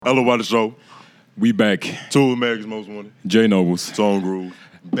LOI the show. We back. Two of America's Most Wanted. J Noblez. Song Groove.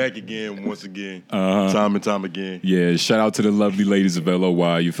 Back again, once again. Time and time again. Yeah, shout out to the lovely ladies of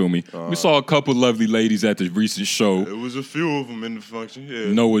LOI, you feel me? We saw a couple lovely ladies at the recent show. It was a few of them in the function,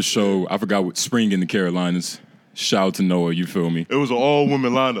 yeah. Noah's show. I forgot what, Spring in the Carolinas. Shout out to Noah, you feel me? It was an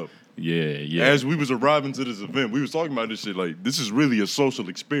all-women lineup. Yeah. As we was arriving to this event, we was talking about this shit like, this is really a social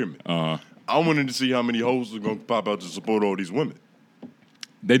experiment. I wanted to see how many hoes were going to pop out to support all these women.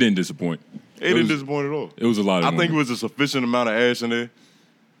 They didn't disappoint. They didn't disappoint at all. It was a lot of women. I think it was a sufficient amount of ass in there.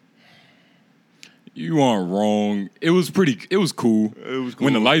 You aren't wrong. It was cool. It was cool.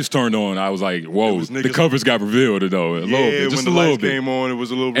 When the lights turned on, I was like, whoa, the covers got revealed though. A little bit. Just when a the little lights bit. came on, it was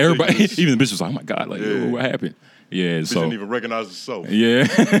a little Everybody, ridiculous. even the bitch was like, oh my God, like, what happened? Yeah, Bitch so. didn't even recognize herself. Yeah.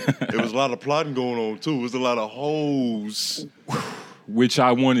 There was a lot of plotting going on too. It was a lot of hoes. Which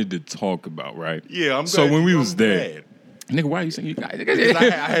I wanted to talk about, right? Yeah, I'm glad. So when we was glad. there, nigga, why are you saying you guys? I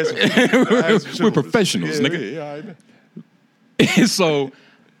had some We're professionals, nigga. Yeah. So,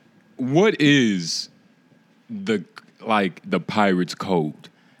 what is the pirate's code?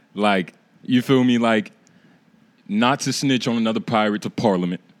 Like, you feel me? Like, not to snitch on another pirate to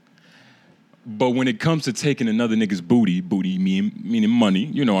Parliament. But when it comes to taking another nigga's booty meaning money,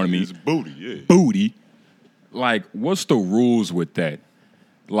 you know what I mean? It's booty, yeah. Booty. Like, what's the rules with that?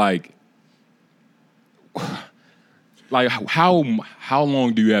 Like how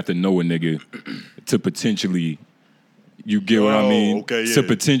long do you have to know a nigga to potentially, you get what I mean? Okay, yeah. To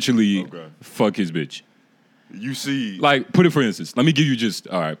potentially fuck his bitch. You see, like, put it for instance. Let me give you just,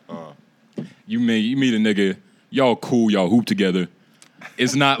 all right. You meet a nigga, y'all cool, y'all hoop together.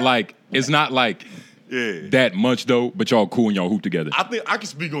 It's not like that much though, but y'all cool and y'all hoop together. I think I can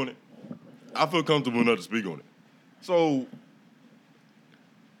speak on it. I feel comfortable enough to speak on it. So,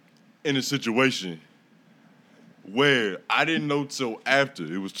 in a situation where I didn't know till after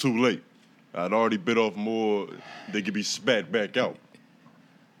it was too late, I'd already bit off more that could be spat back out,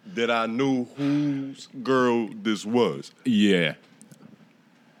 that I knew whose girl this was. Yeah.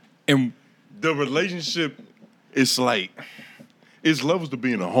 And the relationship, it's like, it's levels to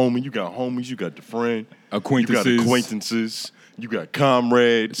being a homie. You got homies, you got the friend. Acquaintances. You got acquaintances. You got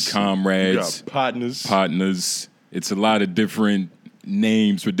comrades. You got partners. It's a lot of different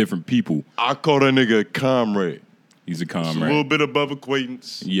names for different people. I call that nigga a comrade. He's a comrade. It's a little bit above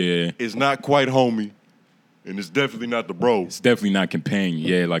acquaintance. Yeah. It's not quite homie. And it's definitely not the bro. It's definitely not companion.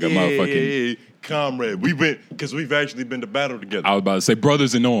 Yeah, like a motherfucking... Yeah. Comrade. We went, because we've actually been to battle together. I was about to say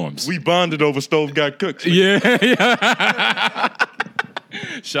brothers in arms. We bonded over Stove Got Cooks. Yeah.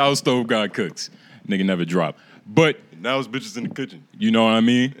 Shout out Stove Got Cooks. Nigga never drop. But... now it's bitches in the kitchen. You know what I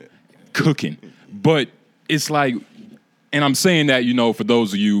mean? Yeah. Cooking. But it's like... and I'm saying that, for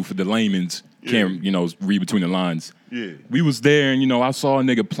those of you, for the layman's, can't, read between the lines. Yeah. We was there and, I saw a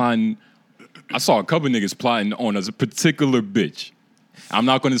nigga plotting. I saw a couple niggas plotting on a particular bitch. I'm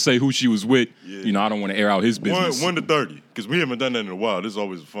not going to say who she was with. Yeah. I don't want to air out his business. 1 to 30, because we haven't done that in a while. This is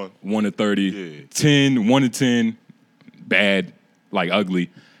always fun. 1 to 30. Yeah. 10, 1 to 10, bad, like ugly.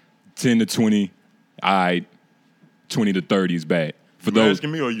 10 to 20, all right. 20 to 30 is bad. For those,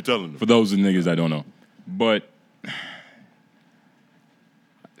 asking me or are you telling them? For those of the niggas that don't know. But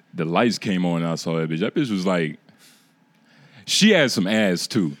the lights came on and I saw that bitch. That bitch was like, she had some ass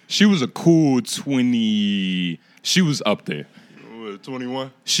too. She was a cool 20. She was up there.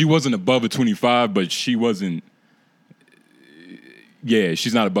 21? She wasn't above a 25, but she wasn't. Yeah,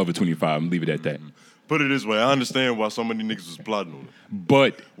 she's not above a 25. Leave it at that. Put it this way, I understand why so many niggas was plotting on it.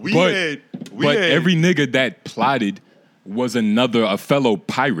 But every nigga that plotted was a fellow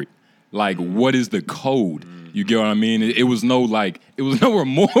pirate. Like, what is the code? You get what I mean? It was no remorse. It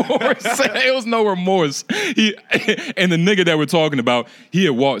was no remorse. And the nigga that we're talking about, he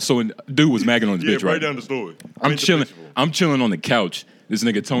had walked. So dude was magging on his bitch, right? Right down the story. I'm chilling on the couch. This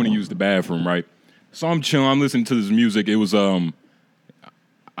nigga Tony used the bathroom, right? So I'm chilling. I'm listening to this music. It was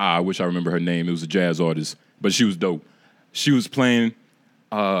I wish I remember her name. It was a jazz artist, but she was dope. She was playing.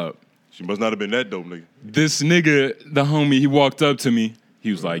 She must not have been that dope, nigga. This nigga, the homie, he walked up to me. He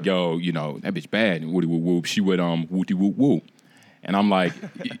was like, yo, that bitch bad. And woody whoop whoop. She would wooty whoop whoop. And I'm like,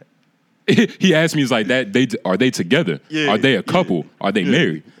 he asked me, he's like, are they together? Yeah, are they a couple? Are they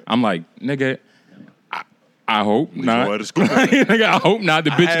married? I'm like, nigga, I hope not. Nigga, I hope not.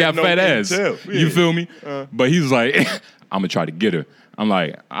 The bitch got fat ass. Yeah. You feel me? But he was like, I'm gonna try to get her. I'm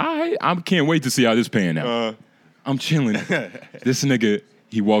like, I can't wait to see how this pan out. I'm chilling. This nigga,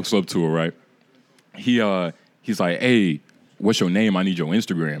 he walks up to her, right? He's like, hey, what's your name? I need your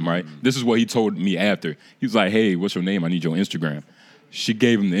Instagram, right? This is what he told me after. He was like, hey, what's your name? I need your Instagram. She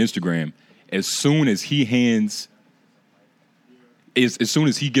gave him the Instagram. As soon as he hands as soon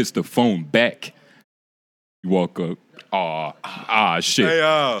as he gets the phone back, you walk up. Shit.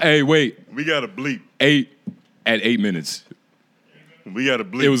 Hey, wait. We got to bleep. 8 minutes. We got to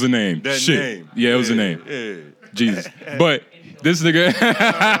bleep. It was a name. That shit. name. Yeah, it was a name. Yeah. Jesus. But this nigga,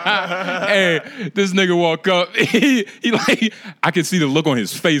 this nigga walk up. He like, I could see the look on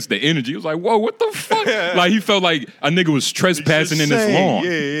his face, the energy. He was like, whoa, what the fuck? Like, he felt like a nigga was trespassing in his lawn.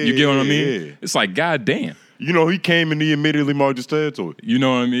 You get what I mean? Yeah. It's like, goddamn. You know, he came and he immediately marked his territory. You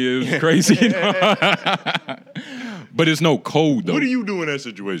know what I mean? It was crazy. But it's no code, though. What do you do in that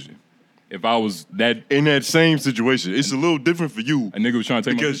situation? If I was in that same situation, it's a little different for you. A nigga was trying to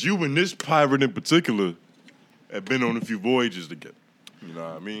take because you and this pirate in particular have been on a few voyages together. You know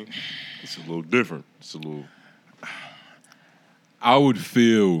what I mean? It's a little different. It's a little. I would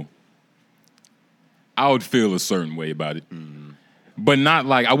feel a certain way about it, but not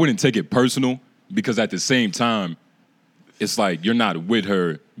like I wouldn't take it personal because at the same time, it's like you're not with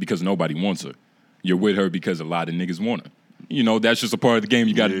her because nobody wants her. You're with her because a lot of niggas want her. You know, that's just a part of the game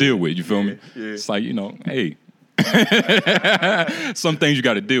you got to deal with. You feel me? Yeah. It's like, you know, hey, some things you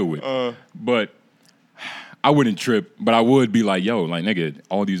got to deal with. But I wouldn't trip, but I would be like, yo, like, nigga,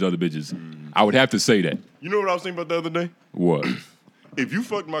 all these other bitches. I would have to say that. You know what I was thinking about the other day? What? If you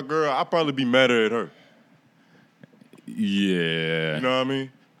fucked my girl, I'd probably be madder at her. Yeah. You know what I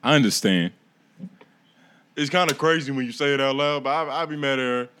mean? I understand. It's kind of crazy when you say it out loud, but I'd be mad at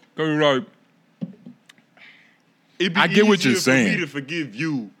her. Cause you're like, I get what you're saying. It'd be easier for me to forgive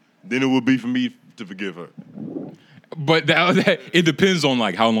you than it would be for me to forgive her. But that it depends on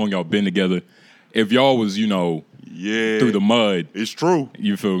like how long y'all been together. If y'all was, you know, through the mud. It's true.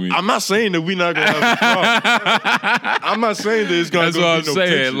 You feel me? I'm not saying that we not gonna have a problem. I'm not saying that it's gonna That's be no what I'm saying,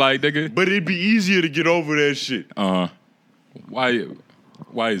 tension. like, nigga. But it'd be easier to get over that shit. Why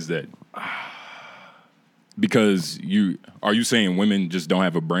is that? Because are you saying women just don't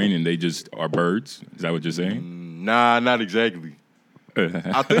have a brain and they just are birds? Is that what you're saying? Nah, not exactly.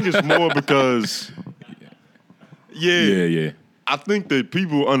 I think it's more because Yeah. I think that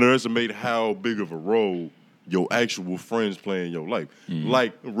people underestimate how big of a role your actual friends play in your life.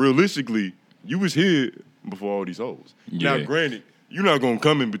 Like, realistically, you was here before all these hoes. Yeah. Now, granted, you're not gonna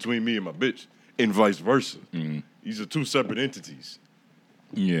come in between me and my bitch, and vice versa. These are two separate entities.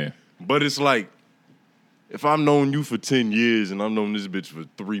 Yeah. But it's like, if I've known you for 10 years and I've known this bitch for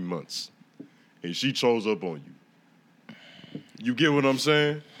 3 months, and she chose up on you, you get what I'm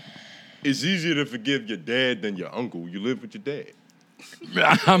saying? It's easier to forgive your dad than your uncle. You live with your dad.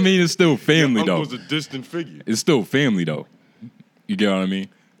 I mean, it's still family, though. Your uncle's a distant figure. It's still family, though. You get what I mean?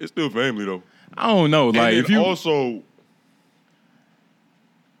 It's still family, though. I don't know. Like, if you also...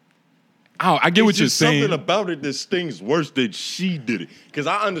 I get what you're saying. Something about it that stings worse that she did it. Because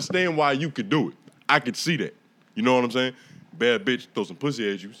I understand why you could do it. I could see that. You know what I'm saying? Bad bitch throw some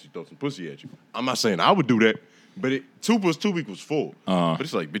pussy at you. She throw some pussy at you. I'm not saying I would do that, but 2 + 2 = 4. But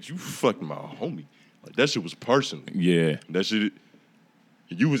it's like, bitch, you fucked my homie. Like, that shit was personal. Yeah. That shit,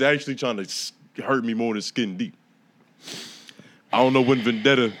 you was actually trying to hurt me more than skin deep. I don't know what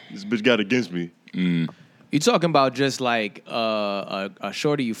vendetta this bitch got against me. You talking about just like a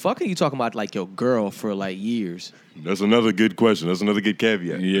shorty you fucking? You talking about like your girl for like years? That's another good question. That's another good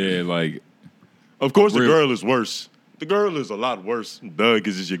caveat. Yeah, like... Of course, the girl is worse. The girl is a lot worse,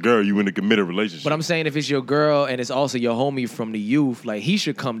 because it's your girl. You in a committed relationship. But I'm saying if it's your girl and it's also your homie from the youth, like he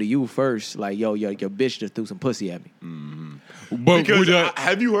should come to you first. Like, yo, your bitch just threw some pussy at me. But because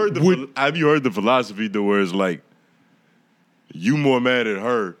have you heard the philosophy though, where it's like you more mad at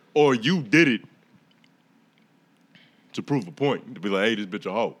her or you did it to prove a point, to be like, hey, this bitch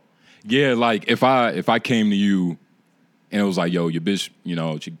a hoe. Yeah, like if I came to you and it was like, yo, your bitch,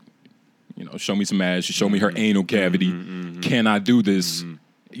 she show me some ass. She showed me her anal cavity. Can I do this?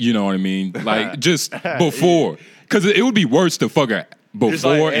 You know what I mean? Like, just before. Because it would be worse to fuck her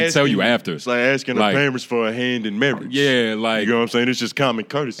before and tell you after. It's like asking her parents for a hand in marriage. Yeah, like... You know what I'm saying? It's just common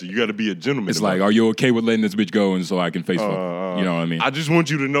courtesy. You got to be a gentleman. It's like, are you okay with letting this bitch go and so I can face fuck her? You know what I mean? I just want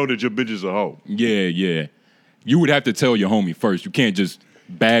you to know that your bitch is a hoe. Yeah. You would have to tell your homie first. You can't just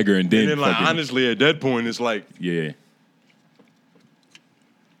bag her and then like, honestly, at that point, it's like... Yeah.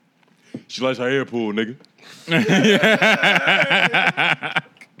 She likes her hair pulled, nigga.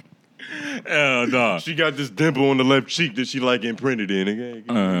 Hell no. She got this dimple on the left cheek that she like imprinted in.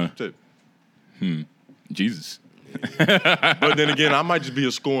 Jesus. But then again, I might just be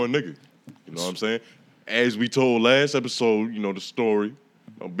a scoring nigga. You know what I'm saying? As we told last episode, the story,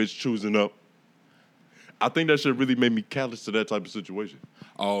 a bitch choosing up. I think that shit really made me callous to that type of situation.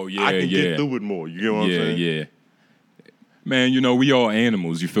 Oh, yeah, I can get through it more. You get what I'm saying? Yeah. Man, we all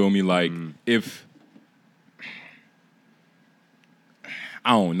animals, you feel me? Like, if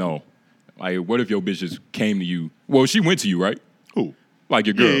I don't know. Like, what if your bitch just came to you? Well, she went to you, right? Who? Like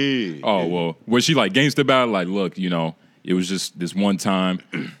your girl. Yeah. Well, was she like gangsta about it? Like, look, it was just this one time.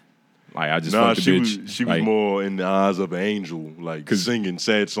 Like, I just fucked the bitch. She was more in the eyes of an angel, like singing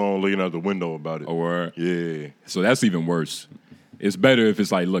sad song, looking out the window about it. Oh, word? Yeah. So that's even worse. It's better if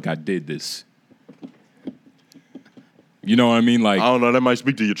it's like, look, I did this. You know what I mean? Like, I don't know. That might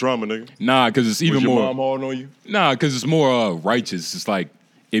speak to your trauma, nigga. Nah, because it's even was your more. mom hard on you? Nah, because it's more righteous. It's like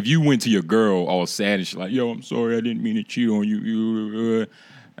if you went to your girl all sad and she's like, "Yo, I'm sorry, I didn't mean to cheat on you,"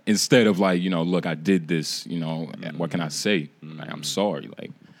 instead of like, look, I did this. What can I say? Like, I'm sorry.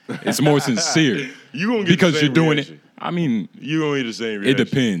 Like, it's more sincere. You gonna get because the same you're doing reaction. it. I mean, you gonna get the same reaction. It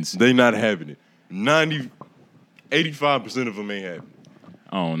depends. They not having it. 85% of them ain't having it.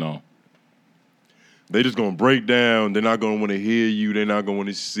 I don't know. They just gonna break down. They're not gonna want to hear you. They're not gonna want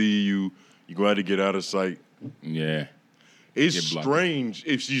to see you. You gonna have to get out of sight. Yeah. It's strange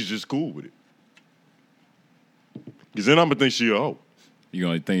if she's just cool with it. Because then I'm gonna think she a hoe. You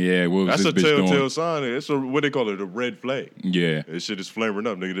gonna think, yeah, what was that's this a bitch telltale doing? sign. That's what they call it, a red flag. Yeah. This shit is flaring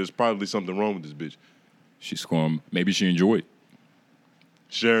up, nigga. There's probably something wrong with this bitch. She's scoring. Maybe she enjoyed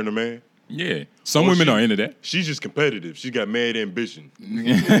sharing a man. Yeah. Some women are into that. She's just competitive. She's got mad ambition.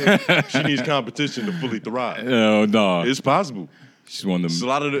 She needs competition to fully thrive. Oh, no. It's possible. She's one of them. It's a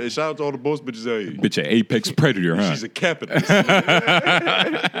lot of shout out to all the boss bitches out here. Bitch, an apex predator, huh? She's a capitalist.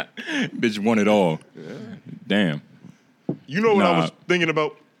 Bitch won it all. Yeah. Damn. You know what I was thinking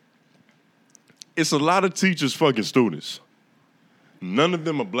about? It's a lot of teachers fucking students. None of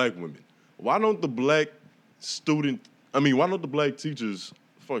them are black women. Why don't the black teachers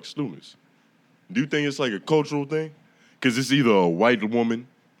fuck students? Do you think it's like a cultural thing? Because it's either a white woman,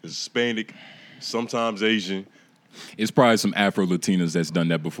 Hispanic, sometimes Asian. It's probably some Afro-Latinas that's done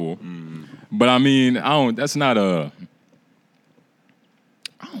that before. Mm. But I mean, that's not I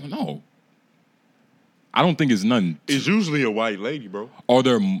don't know. I don't think it's none. It's usually a white lady, bro. Or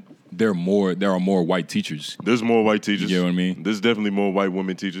there are more white teachers. There's more white teachers. You know what I mean? There's definitely more white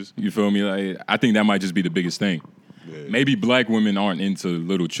women teachers. You feel me? Like, I think that might just be the biggest thing. Yeah. Maybe black women aren't into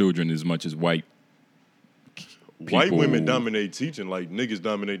little children as much as white people. White women dominate teaching like niggas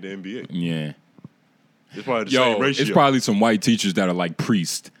dominate the NBA. Yeah. It's probably the same ratio. It's probably some white teachers that are like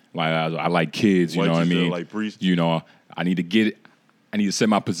priests. Like, I like kids, you know what I mean? Like priests. I need to set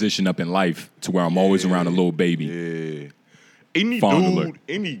my position up in life to where I'm always around a little baby. Yeah.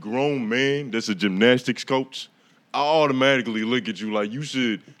 Any grown man that's a gymnastics coach, I automatically look at you like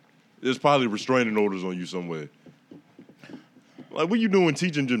there's probably restraining orders on you somewhere. Like, what you doing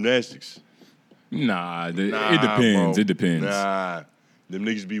teaching gymnastics? Nah, it depends. Bro. It depends. Nah, them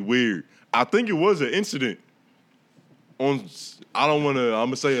niggas be weird. I think it was an incident I'm going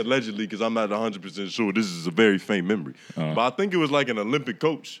to say allegedly because I'm not 100% sure. This is a very faint memory. But I think it was like an Olympic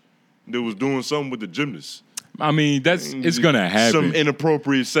coach that was doing something with the gymnasts. I mean, it's going to happen. Some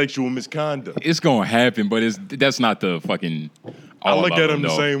inappropriate sexual misconduct. It's going to happen, but that's not the fucking I look at them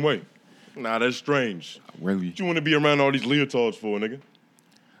the same way. Nah, that's strange. Really? What you want to be around all these leotards for, nigga?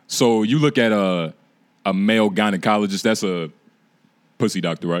 So you look at a male gynecologist, that's a pussy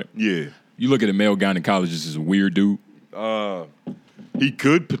doctor, right? Yeah. You look at a male gynecologist as a weird dude. He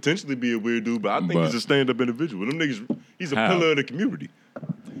could potentially be a weird dude, but I think he's a stand-up individual. Them niggas, he's a pillar of the community.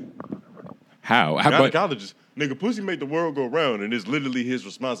 How? Gynecologist, nigga, pussy make the world go round, and it's literally his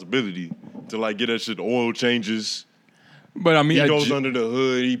responsibility to like get that shit oil changes. But I mean, he goes under the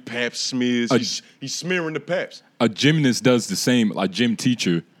hood, he pap smears, he's smearing the paps. A gymnast does the same. A gym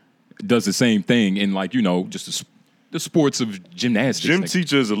teacher does the same thing in just the sports of gymnastics. Gym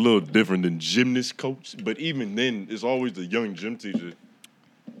teacher is a little different than gymnast coach, but even then, it's always the young gym teacher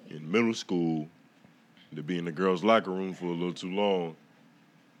in middle school to be in the girls' locker room for a little too long.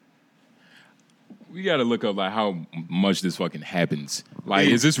 We got to look up like how much this fucking happens. Like,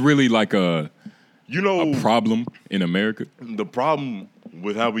 is this really like a problem in America? The problem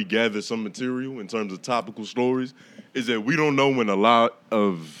with how we gather some material in terms of topical stories is that we don't know when a lot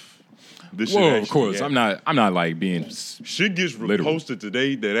of this shit of course. Happen. I'm not like being shit gets reposted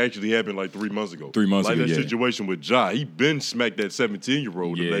today that actually happened like 3 months ago. 3 months ago, Like that situation with Ja. He been smacked that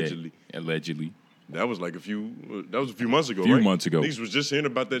 17-year-old allegedly. Allegedly. That was like a few months ago, right? Months ago. Niggas was just hearing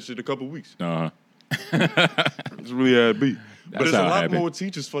about that shit a couple weeks. Uh-huh. That's really how it be. But there's a lot more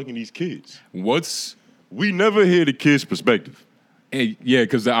teachers fucking these kids. We never hear the kids' perspective. Yeah,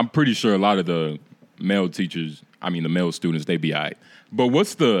 because I'm pretty sure a lot of the male students, they be all right. But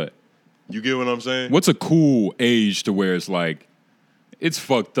you get what I'm saying? What's a cool age to where it's like, it's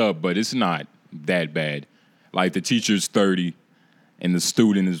fucked up, but it's not that bad? Like the teacher's 30 and the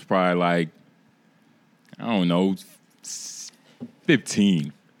student is probably like, I don't know,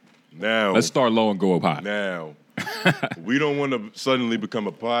 15. Now let's start low and go up high. Now we don't want to suddenly become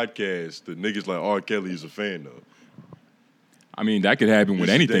a podcast that niggas like R. Kelly is a fan of. I mean, that could happen with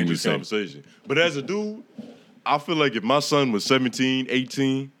anything we say. Conversation. But as a dude, I feel like if my son was 17,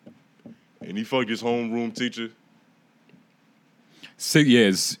 18, and he fucked his homeroom teacher.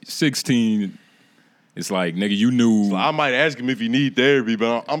 16. It's like, nigga, you knew. So I might ask him if he need therapy,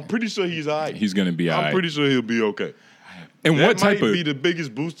 but I'm pretty sure he's all right. He's going to be all right. I'm pretty sure he'll be okay. And that what type might of be the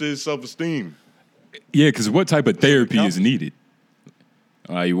biggest boost to his self-esteem. Yeah, because what type of therapy is needed?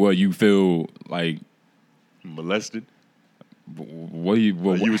 Like, what you feel like molested? What you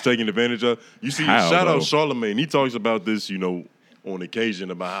was taken advantage of? You see, how, shout bro? out Charlamagne. He talks about this, you know, on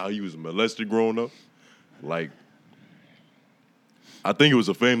occasion about how he was molested growing up. Like, I think it was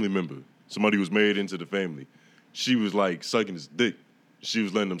a family member. Somebody was married into the family. She was like sucking his dick. She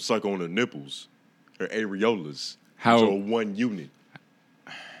was letting him suck on her nipples, her areolas. How? So one unit.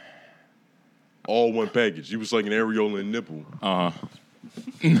 All one package. He was sucking areola and nipple.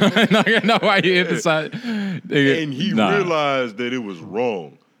 No, why you emphasize? And he realized that it was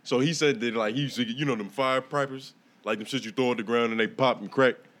wrong. So he said that, like, he used to get, you know, them fire pipers, like them shit you throw at the ground and they pop and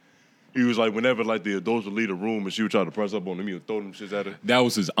crack. He was like, whenever like the adults would leave the room and she would try to press up on him, he would throw them shits at her. That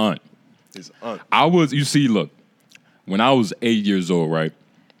was his aunt. His aunt. You see, look, when I was 8 years old, right?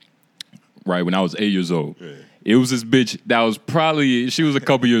 Right, when I was 8 years old, it was this bitch that was she was a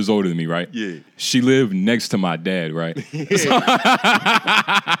couple years older than me, right? Yeah. She lived next to my dad, right?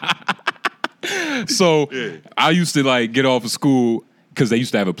 So I used to like get off of school because they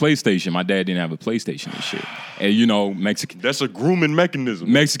used to have a PlayStation. My dad didn't have a PlayStation and shit. And you know, Mexican. That's a grooming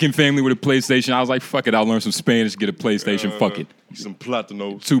mechanism. Mexican family with a PlayStation. I was like, fuck it, I'll learn some Spanish, get a PlayStation, fuck it. Some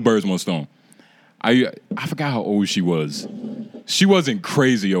platinos. 2 birds, 1 stone. I forgot how old she was. She wasn't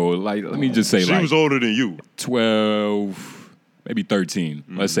crazy old. Like, let me just say, she was older than you. 12, maybe 13.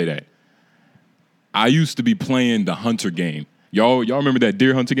 Let's say that. I used to be playing the hunter game. Y'all remember that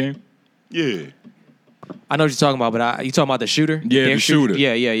deer hunter game? Yeah. I know what you're talking about, but you talking about the shooter? Yeah, the shooter.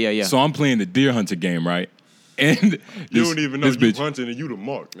 Yeah. So I'm playing the deer hunter game, right? And you don't even know you hunting and you the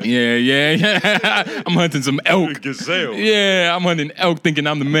mark. Man. Yeah. I'm hunting some elk. Gazelle. Yeah, I'm hunting elk thinking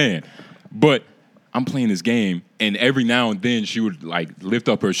I'm the man. But I'm playing this game, and every now and then she would like lift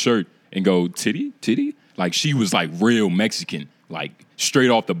up her shirt and go, titty? Like she was like real Mexican, like straight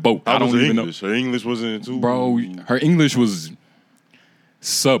off the boat. I don't even know. Her English wasn't too. Bro, her English was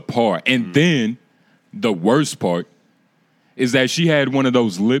subpar. And then the worst part is that she had one of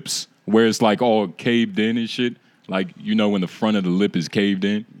those lips where it's like all caved in and shit. Like, you know when the front of the lip is caved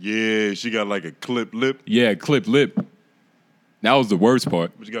in? Yeah, she got like a clipped lip. Yeah, clipped lip. That was the worst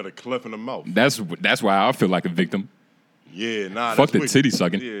part. But you got a cleft in the mouth. That's why I feel like a victim. Yeah, nah. Fuck the titty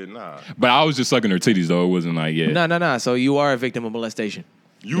sucking. Yeah, nah. But I was just sucking her titties though. It wasn't like, yeah. No. So you are a victim of molestation.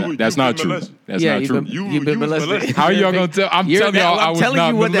 That's not true. That's not true. You've been molested. How are y'all gonna tell? I'm telling y'all, I was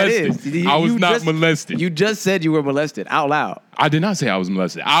not molested. I was not molested. You just said you were molested out loud. I did not say I was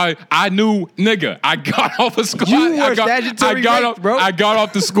molested. I knew, nigga. I got off of school. You were statutory rape, bro. I got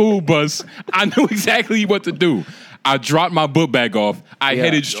off the school bus. I knew exactly what to do. I dropped my book bag off. I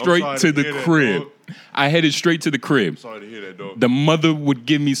headed straight to the crib. I headed straight to the crib. Sorry to hear that, dog. The mother would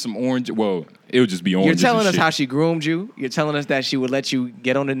give me some orange. Well, it would just be orange. You're telling us how she groomed you. You're telling us that she would let you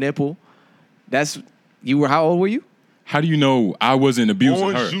get on the nipple. How old were you? How do you know I wasn't abusing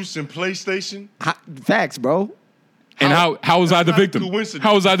her? Orange juice and PlayStation? Facts, bro. And how was I the victim?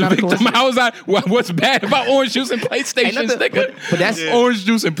 How was I the victim? How was I? What's bad about orange juice and PlayStation, nigga? But that's orange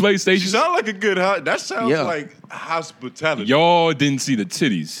juice and PlayStation. She sound like a good. That sounds like hospitality. Y'all didn't see the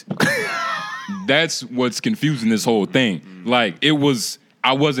titties. That's what's confusing this whole thing. Like it was.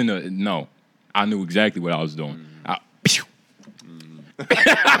 I wasn't no. I knew exactly what I was doing.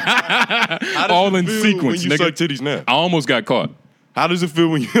 All in sequence. When you nigga. suck titties now, I almost got caught. How does it feel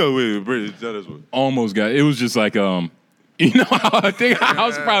when you wait, British? Tell us what. Almost got. It was just like you know, I think I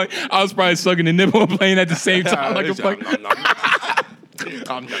was probably sucking the nipple and playing at the same time like a fuck.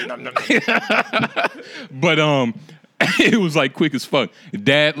 But it was like quick as fuck.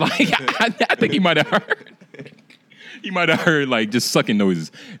 Dad, like I think he might have heard. He might have heard like just sucking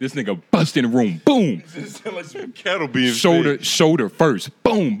noises. This nigga bust in the room, boom. It sound like some cattle being shoulder first,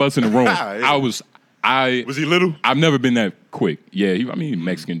 boom, bust in the room. Yeah. Was he little? I've never been that quick. Yeah,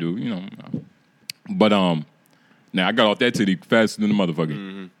 Mexican dude, you know. But now I got off that titty faster than the motherfucker.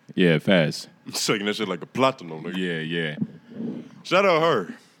 Mm-hmm. Yeah, fast. Sucking that shit like a platano, nigga. Yeah. Shout out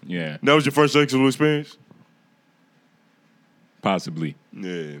her. Yeah. That was your first sexual experience? Possibly.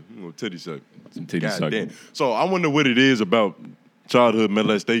 Yeah, titty suck. Some titty sucking. So I wonder what it is about childhood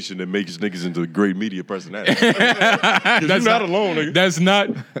molestation that makes niggas into a great media personality. You're not alone, nigga. That's not.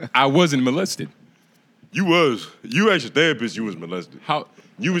 I wasn't molested. You was. You asked your therapist you was molested. How?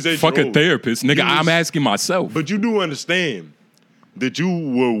 You was 8 Fuck a therapist, nigga. I'm asking myself. But you do understand that you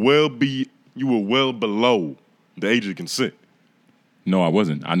were well below the age of consent. No, I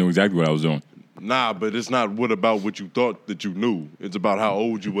wasn't. I knew exactly what I was doing. Nah, but it's not about what you thought that you knew. It's about how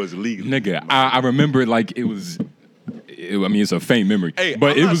old you was legally. Nigga, I remember it like it was. I mean, it's a faint memory. Hey,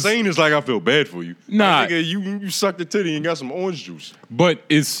 but I'm not saying it's like I feel bad for you. Nah. Like, nigga, you sucked the titty and got some orange juice. But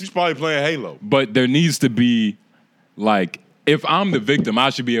She's probably playing Halo. But there needs to be, like, if I'm the victim,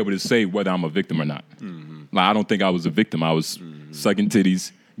 I should be able to say whether I'm a victim or not. Mm-hmm. Like, I don't think I was a victim. I was sucking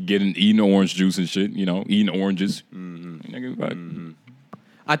titties, eating orange juice and shit, eating oranges. Mm-hmm. Nigga, like,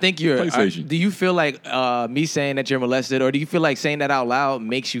 I think do you feel like me saying that you're molested, or do you feel like saying that out loud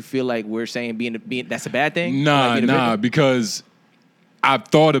makes you feel like we're saying being that's a bad thing? Nah, because I've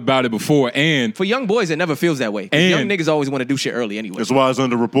thought about it before, and for young boys, it never feels that way. Young niggas always want to do shit early anyway. That's why it's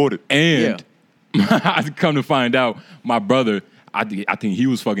underreported. And I come to find out, my brother, I think he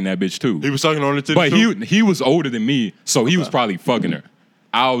was fucking that bitch too. He was sucking on the titties, but he was older than me, so he was probably fucking her.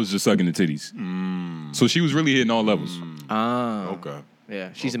 I was just sucking the titties. So she was really hitting all levels. Okay.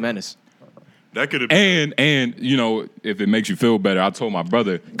 Yeah, she's a menace. That could have been. And if it makes you feel better, I told my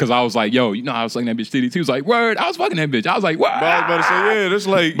brother, because I was like, yo, I was sucking that bitch titties. He was like, word, I was fucking that bitch. I was like, what? I was about to say, yeah, that's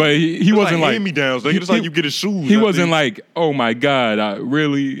like. But he wasn't like hand-me-downs. It's like you get his shoes. He wasn't like, oh my God, I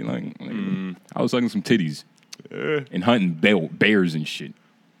really, I was sucking some titties. Yeah. And hunting bears and shit.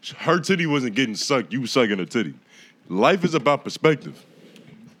 Her titty wasn't getting sucked. You was sucking her titty. Life is about perspective.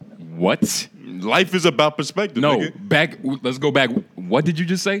 What? Life is about perspective. No, nigga. Let's go back. What did you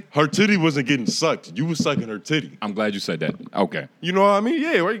just say? Her titty wasn't getting sucked. You was sucking her titty. I'm glad you said that. Okay. You know what I mean?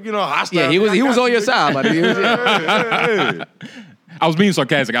 Yeah, right? Hostile. Yeah, he was on your side, buddy. Yeah. I was being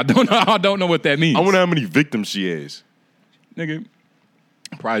sarcastic. I don't know what that means. I wonder how many victims she has. Nigga,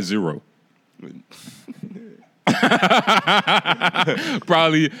 probably 0.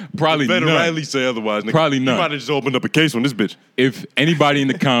 probably better none. rightly say otherwise, nigga. Probably none. You might have just opened up a case on this bitch. If anybody in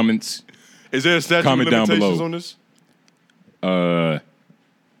the comments, is there a statute of limitations on this? I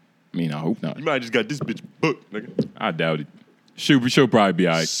hope not. You might have just got this bitch booked, nigga. I doubt it. She'll probably be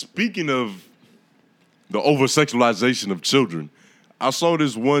all right. Speaking of the over-sexualization of children, I saw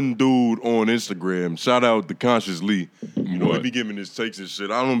this one dude on Instagram. Shout out to Conscious Lee. He be giving his takes and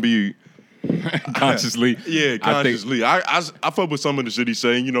shit. I don't be consciously. Yeah, consciously. I fuck with some of the shit he's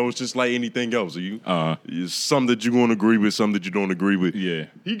saying. It's just like anything else. It's some that you're going to agree with, some that you don't agree with. Yeah.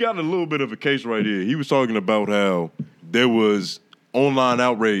 He got a little bit of a case right here. He was talking about how there was online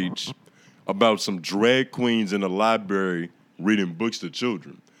outrage about some drag queens in a library reading books to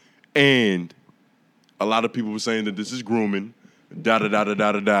children. And a lot of people were saying that this is grooming,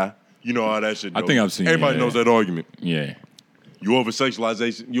 da-da-da-da-da-da-da. You know how that shit goes. I think I've seen Everybody knows that argument. Yeah. You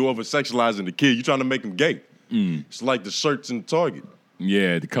over-sexualizing the kid. You're trying to make him gay. It's like the shirts in Target.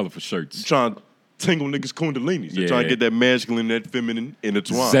 Yeah, the colorful shirts. You're trying to tingle niggas' kundalinis. They're trying to get that masculine, that feminine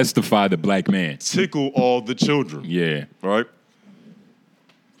intertwined. Zestify the black man. Tickle all the children. Yeah. Right?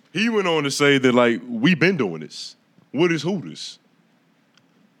 He went on to say that, we been doing this. What is Hooters?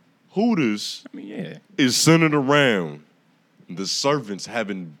 Hooters is centered around the servants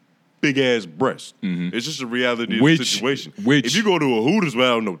having big-ass breasts. Mm-hmm. It's just a reality of the situation. If you go to a Hooters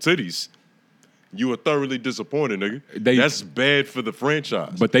without no titties, you are thoroughly disappointed, nigga. That's bad for the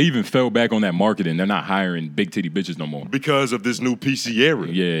franchise. But they even fell back on that marketing. They're not hiring big titty bitches no more. Because of this new PC era.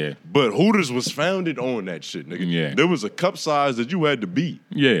 Yeah. But Hooters was founded on that shit, nigga. Yeah. There was a cup size that you had to be.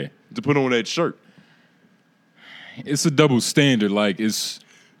 Yeah. To put on that shirt. It's a double standard.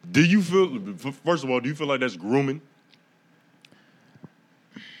 Do you feel, first of all, like that's grooming?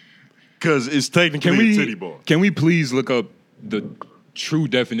 Because it's technically a titty bar. Can we please look up the true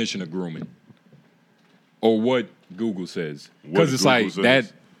definition of grooming? Or what Google says? Because it's like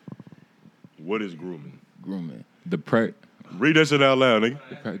that. What is grooming? Grooming. Read that shit out loud, nigga.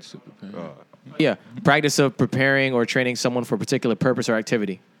 The practice of preparing. Yeah, practice of preparing or training someone for a particular purpose or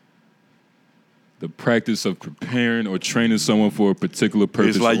activity. The practice of preparing or training someone for a particular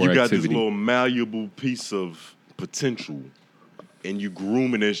purpose or activity. It's like you got this little malleable piece of potential, and you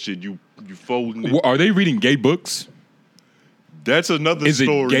grooming that shit. You folding it. Are they reading gay books? That's another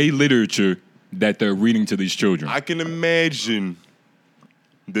story. Is it gay literature that they're reading to these children? I can imagine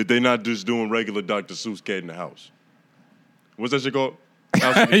that they're not just doing regular Dr. Seuss Cat in the House. What's that shit called?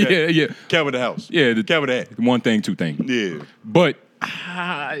 House with the cat. Yeah. Cat with the house. Yeah. The cat with the hat. One thing, two things. Yeah. But,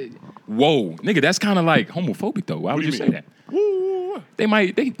 whoa, nigga, that's kind of like homophobic though. Why would you say that? Woo. They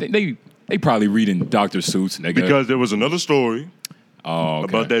probably reading Dr. Seuss, nigga. Because there was another story Oh,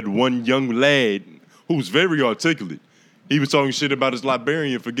 okay. About that one young lad who's very articulate. He was talking shit about his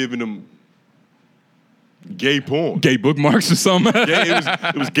librarian for giving him gay porn. Gay bookmarks or something?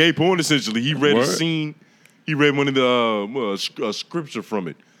 It was gay porn, essentially. He read a scene. He read one of the scripture from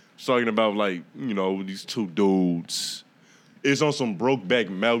it. It's talking about, like, you know, these two dudes. It's on some Brokeback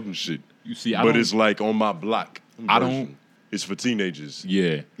Mountain shit. You see, but it's like on my block. It's for teenagers.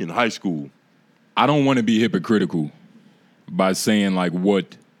 Yeah. In high school. I don't want to be hypocritical by saying, like,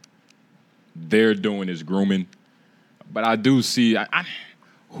 what they're doing is grooming. But I do see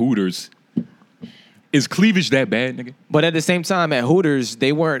Hooters. Is cleavage that bad, nigga? But at the same time, at Hooters,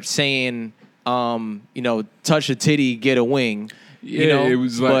 they weren't saying, you know, touch a titty, get a wing. Yeah, you know? it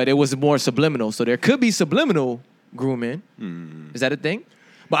was like, but it was more subliminal. So there could be subliminal grooming. Is that a thing?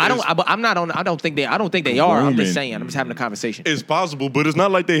 But I don't think they are. I'm just saying. I'm just having a conversation. It's possible, but it's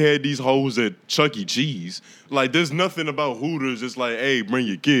not like they had these hoes at Chuck E. Cheese. Like, there's nothing about Hooters. It's like, hey, bring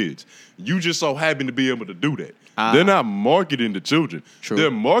your kids. You just so happen to be able to do that. They're not marketing to children. True.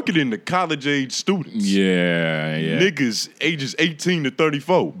 They're marketing to college-age students. Yeah. Niggas ages 18 to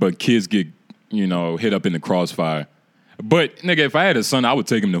 34. But kids get, you know, hit up in the crossfire. But, nigga, if I had a son, I would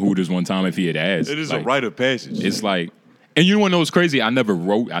take him to Hooters one time if he had asked. It is like, a rite of passage. It's like, and you want to know what's crazy? I never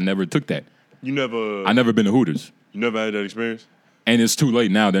took that. I never been to Hooters. You never had that experience? And it's too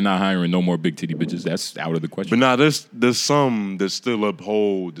late now. They're not hiring no more big titty bitches. That's out of the question. But nah, there's some that still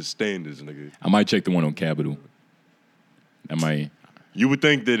uphold the standards, nigga. I might check the one on Capitol. You would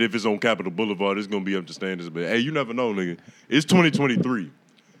think that if it's on Capitol Boulevard, it's going to be up to standards. But, hey, you never know, nigga. It's 2023.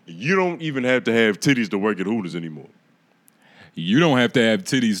 You don't even have to have titties to work at Hooters anymore. You don't have to have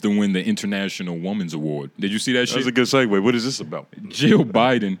titties to win the International Women's Award. Did you see that shit? That's a good segue. What is this about? Jill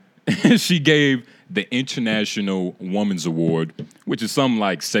Biden, she gave the International Women's Award, which is some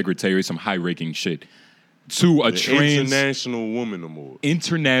like secretary, some high-ranking shit, to a International Woman Award.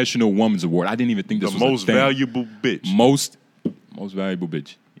 International Women's Award. I didn't even think this was most valuable bitch. Most valuable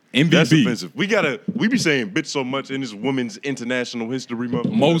bitch. MVP. That's offensive. We be saying bitch so much in this Women's International History Month.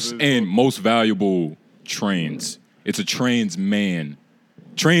 Most valuable trans. It's a trans man.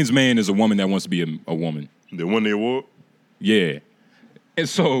 Trans man is a woman that wants to be a woman. They won the award? Yeah. And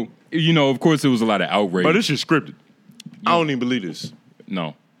so, you know, of course, there was a lot of outrage. But this shit scripted. I don't even believe this.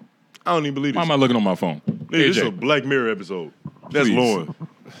 No. I don't even believe this. Why am I looking on my phone? This is a Black Mirror episode. That's Please. Lauren.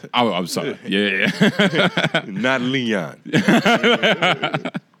 I'm sorry. Yeah. Not Leon.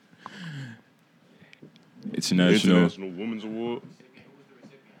 International Women's Award.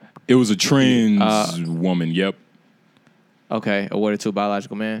 It was a trans woman. Yep. Okay. Awarded to a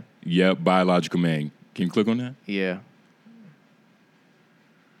biological man. Yep. Biological man. Can you click on that? Yeah.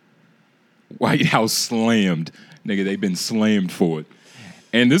 White House slammed. Nigga, they've been slammed for it.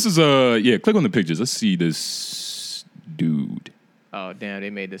 And this is click on the pictures. Let's see this dude. Oh, damn, they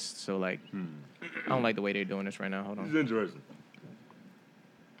made this so like I don't like the way they're doing this right now. Hold on. It's interesting.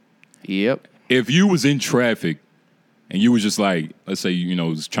 Yep. If you was in traffic and you was just like, let's say, you know,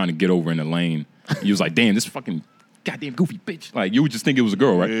 was trying to get over in the lane, you was like, damn, this fucking goddamn goofy bitch. Like, you would just think it was a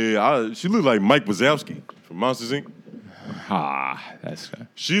girl, right? Yeah, she looked like Mike Wazowski from Monsters, Inc. That's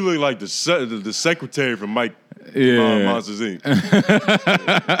she looked like the secretary from Mike from Monsters, Inc.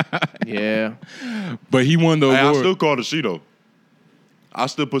 Yeah. But he won the award. I still call it a she, though. I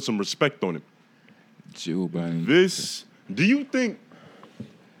still put some respect on it. Jill Biden. Do you think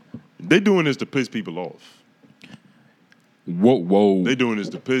they doing this to piss people off? Whoa. They doing this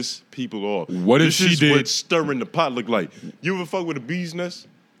to piss people off. What if she did? What stirring the pot look like? You ever fuck with a bee's nest?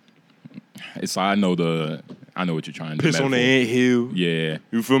 I know what you're trying to do. Piss on the anthill. Yeah.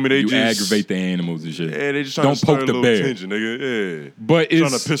 You feel me? They just aggravate the animals and shit. Yeah, they just trying to start a little tension, nigga. Yeah. But trying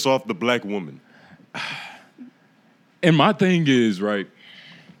to piss off the black woman. And my thing is, right,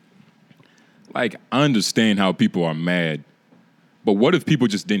 like, I understand how people are mad, but what if people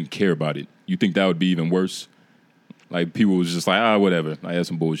just didn't care about it? You think that would be even worse? Like, people was just like, whatever. Like, that's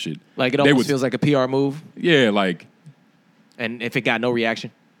some bullshit. Like, it almost feels like a PR move? Yeah, like. And if it got no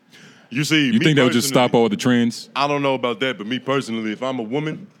reaction? You see, you think that would just stop all the trends? I don't know about that, but me personally, if I'm a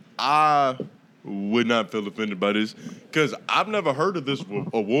woman, I would not feel offended by this because I've never heard of this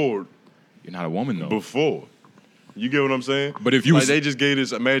award. You're not a woman, though. Before. You get what I'm saying? But if you they just gave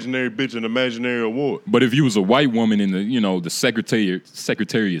this imaginary bitch an imaginary award. But if you was a white woman in the Secretary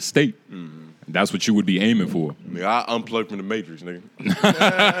of State, that's what you would be aiming for. I unplugged from the Matrix, nigga.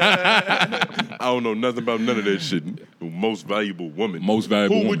 I don't know nothing about none of that shit. Most valuable woman. Most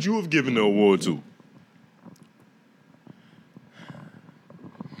valuable woman. Who would you have given the award to?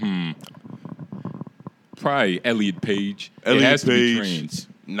 Probably Elliot Page. Elliot it has Page. to be trans.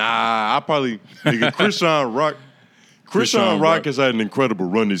 Nah, I probably Krishan Rock has had an incredible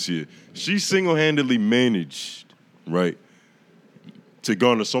run this year. She single-handedly managed, right, to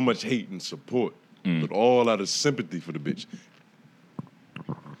garner so much hate and support, but all out of sympathy for the bitch.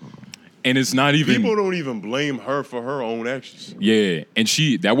 And it's not even... People don't even blame her for her own actions. Yeah, and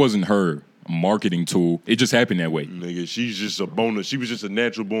that wasn't her marketing tool. It just happened that way. Nigga, she's just a bonus. She was just a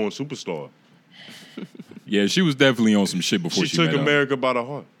natural-born superstar. Yeah, she was definitely on some shit before she took America by the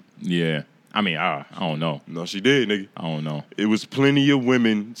heart. Yeah. I mean, I don't know. No, she did, nigga. I don't know. It was plenty of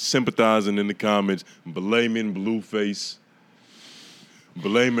women sympathizing in the comments, blaming Blueface,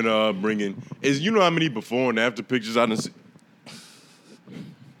 blaming bringing. You know how many before and after pictures I done see?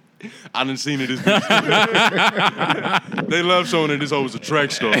 I done seen it. They love showing that this hoe was a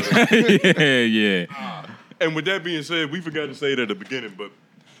track star. Yeah. And with that being said, we forgot to say it at the beginning, but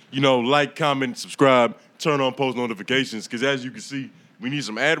like, comment, subscribe, turn on post notifications, because as you can see, we need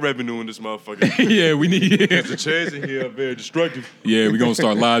some ad revenue in this motherfucker. Yeah, we need. Because the chats in here are very destructive. Yeah, we're going to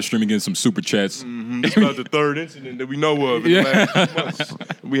start live streaming in some super chats. Mm-hmm. It's about the third incident that we know of in the last 2 months.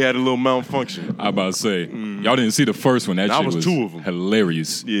 We had a little malfunction. I about to say. Y'all didn't see the first one. That shit was 2 of them.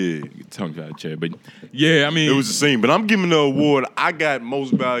 Hilarious. Yeah. Talking about chat. But yeah, I mean. It was the same. But I'm giving the award, I got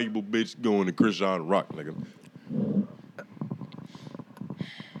most valuable bitch going to Krishan Rock, nigga.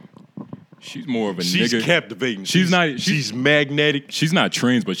 She's more of a nigga. She's captivating. She's magnetic. She's not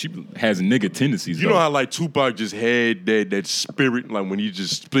trans, but she has nigga tendencies. You know how like Tupac just had that spirit, like when he's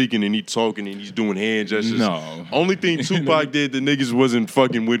just speaking and he talking and he's doing hand gestures. No. Only thing Tupac did the niggas wasn't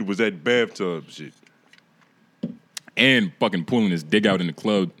fucking with was that bathtub shit. And fucking pulling his dick out in the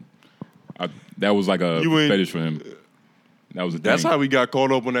club. That was like a fetish for him. That was That's how we got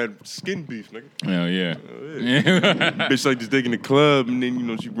caught up on that skin beef, nigga. Hell yeah. Bitch like this dick in the club, and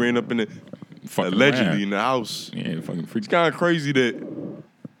then she ran up in the allegedly in the house. Yeah, fucking freak. It's kind of crazy that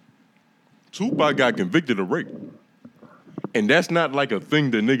Tupac got convicted of rape, and that's not like a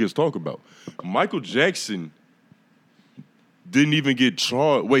thing that niggas talk about. Michael Jackson didn't even get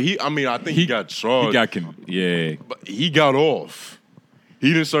charged. Wait, I think he got charged. But he got off.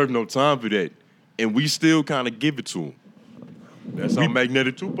 He didn't serve no time for that, and we still kind of give it to him. That's how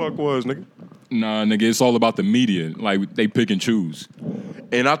magnetic Tupac was, nigga. Nah, nigga, it's all about the media. Like, they pick and choose.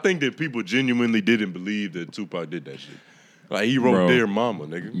 And I think that people genuinely didn't believe that Tupac did that shit. Like, he wrote Dear Mama,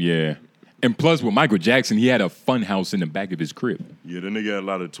 nigga. Yeah. And plus, with Michael Jackson, he had a fun house in the back of his crib. Yeah, the nigga had a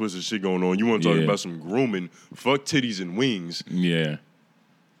lot of twisted shit going on. You want to talk about some grooming, fuck titties and wings. Yeah.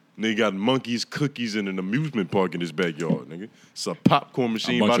 Nigga got monkeys, cookies, and an amusement park in his backyard, nigga. It's a popcorn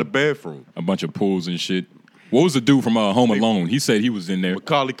machine by the bathroom. A bunch of pools and shit. What was the dude from Home Alone? He said he was in there.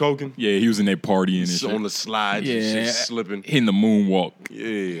 Macaulay Culkin? Yeah, he was in there partying and shit. On the slides and shit, slipping. Hitting the moonwalk.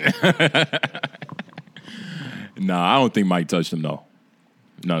 Yeah. Nah, I don't think Mike touched him, though.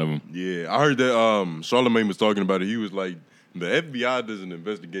 None of them. Yeah, I heard that Charlamagne was talking about it. He was like, the FBI doesn't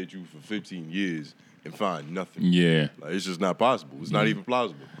investigate you for 15 years and find nothing. Yeah. Like, it's just not possible. It's not even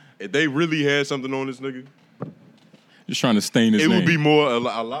plausible. If they really had something on this nigga, just trying to stain his name. It would be more, a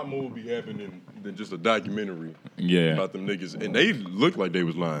lot more would be happening than just a documentary about them niggas. And they look like they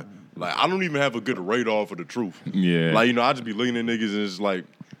was lying. Like, I don't even have a good radar for the truth. Yeah. Like, I just be looking at niggas and it's like,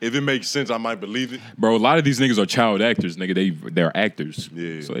 if it makes sense, I might believe it. Bro, a lot of these niggas are child actors, nigga. They're actors.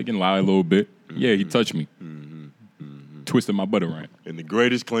 Yeah. So they can lie a little bit. Yeah, he touched me. Twisted my butt around. And the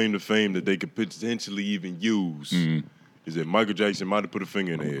greatest claim to fame that they could potentially even use is that Michael Jackson might have put a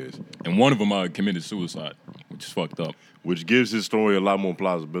finger in their ass. And one of them committed suicide, which is fucked up. Which gives his story a lot more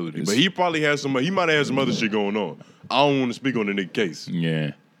plausibility. But he probably has he might have had some other shit going on. I don't want to speak on the nigga case.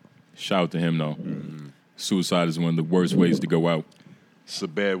 Yeah. Shout out to him, though. Suicide is one of the worst ways to go out. It's a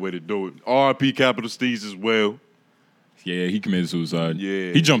bad way to do it. R.I.P. Capital Steez as well. Yeah, he committed suicide.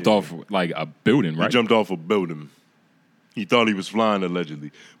 Yeah. He jumped off, like, a building, right? He jumped off a building. He thought he was flying,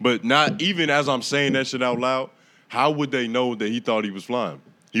 allegedly. But not even as I'm saying that shit out loud, how would they know that he thought he was flying?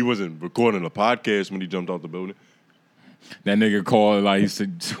 He wasn't recording a podcast when he jumped off the building. That nigga called, like, he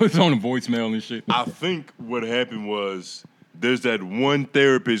said, it was on the voicemail and shit. I think what happened was there's that one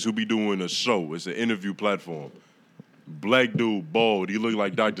therapist who be doing a show. It's an interview platform. Black dude, bald. He looked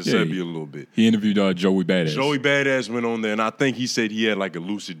like Dr. Sebi a little bit. He interviewed Joey Badass. Joey Badass went on there, and I think he said he had like a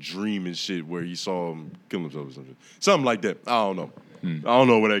lucid dream and shit where he saw him kill himself or something. Something like that. I don't know. I don't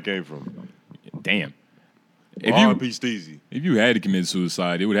know where that came from. Damn. R.I.P. Steezy. If you had to commit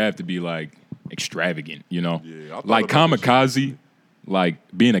suicide, it would have to be like extravagant, you know? Yeah, like kamikaze, like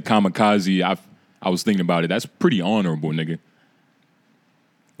being a kamikaze, I was thinking about it. That's pretty honorable, nigga.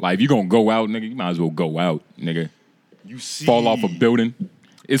 Like, if you're going to go out, nigga, you might as well go out, nigga. You see, fall off a building.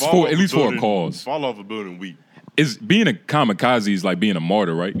 It's for at least for a cause. Fall off a building weak. Is being a kamikaze is like being a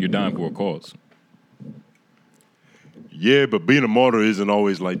martyr, right? You're dying for a cause. Yeah, but being a martyr isn't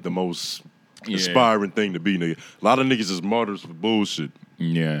always like the most inspiring thing to be, nigga. A lot of niggas is martyrs for bullshit.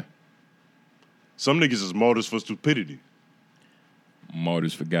 Yeah. Some niggas is martyrs for stupidity.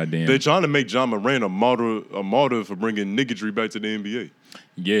 Martyrs for goddamn. They're trying to make John Moran a martyr for bringing niggatry back to the NBA.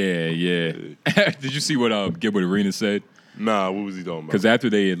 Yeah. Did you see what Gilbert Arenas said? Nah, what was he talking about? Because after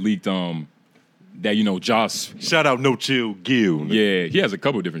they had leaked that, Joss. Shout out No Chill Gil. Nigga. Yeah, he has a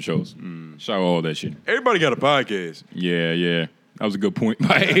couple of different shows. Shout out all that shit. Everybody got a podcast. Yeah. That was a good point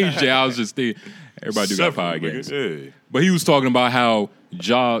by AJ. I was just thinking, everybody got podcasts. Yeah. But he was talking about how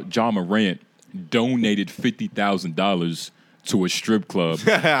John Morant donated $50,000 to a strip club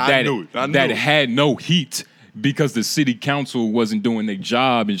that had no heat because the city council wasn't doing their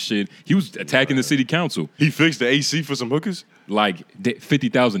job and shit. He was attacking the city council. He fixed the AC for some hookers? Like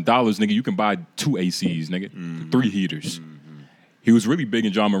 $50,000, nigga, you can buy 2 ACs, nigga, 3 heaters. He was really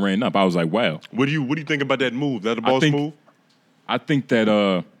bigging John Moran up. I was like, wow. What do you think about that move? That a boss move? I think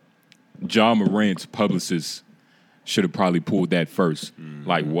that John Morant's publicist should have probably pulled that first.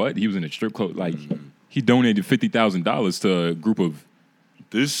 Like, what? He was in a strip club. Like, he donated $50,000 to a group of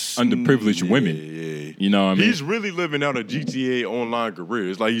underprivileged women. Yeah. You know what I mean? He's really living out a GTA online career.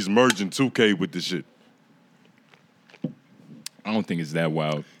 It's like he's merging 2K with this shit. I don't think it's that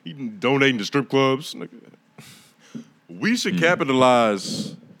wild. He donating to strip clubs. We should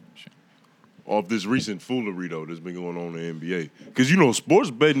capitalize off this recent foolery, though, that's been going on in the NBA. Because,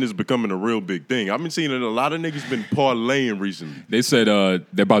 sports betting is becoming a real big thing. I've been seeing that a lot of niggas been parlaying recently. They said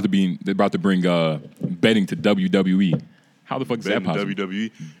they're about to bring betting to WWE. How the fuck is that possible?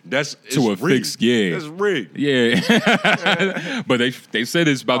 WWE. That's rigged. Fixed, That's rigged. Yeah. But they said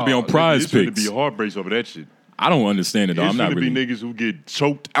it's about to be on Prize Picks. It's going to be a heartbreak over that shit. I don't understand it, though. I'm not really. It's going to be niggas who get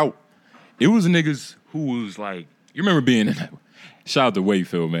choked out. It was niggas who was like, you remember being in that. Shout out to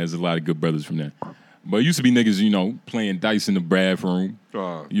Wakefield, man. There's a lot of good brothers from there. But it used to be niggas, playing dice in the bathroom.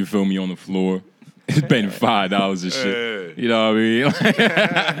 You feel me, on the floor. Betting $5 and shit. You know what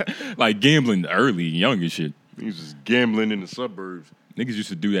I mean? Like gambling early, young and shit. Niggas just gambling in the suburbs. Niggas used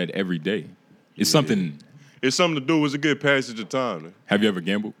to do that every day. It's something. It's something to do. It's a good passage of time. Man. Have you ever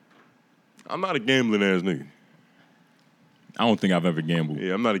gambled? I'm not a gambling ass nigga. I don't think I've ever gambled.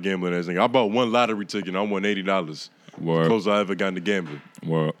 Yeah, I'm not a gambling ass nigga. I bought one lottery ticket and I won $80. Word. Close I ever got into gambling.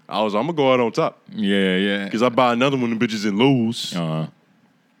 Word. I'm gonna go out on top. Yeah. Because I buy another one, the bitches and lose.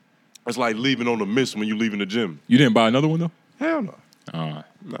 It's like leaving on a miss when you leaving the gym. You didn't buy another one though? Hell no. Nah.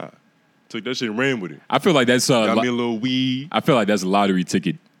 Took that shit and ran with it. I feel like that's got me a little weed. I feel like that's a lottery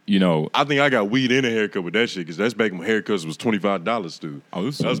ticket. I think I got weed and a haircut with that shit because that's back when haircuts was $25, dude. Oh,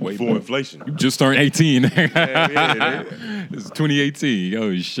 that was before inflation. You just turned 18. Yeah. This is 2018.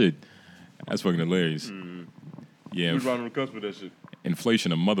 Oh shit, that's fucking hilarious. Yeah, we right on the cusp of that shit.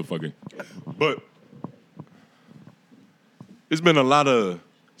 Inflation, a motherfucker. But it's been a lot of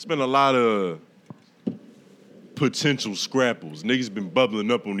potential scrapples. Niggas been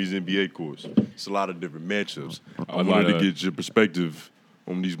bubbling up on these NBA courts. It's a lot of different matchups. I wanted to get your perspective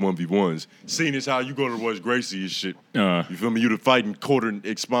on these 1v1s. Seeing as how you go to Royce Gracie and shit. You feel me? You the fighting quarter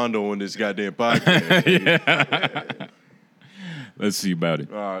expondo on this goddamn podcast. Let's see about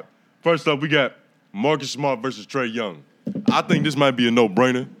it. All right. First up, we got Marcus Smart versus Trae Young. I think this might be a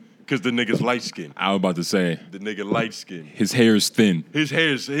no-brainer because the nigga's light-skinned. I was about to say. The nigga light-skinned. His hair is thin. His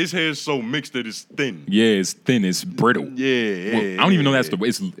hair is so mixed that it's thin. Yeah, it's thin. It's brittle. Yeah. Well, I don't even know that's the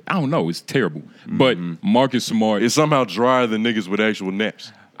way. I don't know. It's terrible. But Marcus Smart. It's somehow drier than niggas with actual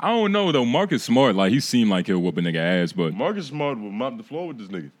naps. I don't know, though. Marcus Smart, like, he seemed like he'll whoop a nigga ass, but. Marcus Smart will mop the floor with this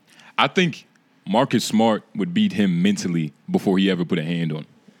nigga. I think Marcus Smart would beat him mentally before he ever put a hand on him.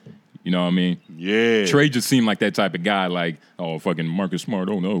 You know what I mean? Yeah. Trae just seemed like that type of guy, like, oh, fucking Marcus Smart,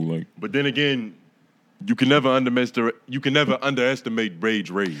 oh no, like. But then again, you can never underestimate rage.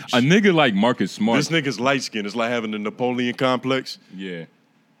 A nigga like Marcus Smart. This nigga's light skin. It's like having the Napoleon complex. Yeah.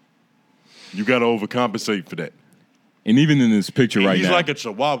 You gotta overcompensate for that. And even in this picture right now. He's like a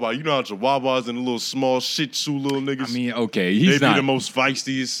chihuahua. You know how chihuahuas and the little small shih tzu little niggas? I mean, okay, they be the most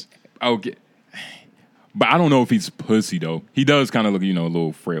feistiest. Okay. But I don't know if he's pussy, though. He does kind of look, a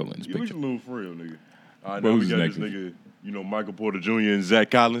little frail in this picture. He looks a little frail, nigga. All right, now we got this nigga, Michael Porter Jr. and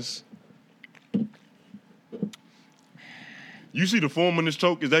Zach Collins. You see the form on this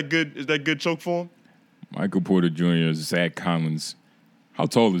choke? Is that good? Is that good choke form? Michael Porter Jr., Zach Collins. How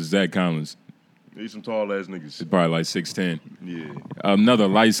tall is Zach Collins? He's some tall-ass niggas. He's probably like 6'10". Yeah. Another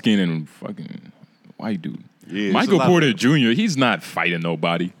light-skinned and fucking white dude. Yeah, Michael Porter Jr., he's not fighting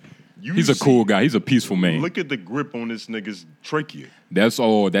nobody. He's a cool guy. He's a peaceful man. Look at the grip on this nigga's trachea. That's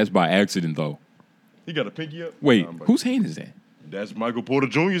by accident, though. He got a pinky up? Wait, whose hand is that? That's Michael Porter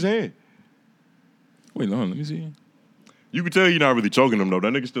Jr.'s hand. Wait, hold on, let me see. You can tell he's not really choking him though.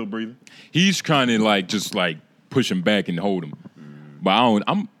 That nigga still breathing. He's trying to like just like push him back and hold him. But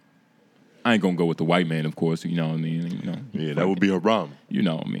I ain't gonna go with the white man, of course. You know what I mean? You know. Yeah, that would be haram. You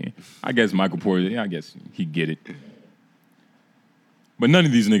know what I mean? I guess Michael Porter. Yeah, I guess he get it. But none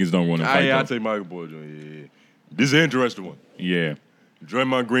of these niggas don't want to fight. I'll take Michael Porter. Yeah. This is an interesting one. Yeah.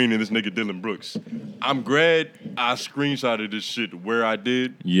 Draymond Green and this nigga Dylan Brooks. I'm glad I screenshotted this shit where I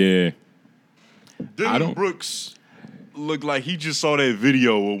did. Yeah. Dylan Brooks looked like he just saw that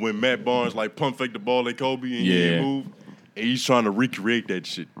video of when Matt Barnes like pump fake the ball at Kobe and he didn't move. And he's trying to recreate that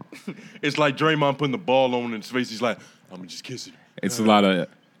shit. It's like Draymond putting the ball on in his face. He's like, I'm gonna just kiss it. It's a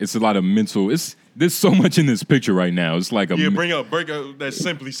lot of mental. There's so much in this picture right now. It's like break up that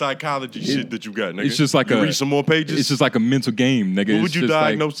simply psychology shit that you got, nigga. It's just like read some more pages. It's just like a mental game, nigga. What would you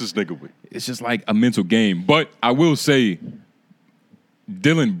diagnose this nigga with? It's just like a mental game. But I will say,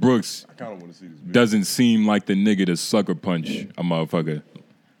 Dylan Brooks doesn't seem like the nigga to sucker punch a motherfucker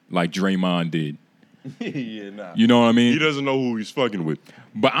like Draymond did. Yeah, nah. You know what I mean? He doesn't know who he's fucking with.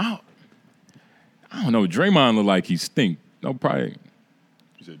 But I don't know. Draymond look like he stink. No, probably.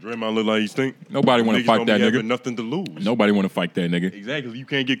 You said Draymond look like he stink? Nobody want to fight that nigga. Nothing to lose. Nobody want to fight that nigga. Exactly. You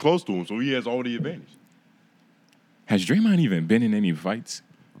can't get close to him, so he has all the advantage. Has Draymond even been in any fights?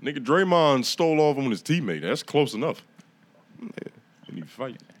 Nigga, Draymond stole off on his teammate. That's close enough. Yeah, he need to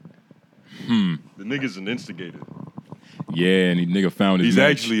fight. The nigga's an instigator. Yeah, and the nigga found his He's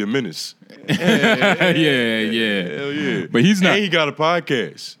match. actually a menace. Yeah. Hell yeah. But he's not. And he got a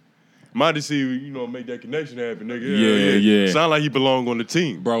podcast. Might to see, make that connection happen, nigga. Yeah. Sound like he belong on the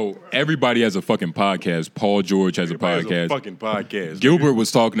team. Bro, everybody has a fucking podcast. Paul George has a podcast. Has a fucking podcast. Gilbert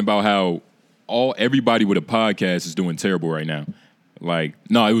was talking about how everybody with a podcast is doing terrible right now. Like,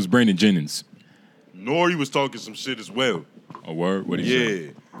 no, it was Brandon Jennings. Nori was talking some shit as well. A word? What did he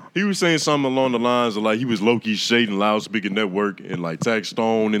say? He was saying something along the lines of like he was low-key shading Loudspeaker Network and like Tax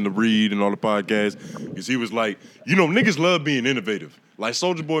Stone and The Read and all the podcasts. Because he was like, niggas love being innovative. Like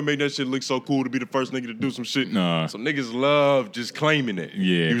Soulja Boy made that shit look so cool to be the first nigga to do some shit. Nah. So niggas love just claiming that.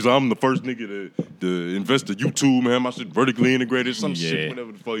 Yeah. He was like, I'm the first nigga to invest in YouTube, man. My shit vertically integrated, some shit,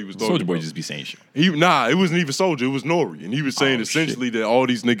 whatever the fuck he was talking about. Soulja Boy just be saying shit. It wasn't even Soulja, it was Nori. And he was saying essentially that all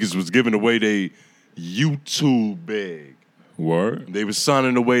these niggas was giving away their YouTube bag. Word? They was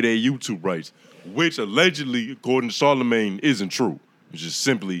signing away their YouTube rights, which allegedly, according to Charlemagne, isn't true. It's just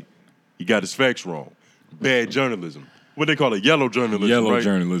simply, he got his facts wrong. Bad journalism. What they call it, yellow journalism, Yellow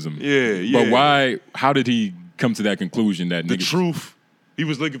journalism. Yeah. But why, how did he come to that conclusion that the truth, he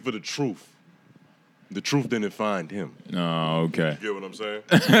was looking for the truth. The truth didn't find him. Oh, okay. You get what I'm saying?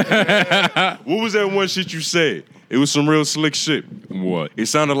 What was that one shit you said? It was some real slick shit. What? It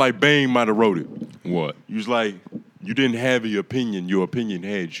sounded like Bane might have wrote it. What? You was like, you didn't have your opinion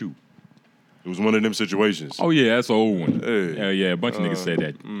had you. It was one of them situations. Oh, yeah, that's an old one. Hey. Hell yeah, a bunch of niggas said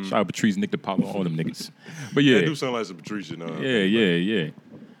that. Shout out Patrice, Nick DePaulo, all them niggas. But yeah. That do sound like some Patricia. Yeah.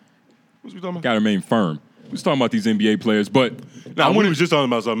 What was we talking about? Gotta remain firm. We was talking about these NBA players, but... we was just talking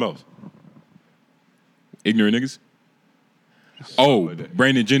about something else. Ignorant niggas? Like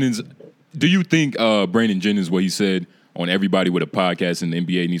Brandon Jennings. Do you think Brandon Jennings, what he said on everybody with a podcast in the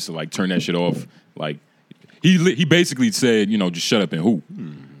NBA needs to, like, turn that shit off? Like, he basically said, just shut up and hoop.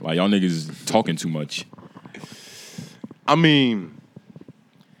 Like, y'all niggas is talking too much. I mean...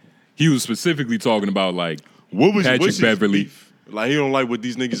 He was specifically talking about, like, what was Patrick Beverly. Beef? Like, he don't like what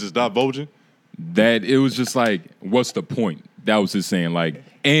these niggas is divulging? That it was just like, what's the point? That was his saying. Like,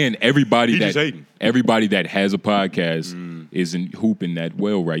 and everybody that has a podcast isn't hooping that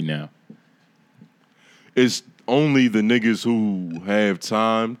well right now. It's only the niggas who have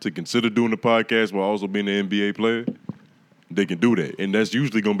time to consider doing the podcast while also being an NBA player. They can do that. And that's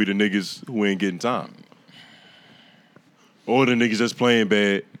usually going to be the niggas who ain't getting time. Or the niggas that's playing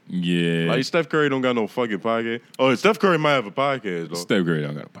bad. Yeah. Like Steph Curry don't got no fucking podcast. Oh, Steph Curry might have a podcast, though. Steph Curry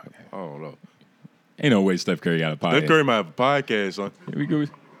don't got a podcast. I don't know. Ain't no way Steph Curry got a podcast. Steph Curry might have a podcast, son. Here we go.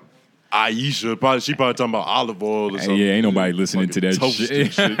 Aisha, she probably talking about olive oil or something. Yeah, ain't nobody listening to that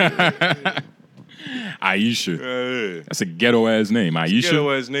shit. Aisha. Yeah. That's a ghetto-ass name. Aisha?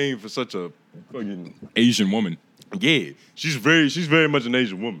 Ghetto-ass name for such a fucking... Asian woman. Yeah. She's very much an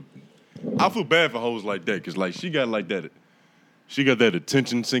Asian woman. I feel bad for hoes like that, because like she got that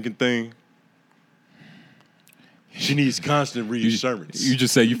attention-seeking thing. She needs constant reassurance. You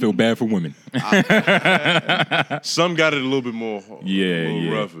just say you feel bad for women. Some got it a little bit more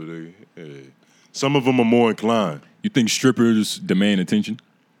rougher. Yeah. Some of them are more inclined. You think strippers demand attention?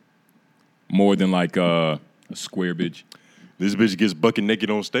 More than like a square bitch? This bitch gets bucket naked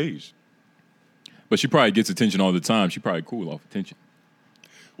on stage. But she probably gets attention all the time. She probably cool off attention.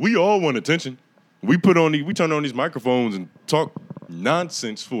 We all want attention. We turn on these microphones and talk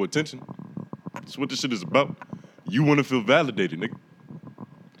nonsense for attention. That's what this shit is about. You want to feel validated, nigga.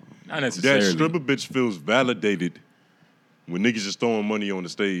 Not necessarily. That stripper bitch feels validated when niggas is throwing money on the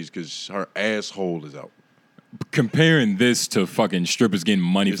stage because her asshole is out. Comparing this to fucking strippers getting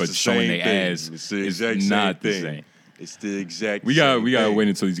money for showing their ass it's the exact not same the thing. same. It's the exact we same gotta thing. wait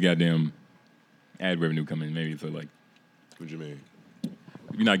until these goddamn ad revenue come in. Maybe for like. What you mean?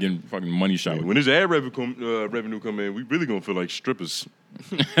 You're not getting fucking money shot. Yeah, when this ad revenue come in, we really gonna feel like strippers.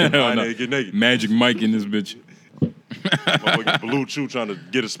 No. Get naked. Magic Mike in this bitch. Blue Chew trying to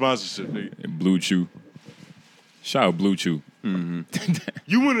get a sponsorship, nigga. Blue Chew. Shout out Blue Chew. Mm-hmm.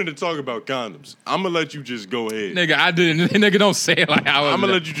 You wanted to talk about condoms. I'm gonna let you just go ahead. Nigga, I didn't. Nigga, don't say it like I was. I'm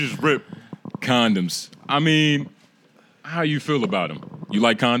gonna let you just rip. Condoms. I mean, how you feel about them? You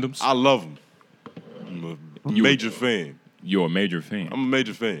like condoms? I love them. I'm a major fan. You're a major fan. I'm a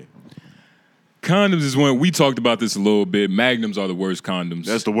major fan. Condoms is when we talked about this a little bit. Magnums are the worst condoms.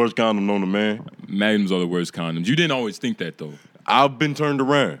 That's the worst condom known to man. Magnums are the worst condoms. You didn't always think that though. I've been turned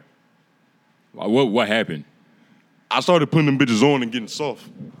around. What happened? I started putting them bitches on and getting soft.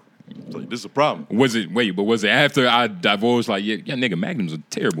 Like, this is a problem. Was it after I divulged like, yeah, nigga, Magnums are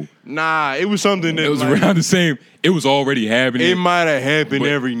terrible? Nah, it was something that it was around the same. It was already happening. It might have happened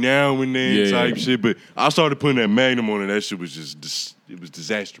every now and then type shit, but I started putting that Magnum on and that shit was just it was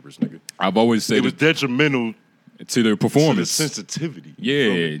disastrous, nigga. I've always said it was detrimental to their performance. To the sensitivity.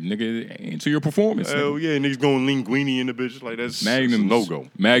 Yeah, nigga, to your performance. Hell yeah, niggas going linguini in the bitch. Like that's Magnums, no-go.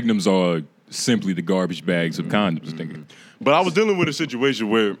 Magnums are simply the garbage bags of condoms, nigga. But I was dealing with a situation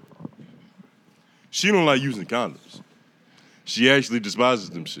where she don't like using condoms. She actually despises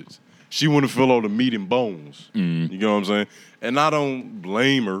them shits. She want to feel all the meat and bones. You know what I'm saying? And I don't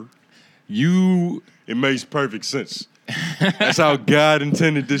blame her. It makes perfect sense. That's how God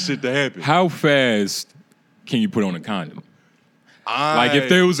intended this shit to happen. How fast can you put on a condom? Like if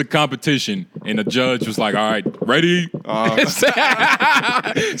there was a competition and the judge was like, all right, ready?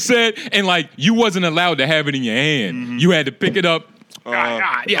 Said, and like you wasn't allowed to have it in your hand. You had to pick it up.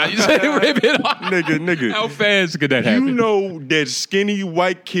 You said rip it off. Nigga. How fast could that happen? You know that skinny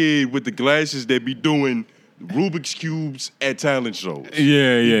white kid with the glasses that be doing Rubik's Cubes at talent shows.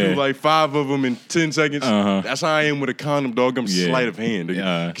 Yeah. Do like 5 of them in 10 seconds. That's how I am with a condom, dog. I'm sleight of hand.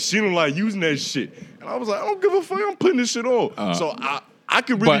 Cause she don't like using that shit. And I was like, I don't give a fuck. I'm putting this shit on. So I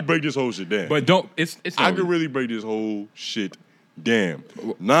could really break this whole shit down. But don't. It's. I could really break this whole shit down.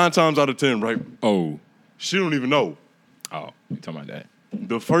 9 times out of 10, right? Oh. She don't even know. Oh, you talking about that?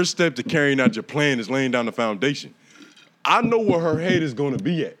 The first step to carrying out your plan is laying down the foundation. I know where her head is going to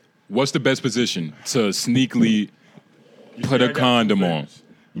be at. What's the best position to sneakily put a condom on?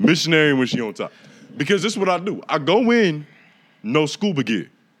 Missionary when she on top. Because this is what I do. I go in, no scuba gear.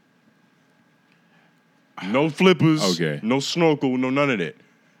 No flippers. Okay. No snorkel, no none of that.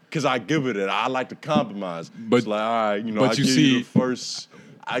 Because I give it. I like to compromise. But it's like, all right,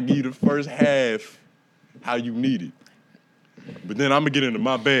 I give you the first half how you need it. But then I'm going to get into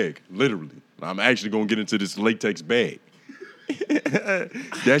my bag, literally. I'm actually going to get into this latex bag.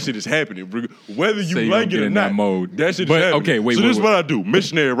 That shit is happening. Whether you like it or not, that shit is happening. Okay, wait. So this is what I do.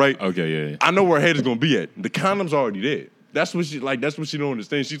 Missionary, right? Okay, yeah. I know where her head is going to be at. The condom's already there. That's what she don't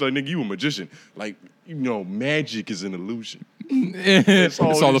understand. She's like, nigga, you a magician. Like, magic is an illusion. It's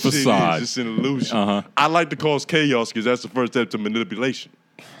all a facade. It's just an illusion. I like to cause chaos because that's the first step to manipulation.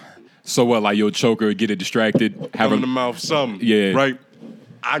 So what, like your choker, get it distracted? Have in the mouth, something. Yeah. Right?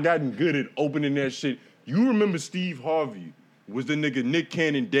 I gotten good at opening that shit. You remember Steve Harvey was the nigga Nick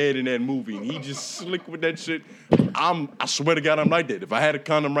Cannon dead in that movie, and he just slick with that shit. I swear to God, I'm like that. If I had a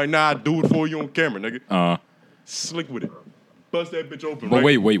condom right now, I'd do it for you on camera, nigga. Slick with it. Bust that bitch open, but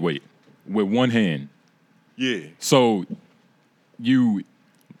right? wait. With one hand. Yeah. So you,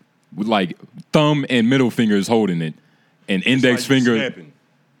 with like thumb and middle fingers holding it, and index finger. Snapping.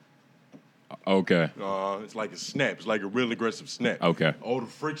 Okay. It's like a snap. It's like a real aggressive snap. Okay. All the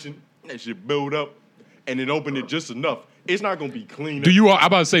friction, that shit build up, and then open it just enough. It's not gonna be clean. I'm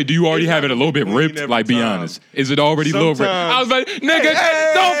about to say, do you already have it a little bit ripped? Like, be honest. Is it already a little ripped? I was like, nigga,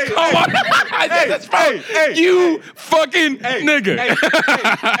 don't come on. That's fine. You fucking nigga.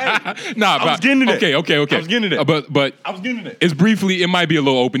 Nah, I was getting to that. Okay. I was getting to that. But I was getting to that. It's briefly, it might be a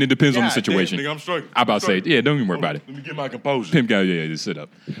little open. It depends on the situation. Damn, nigga, I'm struggling. I'm about to say, yeah, don't even worry about it. Let me get my composure. Pimp guy, just sit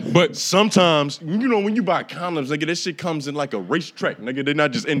up. But sometimes, when you buy condoms, nigga, that shit comes in like a racetrack, nigga. They're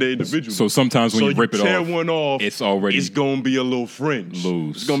not just in the individual. So sometimes when you rip it tear off, one off, it's gonna be a little fringe.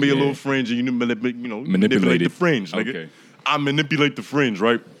 Loose. It's gonna be a little fringe, and you manipulate the fringe, nigga. Okay. I manipulate the fringe,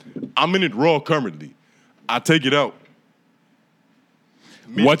 right? I'm in it raw currently. I take it out.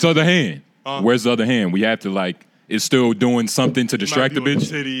 What's other hand? Where's the other hand? We have to like. It's still doing something to distract the bitch.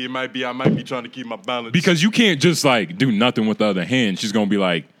 Titty. It might be. I might be trying to keep my balance. Because you can't just like do nothing with the other hand. She's gonna be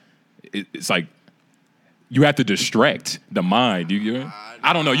like, it's like you have to distract the mind.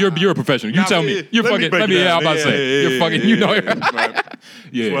 I don't know. You're a professional. You tell me. You're fucking. Let me. I'm about to say. You're fucking. You know. Yeah.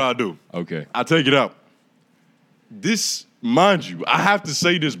 That's what I do. Okay. I take it out. This, mind you, I have to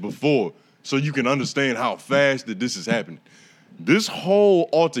say this before so you can understand how fast that this is happening. This whole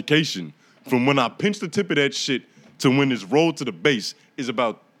altercation from when I pinch the tip of that shit to when it's rolled to the base is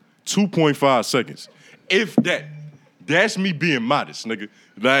about 2.5 seconds. If that. That's me being modest, nigga.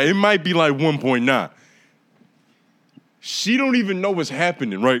 Like, it might be like 1.9. She don't even know what's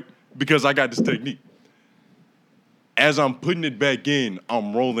happening, right? Because I got this technique. As I'm putting it back in,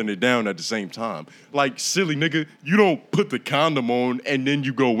 I'm rolling it down at the same time. Like, silly nigga, you don't put the condom on and then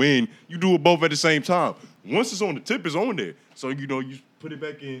you go in. You do it both at the same time. Once it's on the tip, it's on there. So, you know, you put it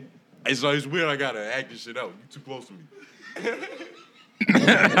back in. It's weird I gotta act this shit out. You too close to me.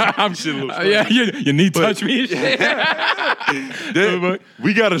 I'm shit a little you need to touch me and shit.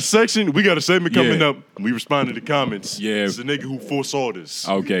 We got a segment coming up. We respond to the comments. Yeah. It's the nigga who foresaw this.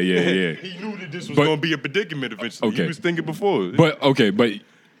 Okay, yeah. He knew that this was gonna be a predicament eventually. Okay. He was thinking before. But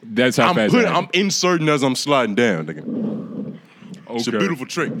that's how fast I'm inserting as I'm sliding down, nigga. Okay. It's a beautiful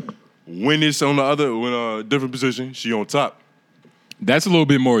trick. When it's on a different position, she on top. That's a little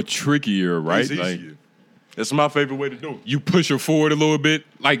bit more trickier, right? It's easier. That's my favorite way to do it. You push her forward a little bit.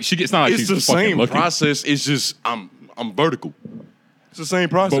 Like she gets not like it's she's the fucking same looking. process. It's just I'm vertical. It's the same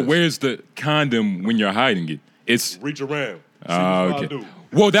process. But where's the condom when you're hiding it? It's reach around. Okay.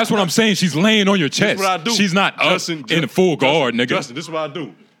 Well, that's what I'm saying. She's laying on your chest. This is what I do. She's not up in full guard, nigga. Justin, this is what I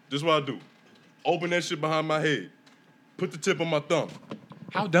do. Open that shit behind my head. Put the tip on my thumb.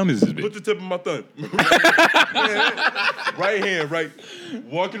 How dumb is this bitch? Put the tip on my thumb. Right hand, right.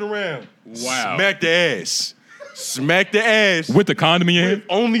 Walking around. Wow. Smack the ass. Smack the ass. With the condom in your hand?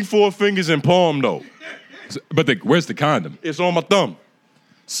 Only 4 fingers and palm, though. But where's the condom? It's on my thumb.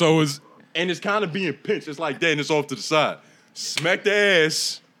 So and it's kind of being pinched. It's like that, and it's off to the side. Smack the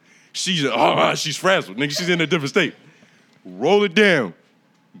ass. She's frazzled. Nigga, she's in a different state. Roll it down.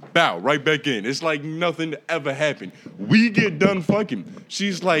 Bow right back in. It's like nothing ever happened. We get done fucking.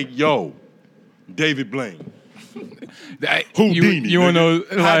 She's like, yo, David Blaine. Houdini. You want to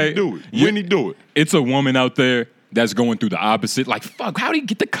know how he do it? When he do it? It's a woman out there that's going through the opposite. Like, fuck, how did he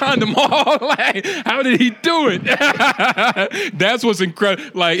get the condom off? Like, how did he do it? That's what's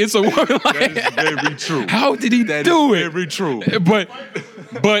incredible. Like, it's a woman like... That is very true. How did he do it? Very true.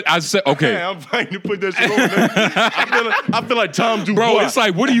 But I said, okay. Man, I'm fighting to put that shit over there. I feel like Tom Dubois. Bro, it's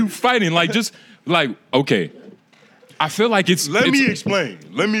like, what are you fighting? Like, just, like, okay. I feel like it's... Let me explain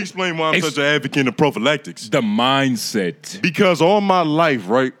why I'm such an advocate of prophylactics. The mindset. Because all my life,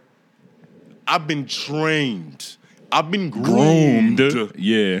 right, I've been trained. I've been groomed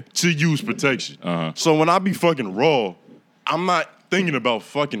to use protection. Uh-huh. So when I be fucking raw, I'm not thinking about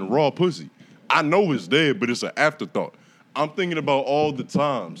fucking raw pussy. I know it's there, but it's an afterthought. I'm thinking about all the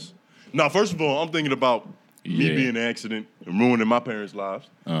times. Now, first of all, I'm thinking about me being an accident and ruining my parents' lives.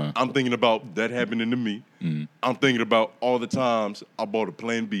 I'm thinking about that happening to me. I'm thinking about all the times I bought a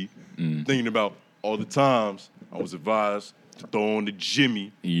Plan B. Thinking about all the times I was advised to throw on the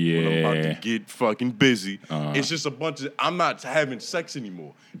Jimmy when I'm about to get fucking busy. It's just a bunch of... I'm not having sex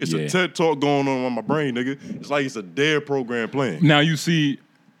anymore. It's a TED Talk going on my brain, nigga. It's like it's a DARE program playing. Now, you see,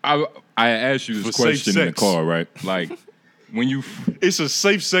 I asked you this question in the car, right? Like... When you... It's a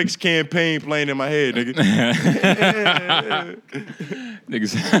safe sex campaign playing in my head, nigga.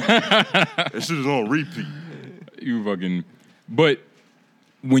 Niggas. That shit is on repeat. You fucking... But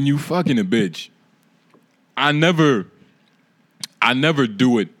when you fucking a bitch, I never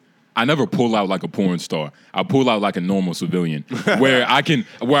do it. I never pull out like a porn star. I pull out like a normal civilian. where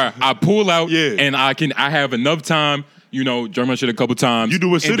I pull out and I have enough time, you know, jerk my shit a couple times. You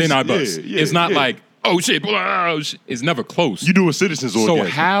do a citizen. And then I bust. It's not like... Oh shit, it's never close. You do a citizen's orgasm.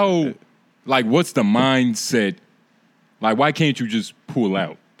 So how, like, what's the mindset? Like, why can't you just pull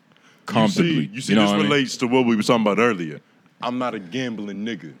out comfortably? You see this relates to what we were talking about earlier. I'm not a gambling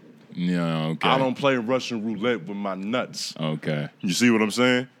nigga. Yeah, okay. I don't play Russian roulette with my nuts. Okay. You see what I'm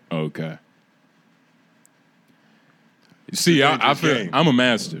saying? Okay. See, I feel I'm a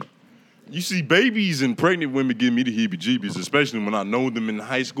master. You see babies and pregnant women give me the heebie-jeebies, especially when I know them in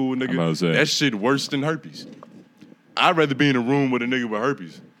high school, nigga. That shit worse than herpes. I'd rather be in a room with a nigga with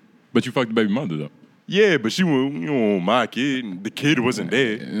herpes. But you fucked the baby mother, though. Yeah, but she was my kid, and the kid wasn't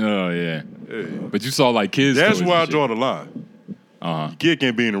there. Oh, yeah. But you saw, like, kids. That's where I draw the line. Your kid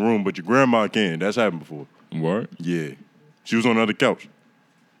can't be in the room, but your grandma can. That's happened before. What? Yeah. She was on the other couch.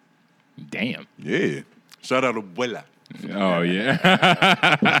 Damn. Yeah. Shout out to Abuela. Oh, yeah.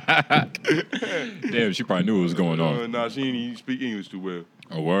 Damn, she probably knew what was going on. Nah, she didn't speak English too well.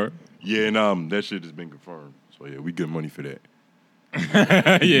 A word? Yeah, and that shit has been confirmed. So, yeah, we get money for that.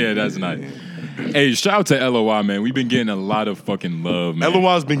 Yeah, that's nice. Hey, shout out to LOI, man. We've been getting a lot of fucking love, man.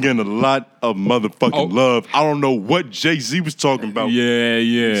 LOI's been getting a lot of motherfucking love. I don't know what Jay-Z was talking about.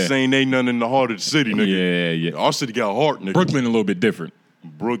 Yeah. Saying ain't nothing in the heart of the city, nigga. Yeah. Our city got heart, nigga. Brooklyn a little bit different.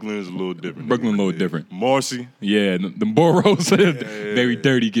 Brooklyn is a little different. Brooklyn a little different. Marcy. Yeah, the boroughs, very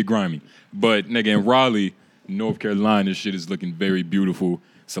dirty, get grimy. But, nigga, in Raleigh, North Carolina, this shit is looking very beautiful.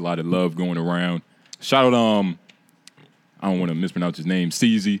 It's a lot of love going around. Shout out, I don't want to mispronounce his name,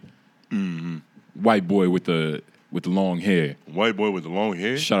 CZ. Mm-hmm. White boy with the long hair. White boy with the long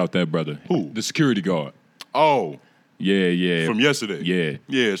hair? Shout out that brother. Who? The security guard. Oh. Yeah. From yesterday? Yeah.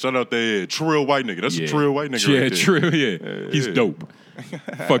 Yeah, shout out that Trill white nigga. That's a Trill white nigga right there. Trill, yeah. He's dope.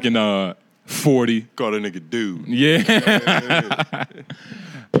 Fucking 40. Call that nigga dude. Yeah.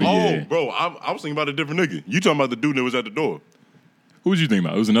 Oh, bro, I was thinking about a different nigga. You talking about the dude that was at the door. Who was you thinking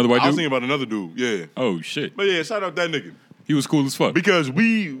about? It was another white dude? I was thinking about another dude, yeah. Oh, shit. But yeah, shout out that nigga. He was cool as fuck. Because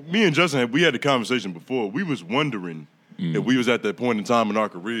me and Justin, we had a conversation before. We was wondering if we was at that point in time in our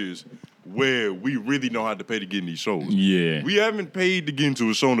careers where we really know how to pay to get in these shows. Yeah. We haven't paid to get into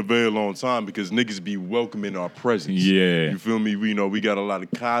a show in a very long time because niggas be welcoming our presence. Yeah. You feel me? We got a lot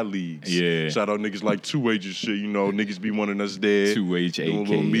of colleagues. Yeah. Shout out niggas like 2H and shit, niggas be wanting us there. 2H, doing a AK,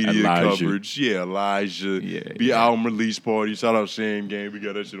 little media Elijah. coverage. Yeah, Elijah. Yeah. Be album release party. Shout out Shame Game. We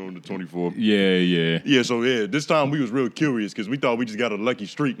got that shit on the 24th. Yeah. Yeah, so this time we was real curious because we thought we just got a lucky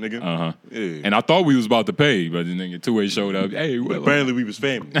streak, nigga. Uh-huh. Yeah. And I thought we was about to pay, but the nigga 2A showed up. Hey, But apparently we was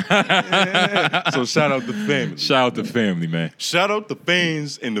family. So shout out the family. Shout out the family, man. Shout out the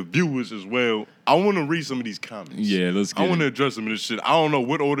fans and the viewers as well. I want to read some of these comments. Yeah, let's get I want to it. address some of this shit. I don't know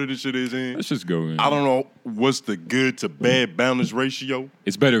what order this shit is in. Let's just go in. I don't know what's the good to bad balance ratio.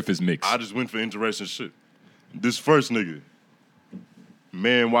 It's better if it's mixed. I just went for interesting shit. This first nigga.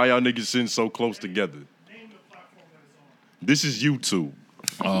 Man, why y'all niggas sitting so close together? This is YouTube.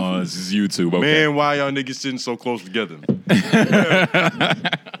 Oh, this is YouTube. Okay. Man, why y'all niggas sitting so close together?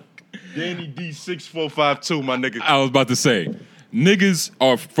 Danny D6452, my nigga. I was about to say, niggas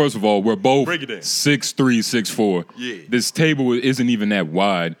are, first of all, we're both 6'3", 6'4". Yeah. This table isn't even that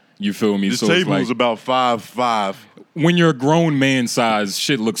wide. You feel me? This so table it's is about 5'5". When you're a grown man size,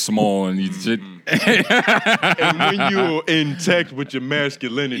 shit looks small and you shit. And when you're intact with your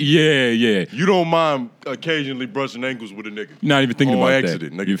masculinity, Yeah. you don't mind occasionally brushing ankles with a nigga. You're not even thinking On about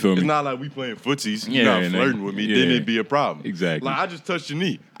accident, that. nigga. You feel me? It's not like we playing footsies. Yeah, You're not nigga. flirting with me. Yeah. Then it'd be a problem. Exactly. Like, I just touched your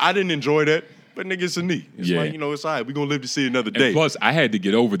knee. I didn't enjoy that, but nigga, it's a knee. It's Yeah. like, it's all right. We're going to live to see another day. And plus, I had to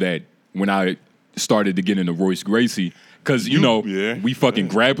get over that when I started to get into Royce Gracie. Because, we fucking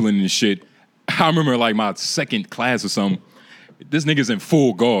grappling and shit. I remember like my second class or something. This nigga's in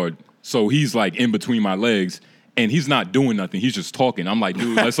full guard. So he's like in between my legs. And he's not doing nothing. He's just talking. I'm like,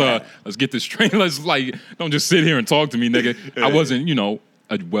 dude, let's get this straight. Let's don't just sit here and talk to me, nigga. I wasn't,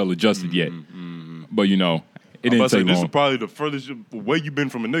 well adjusted yet. But it didn't take long. This is probably the furthest way you've been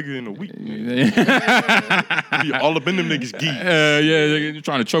from a nigga in a week. You all up in them niggas geek. Yeah, you're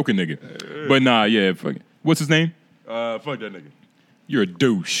trying to choke a nigga. But nah, yeah. Fuck it. What's his name? Fuck that nigga. You're a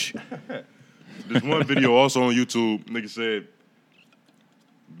douche. There's one video also on YouTube. Nigga said,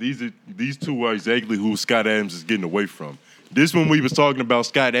 these two are exactly who Scott Adams is getting away from. This one we was talking about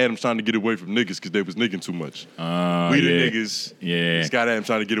Scott Adams trying to get away from niggas because they was nicking too much. We the niggas. Yeah. Scott Adams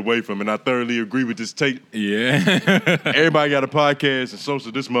trying to get away from, and I thoroughly agree with this take. Yeah. Everybody got a podcast, and so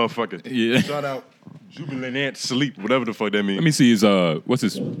should this motherfucker. Yeah. Shout out Jubilant Ant Sleep, whatever the fuck that means. Let me see his what's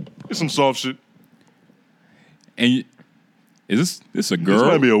his? It's some soft shit. And is this a girl? This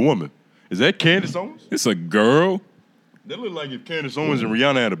might be a woman. Is that Candace Owens? It's a girl. That look like if Candace Owens and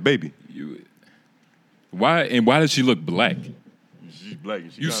Rihanna had a baby. Why does she look black? She's black.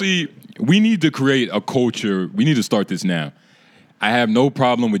 You see, we need to create a culture. We need to start this now. I have no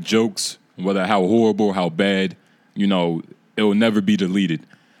problem with jokes, whether how horrible, how bad. It'll never be deleted.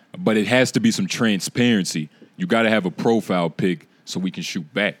 But it has to be some transparency. You got to have a profile pic so we can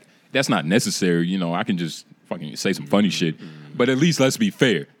shoot back. That's not necessary. I can just fucking say some funny shit. But at least let's be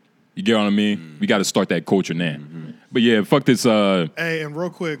fair. You get what I mean? We got to start that culture now. But yeah, fuck this. Hey, and real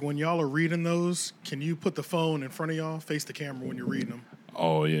quick, when y'all are reading those, can you put the phone in front of y'all, face the camera when you're reading them?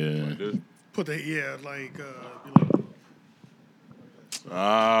 Oh yeah. Put the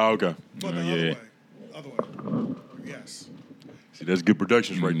okay. But the other way. Yes. See, that's good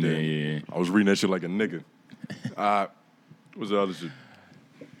productions right there. Yeah. I was reading that shit like a nigga. What's the other shit?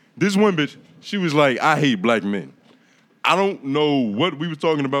 This one bitch, she was like, I hate black men. I don't know what we was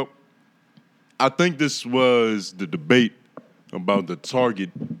talking about, I think this was the debate about the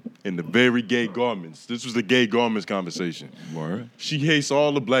Target and the very gay garments. This was the gay garments conversation. Word. She hates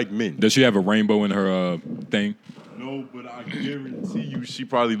all the black men. Does she have a rainbow in her thing? No, but I guarantee you she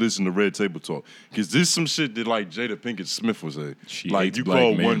probably listened to Red Table Talk. Because this is some shit that like Jada Pinkett Smith was saying. She like hates you black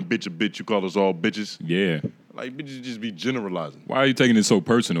call men. one bitch a bitch, you call us all bitches. Yeah. Like bitches just be generalizing. Why are you taking it so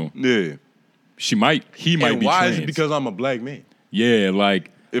personal? Yeah. He might be why trans. is it because I'm a black man? Yeah, like...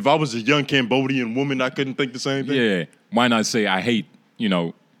 If I was a young Cambodian woman, I couldn't think the same thing. Yeah. Why not say I hate,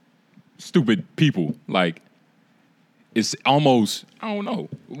 stupid people? Like, it's almost, I don't know.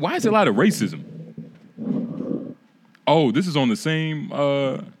 Why is there a lot of racism? Oh, this is on the same...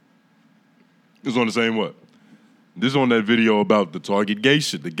 It's on the same what? This is on that video about the Target gay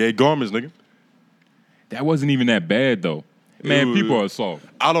shit, the gay garments, nigga. That wasn't even that bad, though. Man, people are soft.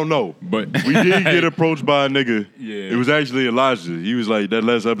 I don't know. But we did get approached by a nigga. Yeah. It was actually Elijah. He was like, that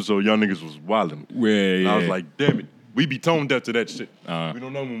last episode, y'all niggas was wildin'. Yeah. I was like, damn it. We be tone deaf to that shit. We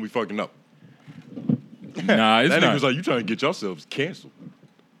don't know when we fucking up. Nah, it's that not. nigga was like, you trying to get yourselves canceled.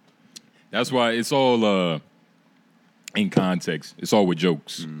 That's why it's all in context. It's all with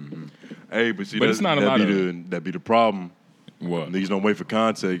jokes. Mm-hmm. Hey, but see, it's not a lot that be the problem. What? Niggas don't wait for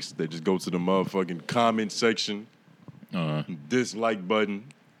context. They just go to the motherfucking comment section. Dislike button.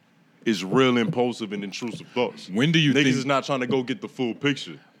 Is real impulsive and intrusive thoughts. When do you niggas think is not trying to go get the full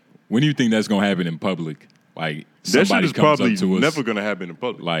picture? When do you think that's gonna happen in public? Like that somebody shit is comes probably up to us, never gonna happen in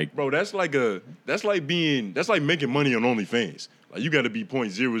public. Like, bro, that's like making money on OnlyFans. Like you got to be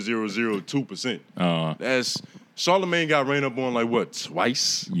 0.0002%. That's Charlamagne got ran up on like what,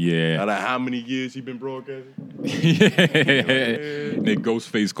 twice? Yeah. Out of how many years he been broadcasting? That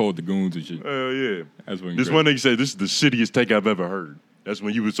Ghostface called the goons and shit. Hell yeah. That's when this one nigga said this is the shittiest take I've ever heard. That's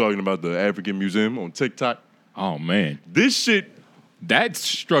when you was talking about the African Museum on TikTok. Oh man, this shit. That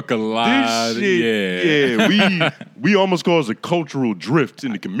struck a lot. This shit, yeah. We almost caused a cultural drift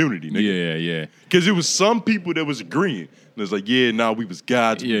in the community, nigga. Yeah. Because it was some people that was agreeing. And it was like, we was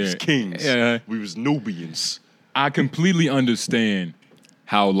gods, we was kings, we was Nubians. I completely understand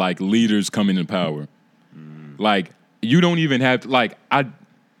how like leaders come into power. Like you don't even have to, like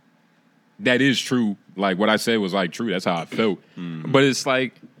that is true. Like what I said was like true. That's how I felt. But it's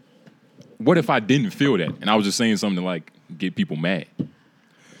like, what if I didn't feel that and I was just saying something to like get people mad?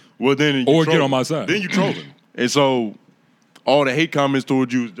 Well, then or get on my side. Then you trolling, and so all the hate comments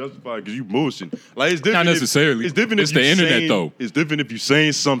towards you is justified because you bullshitting. Like it's different. Not necessarily. It's different. It's the internet though. It's different if you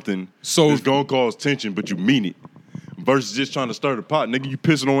saying something that's gonna cause tension, but you mean it, versus just trying to stir the pot. Nigga, you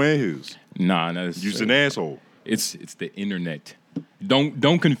pissing on anthills. Nah, that's you're an asshole. It's the internet.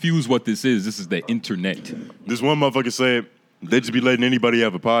 Don't confuse what this is. This is the internet. This one motherfucker said they just be letting anybody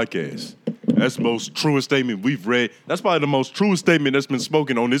have a podcast. That's the most truest statement we've read. That's probably the most truest statement that's been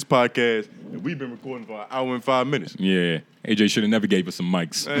spoken on this podcast. And we've been recording for an hour and 5 minutes. Yeah. AJ should have never gave us some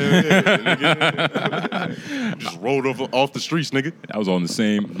mics. Just rolled off the streets, nigga. I was on the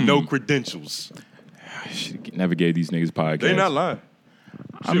same. No credentials. Never gave these niggas podcasts. They not lying.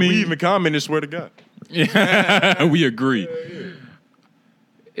 Shit, we even commented, swear to God. We agree.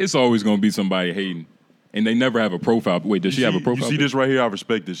 It's always going to be somebody hating. And they never have a profile. Wait, does she have a profile? You see this right here? I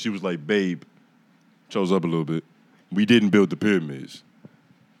respect this. She was like, babe, chose up a little bit. We didn't build the pyramids.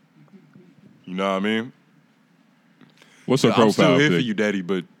 You know what I mean? What's her profile? I'm still here pic? for you, daddy,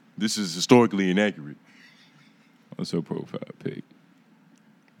 but this is historically inaccurate. What's her profile pic?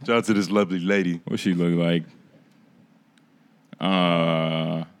 Shout out to this lovely lady. What she look like?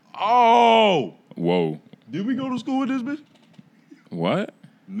 Oh! Whoa. Did we go to school with this bitch? What?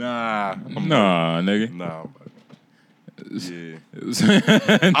 Nah, nigga. Nah. Yeah.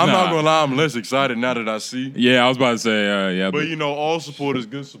 I'm not gonna lie, I'm less excited now that I see. Yeah, I was about to say, yeah. But you know, all support is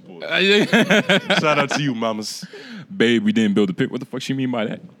good support. Shout out to you, mamas. Babe, we didn't build a pyramid. What the fuck she mean by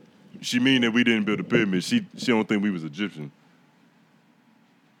that? She mean that we didn't build a pyramid. She don't think we was Egyptian.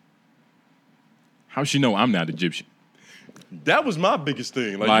 How she know I'm not Egyptian? That was my biggest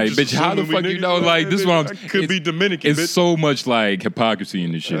thing. Like bitch, how the fuck you know? Like, this one could be Dominican. It's bitch. so much like hypocrisy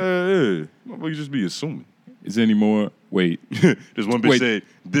in this shit. Yeah. Motherfuckers just be assuming. Is there any more? Wait. There's one bitch said,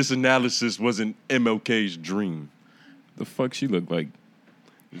 this analysis wasn't MLK's dream. The fuck she look like?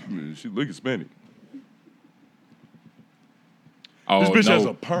 She look Hispanic. Oh, this bitch has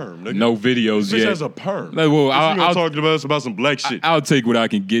a perm. Nigga. No videos this bitch yet. has a perm. Like, well, I'll talk to us about some black shit. I'll take what I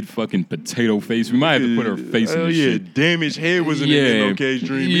can get. Fucking potato face. We might have to put her face in this shit. Damaged hair wasn't in MLK's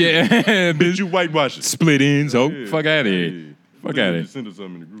dream. Yeah, bitch, you whitewash it. Split ends. Oh, yeah. fuck out of here. Fuck out of here. Send us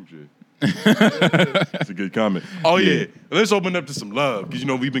something in the group chat. That's a good comment. Oh, yeah. Let's open up to some love. Because,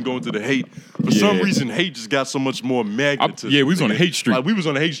 we've been going to the hate. For some reason, hate just got so much more magnetism. We was on the hate street. Like, we was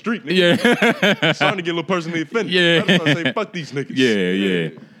on the hate street, nigga. Yeah. Starting to get a little personally offended. Yeah. I was trying to say, fuck these niggas. Yeah.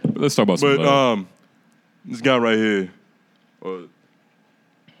 Let's talk about some love. This guy right here,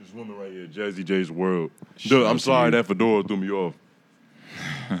 this woman right here, Jazzy J's World. Dude, I'm sorry that fedora threw me off.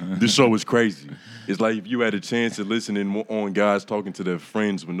 This show is crazy. It's like if you had a chance to listen on guys talking to their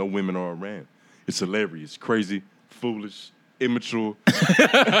friends when no women are around. It's hilarious, crazy, foolish, immature,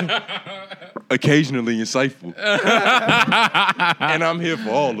 occasionally insightful. And I'm here for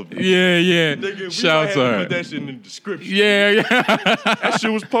all of it. Yeah. Nigga, shout out to her. Put that shit in the description. Yeah. That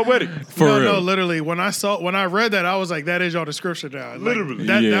shit was poetic. No, literally. When I read that, I was like, that is your description now. Like, Literally.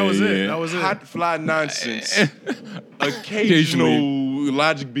 That was it. That was it. Hot fly nonsense. Occasional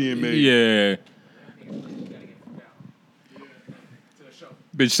logic being made. Yeah.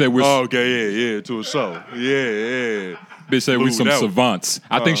 Bitch said we're... Oh, okay, yeah, to a show. Yeah. Bitch said we're some savants.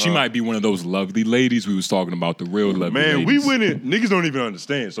 I think she might be one of those lovely ladies we was talking about, the real lovely ladies. Man, we went in... Niggas don't even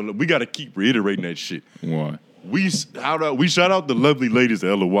understand, so we got to keep reiterating that shit. What? We shout out the lovely ladies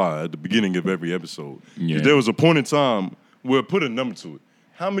at LOI at the beginning of every episode. Yeah. There was a point in time where put a number to it.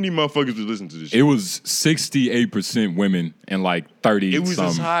 How many motherfuckers would listen to this shit? It was 68% women and like 30 It was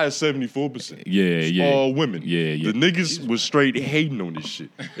as high as 74%. Yeah. All women. Yeah. The niggas was straight hating on this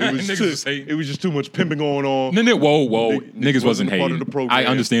shit. It was just too much pimping going on. Whoa. Niggas wasn't hating. Part of the program. I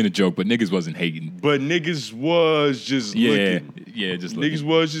understand the joke, but niggas wasn't hating. But niggas was just looking. Yeah, just looking. Niggas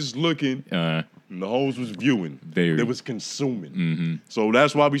was just looking. And the hoes was viewing. They was consuming. Mm-hmm. So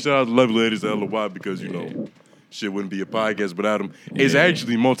that's why we shout out the lovely ladies at LOI because, shit wouldn't be a podcast without them. It's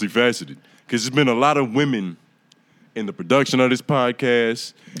actually multifaceted because there's been a lot of women in the production of this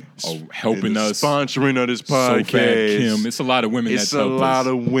podcast, helping us, sponsoring of this podcast. So Fat Kim. It's a lot of women. It's a lot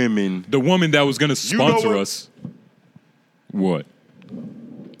of women. The woman that was gonna sponsor us. What?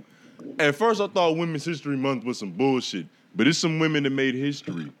 At first, I thought Women's History Month was some bullshit, but it's some women that made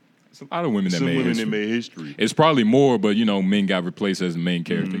history. It's a lot of women that made history. It's probably more, but men got replaced as the main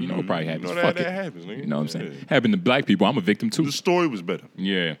character. It probably happens. That happens, nigga. You know what I'm saying? Happened to black people. I'm a victim too. The story was better.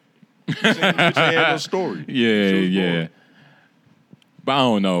 Yeah. Bitch had no story. Yeah. But I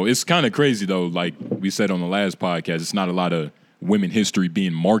don't know. It's kind of crazy though. Like we said on the last podcast, it's not a lot of women history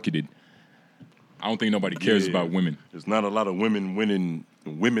being marketed. I don't think nobody cares about women. There's not a lot of women winning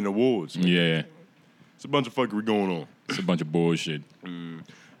women awards. Man. Yeah. It's a bunch of fuckery going on. It's a bunch of bullshit.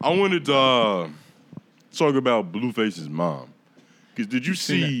 I wanted to talk about Blueface's mom. Because did you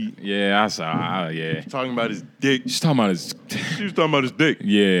see... Yeah, I saw. Talking about his dick. She's talking about his... She was talking about his dick.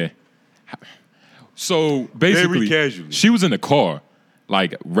 Yeah. So, basically... Very casually. She was in the car.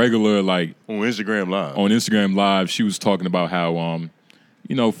 Like, regular, like... On Instagram Live. On Instagram Live, she was talking about how,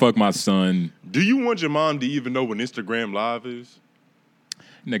 fuck my son. Do you want your mom to even know what Instagram Live is?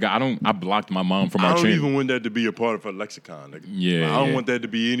 Nigga, I blocked my mom from our channel. I don't even want that to be a part of her lexicon, nigga. Yeah. I don't want that to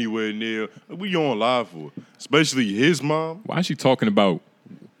be anywhere near. What you on live for? Especially his mom. Why is she talking about...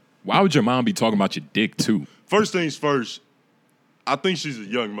 Why would your mom be talking about your dick, too? First things first, I think she's a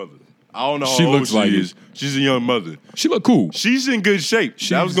young mother. I don't know how she old looks she like is. She's a young mother. She look cool. She's in good shape.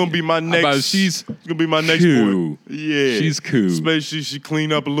 That was gonna be my next. She's gonna be my next cool. point. Yeah, she's cool. Especially she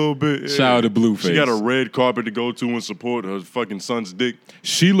cleaned up a little bit. Shout out to Blueface. She got a red carpet to go to and support her fucking son's dick.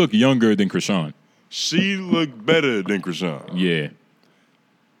 She looked younger than Krishan. She looked better than Krishan. Yeah.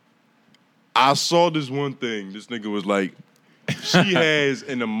 I saw this one thing. This nigga was like, she has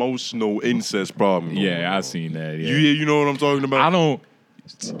an emotional incest problem. Yeah, I seen that. Yeah. You know what I'm talking about? I don't.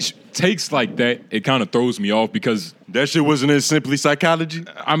 Takes like that, it kind of throws me off because that shit wasn't in Simply Psychology.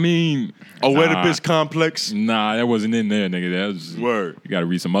 I mean, Oedipus Complex. Nah, that wasn't in there, nigga. That was word. You got to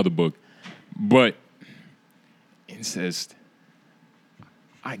read some other book. But incest,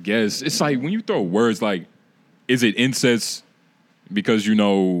 I guess it's like when you throw words like, is it incest because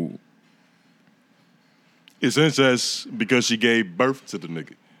it's incest because she gave birth to the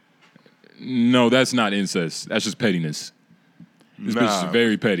nigga. No, that's not incest. That's just pettiness. This bitch is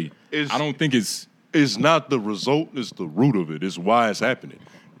very petty. I don't think it's... It's not the result. It's the root of it. It's why it's happening.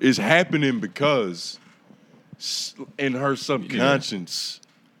 It's happening because in her subconscious,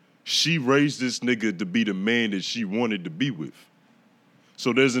 she raised this nigga to be the man that she wanted to be with.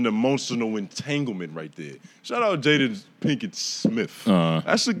 So there's an emotional entanglement right there. Shout out Jada Pinkett Smith.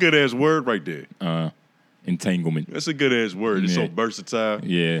 That's a good-ass word right there. Entanglement. That's a good-ass word. It's so versatile.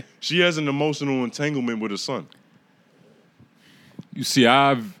 Yeah. She has an emotional entanglement with her son. You see,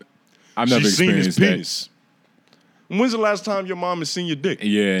 I've never experienced seen his penis. When's the last time your mom has seen your dick?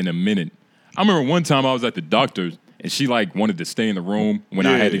 Yeah, in a minute. I remember one time I was at the doctor's And she like wanted to stay in the room when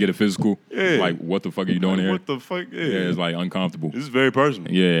I had to get a physical. Yeah. Like, what the fuck are you doing here? What the fuck? Yeah, it's like uncomfortable. This is very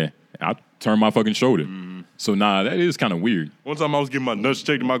personal. Yeah. I turned my fucking shoulder. So nah, that is kind of weird. One time I was getting my nuts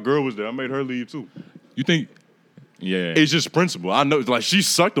checked and my girl was there. I made her leave too. You think? Yeah. It's just principle. I know, like, she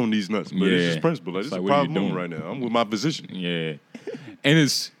sucked on these nuts, but it's just principle. Like, it's a private moment right now. I'm with my physician. Yeah. And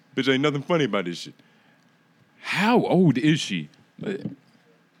it's... Bitch, ain't nothing funny about this shit. How old is she?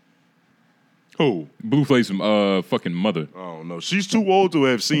 Who? Blueface fucking mother. I don't know. She's too old to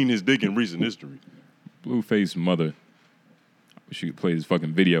have seen his dick in recent history. Blueface mother. I wish you could play this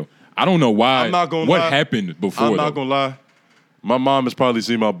fucking video. I don't know why. I'm not gonna lie. What happened before, I'm not gonna lie. My mom has probably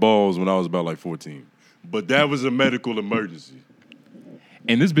seen my balls when I was about like 14. But that was a medical emergency.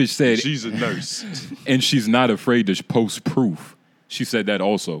 And this bitch said... She's a nurse. And she's not afraid to post proof. She said that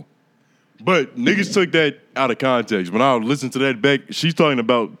also. But niggas took that out of context. When I listened to that back, she's talking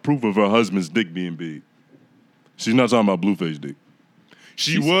about proof of her husband's dick being big. She's not talking about Blueface dick.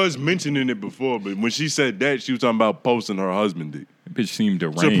 She was mentioning it before, but when she said that, she was talking about posting her husband dick. That bitch seemed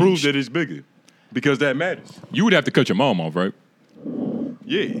deranged. To prove that it's bigger. Because that matters. You would have to cut your mom off, right?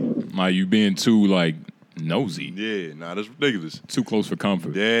 Yeah. Like, you being too, like, nosy. Yeah, nah, that's ridiculous. Too close for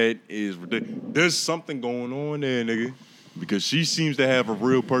comfort. That is ridiculous. There's something going on there, nigga. Because she seems to have a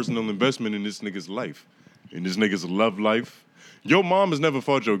real personal investment in this nigga's life. In this nigga's love life. Your mom has never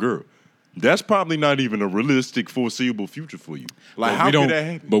fought your girl. That's probably not even a realistic, foreseeable future for you. Like, how could that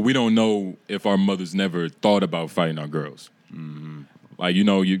happen? But we don't know if our mothers never thought about fighting our girls. Mm-hmm. Like, you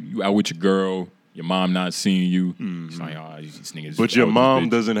know, you out with your girl, your mom not seeing you. Mm-hmm. It's like, oh, these niggas. But your mom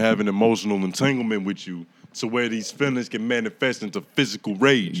doesn't have an emotional entanglement with you to where these feelings can manifest into physical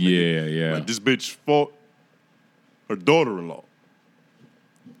rage. Yeah, yeah. Like, this bitch fought her daughter-in-law.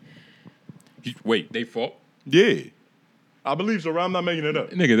 Wait, they fought? Yeah. I believe so, right? I'm not making it up.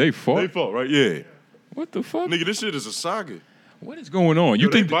 Nigga, they fought? They fought, right? Yeah. What the fuck? Nigga, this shit is a saga. What is going on? You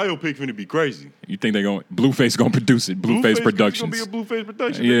think biopic finna be crazy? You think they going Blueface gonna produce it? Blueface Productions. It's gonna be a Blueface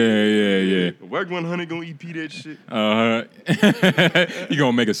production. Yeah. Wack 100 gonna EP that shit. You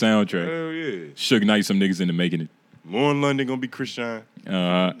gonna make a soundtrack? Hell yeah. Suge Knight some niggas into making it. Lauren London gonna be Christian.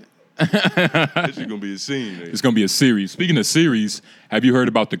 That shit gonna be a scene. Nigga. It's gonna be a series. Speaking of series, have you heard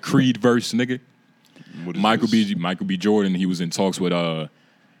about the Creed verse, nigga? Michael B. Jordan. He was in talks with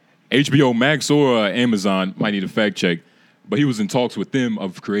HBO Max or Amazon. Might need a fact check, but he was in talks with them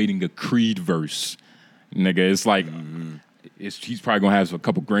of creating a Creed verse. Nigga, it's like he's probably gonna have a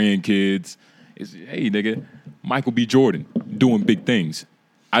couple grandkids. Hey, nigga, Michael B. Jordan doing big things.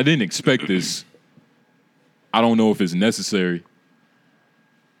 I didn't expect this. I don't know if it's necessary.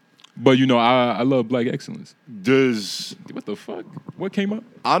 But, you know, I love black excellence. What the fuck? What came up?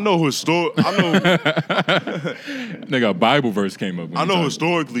 I know Nigga, a Bible verse came up. I know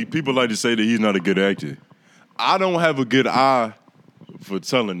historically people like to say that he's not a good actor. I don't have a good eye for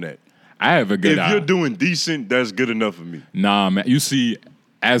telling that. I have a good eye. If you're doing decent, that's good enough for me. Nah, man. You see,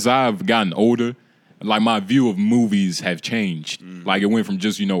 as I've gotten older, like, my view of movies have changed. Like, it went from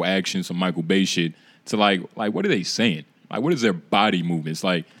just, you know, action, some Michael Bay shit, to like, what are they saying? Like, what is their body movements?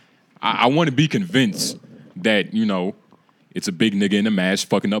 Like, I want to be convinced that, you know, it's a big nigga in a mask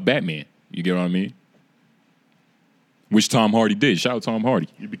fucking up Batman. You get what I mean? Which Tom Hardy did. Shout out Tom Hardy.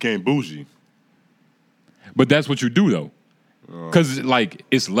 You became bougie. But that's what you do, though. Because, like,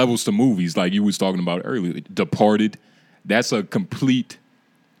 it's levels to movies, like you was talking about earlier. Departed, that's a complete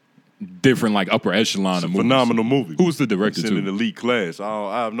different, like, upper echelon of movies. Phenomenal movie. Who's the director, it's too? in an elite class.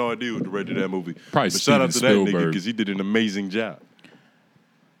 I have no idea who directed that movie. Probably but shout out to Steven that nigga Spielberg. because he did an amazing job.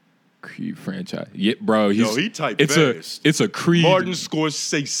 Creed franchise. Yeah, bro. He typed fast. It's a Creed. Martin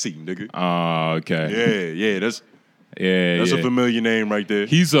Scorsese, nigga. Oh, okay. Yeah. That's a familiar name right there.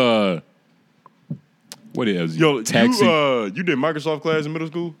 He's what is he? Yo, Taxi? you did Microsoft class in middle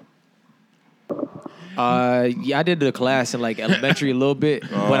school? Yeah, I did the class in like elementary a little bit,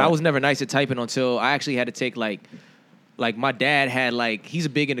 but I was never nice at typing until I actually had to take like my dad had like, he's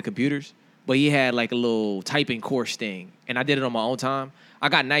big into computers, but he had like a little typing course thing, and I did it on my own time. I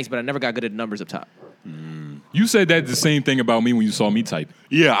got nice, but I never got good at numbers up top. You said that the same thing about me when you saw me type.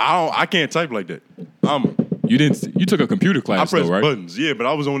 Yeah, I can't type like that. You took a computer class, I pressed though, right? buttons, yeah, but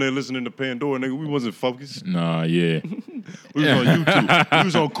I was on there listening to Pandora, nigga. We wasn't focused. Nah, yeah. We was on YouTube. We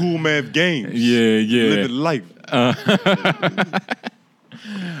was on Cool Math Games. Yeah. Living life.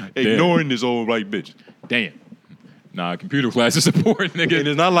 Ignoring this old white bitch. Damn. Nah, computer class is important, nigga. And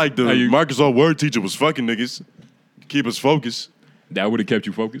it's not like the Microsoft Word teacher was fucking niggas. Keep us focused. That would have kept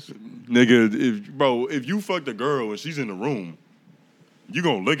you focused? Nigga, if you fucked a girl and she's in the room, you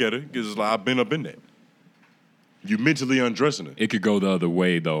gonna look at her because it's like, I've been up in that. You mentally undressing it. It could go the other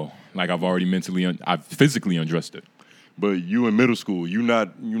way though. Like I've physically undressed it. But you in middle school, you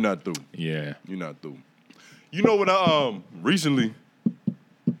not through. Yeah. You're not through. You know what I recently,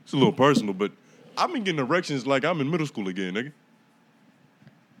 it's a little personal, but I've been getting erections like I'm in middle school again, nigga.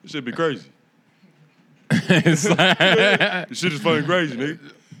 This shit be crazy. This shit is fucking crazy, nigga.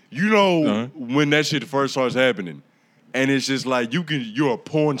 You know when that shit first starts happening, and it's just like you're a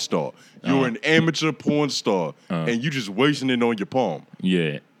porn star. You're an amateur porn star, and you just wasting it on your palm.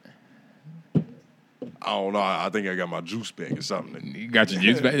 Yeah. I don't know. I think I got my juice back or something. Nigga. You got your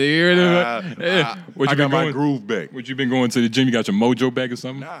juice back? I got my groove back. What you been going to the gym? You got your mojo back or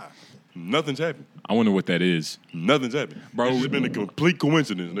something? Nah, nothing's happened. I wonder what that is. Nothing's happened. Bro, It's just been a complete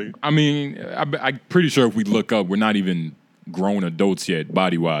coincidence, nigga. I mean, I'm pretty sure if we look up, we're not even grown adults yet,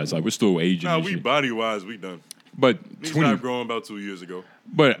 body-wise. Like, we're still aging. Nah, we body-wise, we done. But we stopped growing about 2 years ago.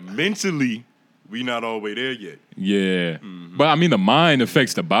 But mentally, we not all the way there yet. Yeah. Mm-hmm. But, I mean, the mind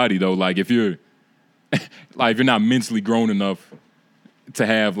affects the body, though. Like, if you're not mentally grown enough to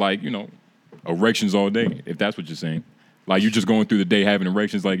have, like, erections all day, if that's what you're saying. Like, you're just going through the day having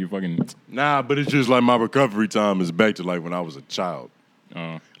erections like you're fucking... Nah, but it's just like my recovery time is back to, like, when I was a child.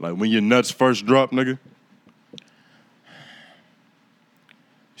 Like, when your nuts first drop, nigga.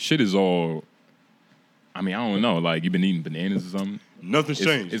 Shit is all... I mean, I don't know. Like, you been eating bananas or something? Nothing's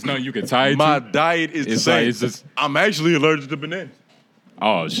changed. It's nothing you can tie it My to? diet is the same. Like, it's I'm actually allergic to bananas.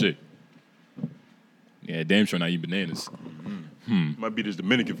 Oh, shit. Yeah, damn sure not eat bananas. Might be this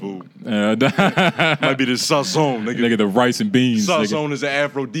Dominican food. Might be this sazon, nigga. Nigga, the rice and beans. Sazon is an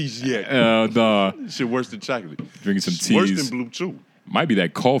aphrodisiac. Shit worse than chocolate. Drinking some teas. Worse than Blue Chew. Might be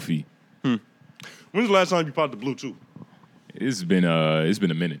that coffee. When's the last time you popped the Blue Chew? It's been a minute. It's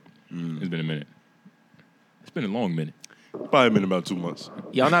been a minute. It's been a long minute. Probably been about 2 months.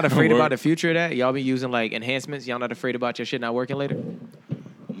 Y'all not afraid about the future of that? Y'all be using like enhancements? Y'all not afraid about your shit not working later?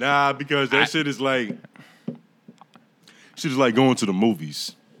 Nah, because that shit is like going to the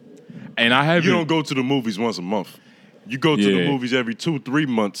movies. And I haven't. You don't go to the movies once a month. You go to the movies every 2-3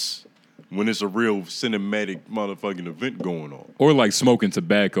 months when it's a real cinematic motherfucking event going on. Or like smoking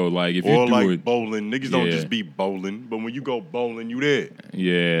tobacco, like if you do it, bowling. Niggas don't just be bowling, but when you go bowling, you there.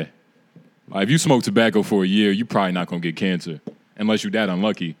 Yeah. Like if you smoke tobacco for a year, you probably not gonna get cancer unless you're that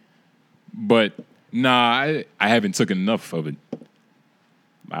unlucky. But nah, I haven't taken enough of it.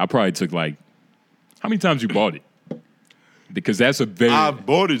 I probably took like, how many times you bought it? Because that's a very... I've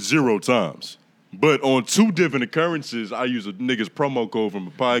bought it 0 times. But on 2 different occurrences, I use a nigga's promo code from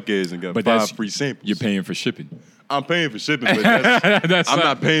a podcast and got 5 free samples. You're paying for shipping. I'm paying for shipping, but I'm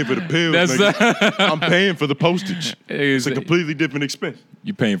not paying for the pills, nigga. I'm paying for the postage. It's a completely different expense.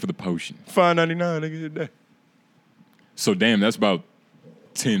 You're paying for the potion. $5.99, nigga, a day. So damn, that's about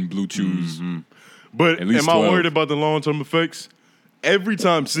 10 Blue Chews. Mm-hmm. But at least am 12. I worried about the long-term effects? Every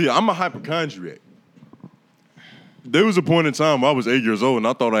time, I'm a hypochondriac. There was a point in time where I was 8 years old and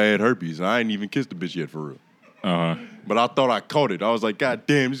I thought I had herpes and I ain't even kissed a bitch yet for real. But I thought I caught it. I was like, God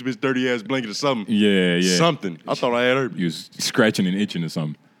damn, this bitch dirty ass blanket or something. Yeah. Something. I thought I had herpes. You was scratching and itching or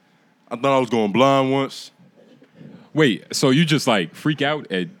something. I thought I was going blind once. Wait, so you just like freak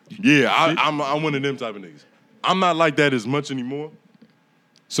out at... Yeah, I'm one of them type of niggas. I'm not like that as much anymore.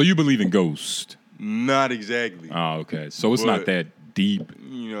 So you believe in ghosts? Not exactly. Oh, okay. So it's not that deep.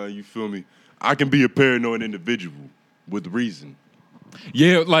 You feel me? I can be a paranoid individual with reason.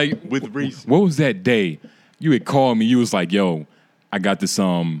 Yeah, like... With reason. What was that day? You had called me. You was like, yo, I got this,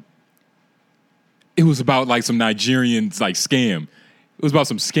 it was about like some Nigerian like scam. It was about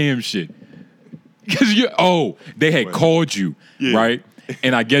some scam shit. Because they had called you, right?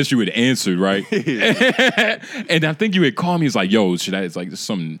 And I guess you had answered, right? And I think you had called me. It's like, yo, it's like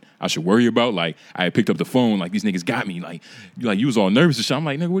something I should worry about. Like, I had picked up the phone. Like, these niggas got me. Like you was all nervous and shit. I'm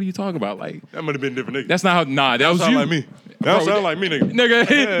like, nigga, what are you talking about? Like, that might have been different niggas. That's not how. Nah, that was you. Like me. That sound like me, nigga.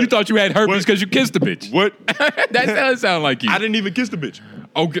 Nigga, you thought you had herpes because you kissed the bitch. What? That doesn't sound like you. I didn't even kiss the bitch.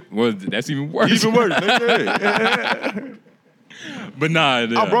 Okay, well, that's even worse. Even worse, nigga. But nah.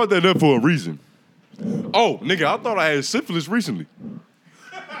 I brought that up for a reason. Oh, nigga, I thought I had syphilis recently.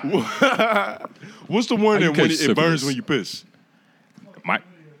 What's the one that when it burns when you piss?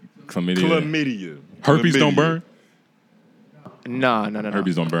 Chlamydia. Herpes don't burn? No.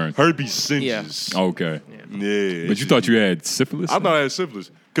 Herpes don't burn. Herpes singes. Yeah. Okay. Yeah. But you thought you had syphilis? I thought I had syphilis.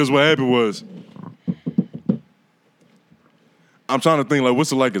 Because what happened was, I'm trying to think, like,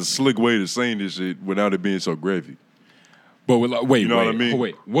 what's like a slick way to saying this shit without it being so graphic? But wait, you know what I mean?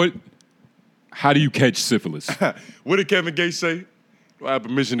 Wait, what? How do you catch syphilis? What did Kevin Gates say? I have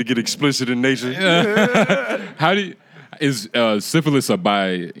permission to get explicit in nature. Is syphilis a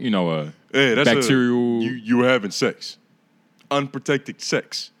bacterial? You were having sex, unprotected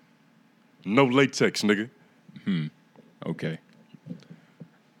sex, no latex, nigga. Okay.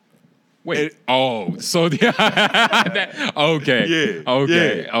 Wait. So okay. Yeah. Okay.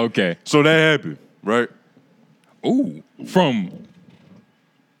 Yeah. Okay. So that happened, right? Ooh. From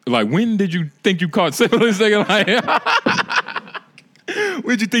like, when did you think you caught syphilis? Nigga? Like,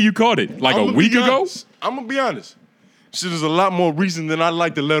 when did you think you caught it? Like a week ago? I'm gonna be honest. Shit is a lot more recent than I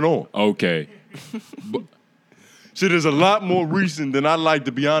like to let on. Okay. Shit is a lot more recent than I like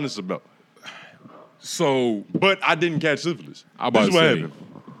to be honest about. So, but I didn't catch syphilis. I'm about to say,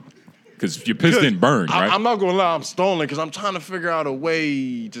 because your piss didn't burn, right? I'm not gonna lie, I'm stalling because I'm trying to figure out a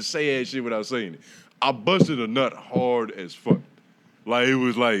way to say that shit without saying it. I busted a nut hard as fuck. Like, it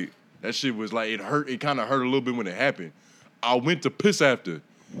was like, that shit was like, it hurt. It kind of hurt a little bit when it happened. I went to piss after.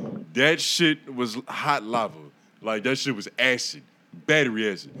 That shit was hot lava. Like, that shit was acid,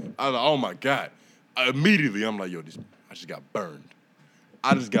 battery acid. I was like, oh my God. Immediately, I'm like, yo, I just got burned.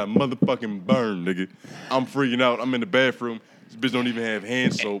 I just got motherfucking burned, nigga. I'm freaking out. I'm in the bathroom. This bitch don't even have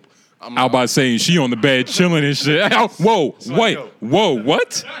hand soap. I was about to say, she on the bed chilling and shit. Whoa, wait, whoa,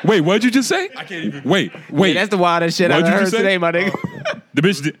 what? Wait, what'd you just say? I can't even. Wait. Yeah, that's the wildest shit I've heard today, my nigga. The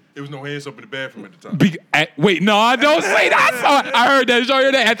bitch did. There was no hand soap in the bathroom at the time. Wait, no, I don't say that. I heard that. Did y'all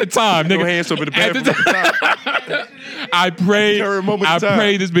hear that at the time, nigga? No hand soap in the bathroom at the time. I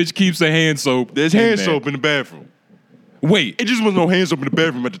pray this bitch keeps the hand soap. There's hand soap in the bathroom. Wait. It just wasn't no hand soap in the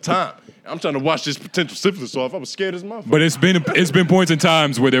bathroom at the time. I'm trying to watch this potential syphilis off. I was scared as motherfucker. But it's been points in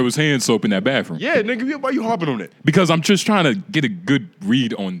times where there was hand soap in that bathroom. Yeah, nigga, why you harping on that? Because I'm just trying to get a good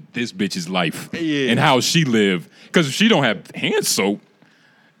read on this bitch's life and how she lived. Because if she don't have hand soap,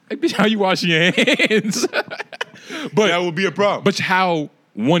 like, bitch, how you washing your hands? But that would be a problem. But how,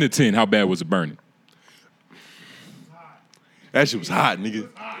 1 to 10, how bad was it burning? That shit was hot, nigga.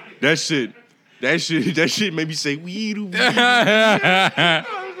 That shit made me say weed.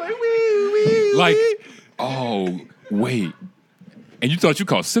 Like, oh, wait. And you thought you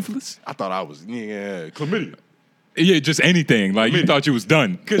caught syphilis? I thought I was, chlamydia. Yeah, just anything. Like, you thought you was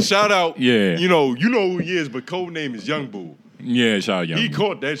done. Cause shout out, yeah. You know who he is, but code name is Young Bull. Yeah, shout out Young Bull. He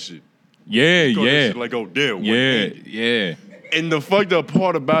caught that shit. Yeah, That yeah. shit like Odell. Yeah. And the fucked up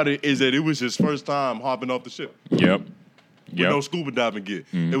part about it is that it was his first time hopping off the ship. Yep. With no scuba diving gear.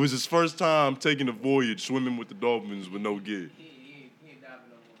 It was his first time taking a voyage, swimming with the dolphins with no gear.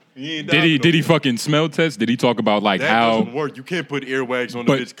 He ain't diving. Did he fucking smell test? Did he talk about like that how? That doesn't work. You can't put earwax on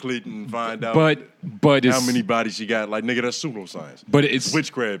the bitch clit and find out. But how many bodies she got? Like, nigga, that's pseudoscience. But it's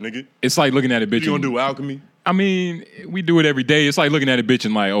witchcraft, nigga. It's like looking at a bitch. You gonna do alchemy? I mean, we do it every day. It's like looking at a bitch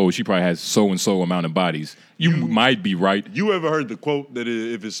and like, oh, she probably has so and so amount of bodies. You might be right. You ever heard the quote that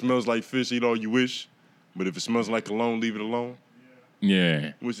if it smells like fish, eat all you wish, but if it smells like cologne, leave it alone?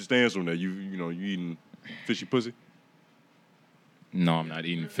 Yeah. What's the stance on that? You eating fishy pussy? No, I'm not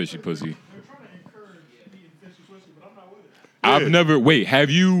eating fishy pussy. They're trying to encourage eating fishy pussy, but I'm not with it. I've never. Wait, have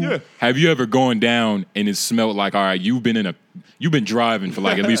you ever gone down and it smelled like, all right, you've been driving for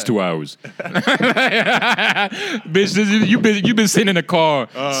like at least 2 hours, bitch? You've been sitting in a car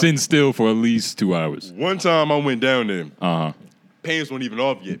sitting still for at least 2 hours. One time I went down there. Pants weren't even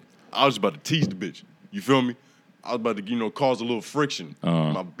off yet. I was about to tease the bitch. You feel me? I was about to cause a little friction.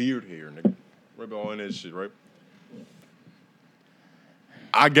 My beard hair, nigga, rub all in that shit, right?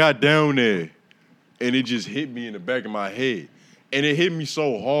 I got down there, and it just hit me in the back of my head. And it hit me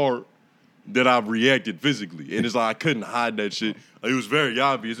so hard that I reacted physically. And it's like I couldn't hide that shit. Like, it was very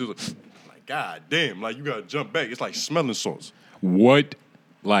obvious. It was like, God damn, like, you got to jump back. It's like smelling salts. What,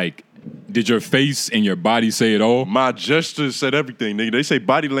 like, did your face and your body say it all? My gestures said everything, nigga. They say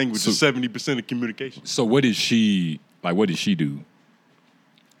body language is 70% of communication. So what did she do?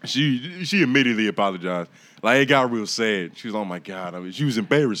 She immediately apologized. Like, it got real sad. She was, oh my God. She was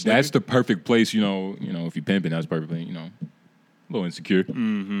embarrassed. That's nigga. the perfect place, if you pimping, that's perfectly, a little insecure.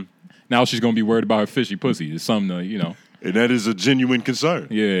 Mm-hmm. Now she's going to be worried about her fishy pussy. It's something to, And that is a genuine concern.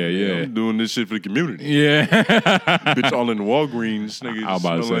 Yeah. I'm doing this shit for the community. Yeah. Bitch all in the Walgreens, nigga. I was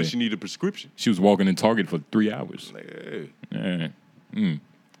about to say. Like she need a prescription. She was walking in Target for 3 hours. Like, Yeah.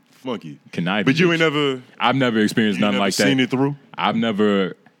 Funky. Conniving. But you ain't never... I've never experienced nothing like that. Seen it through? I've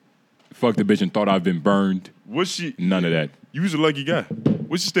never fucked a bitch and thought I've been burned. None of that. You was a lucky guy.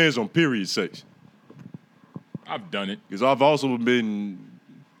 What's your stance on period sex? I've done it. Because I've also been...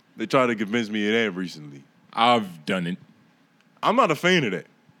 They tried to convince me of that recently. I've done it. I'm not a fan of that.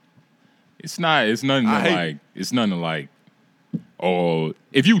 It's nothing to like, oh,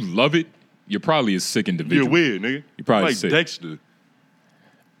 if you love it, you're probably a sick individual. You're weird, nigga. You're probably like sick. Dexter.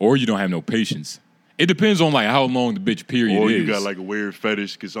 Or you don't have no patience. It depends on like how long the bitch period is. Or you got like a weird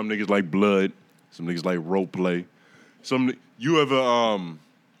fetish because some niggas like blood, some niggas like rope play. You ever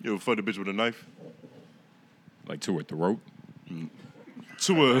fuck a bitch with a knife? Like to a throat?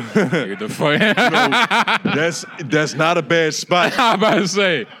 To a The fuck? that's not a bad spot. I'm about to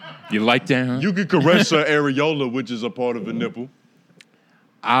say. You like that? Huh? You can caress her areola, which is a part of a nipple.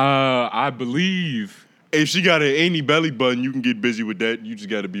 I believe If she got an any belly button, you can get busy with that. You just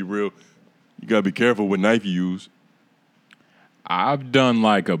got to be real. You got to be careful what knife you use. I've done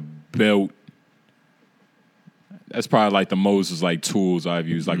like a belt. That's probably like the most like tools I've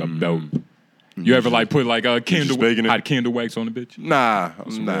used, like a belt. You ever like put like a hot candle wax on the bitch? Nah.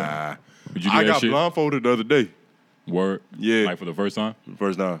 Would you do I that got shit? blindfolded the other day. Word? Yeah. Like for the first time?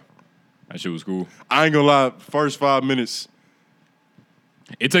 First time. That shit was cool. I ain't gonna lie. First 5 minutes.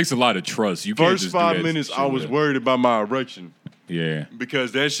 It takes a lot of trust. You can't First just 5 do that minutes, shit I was with- worried about my erection. Yeah.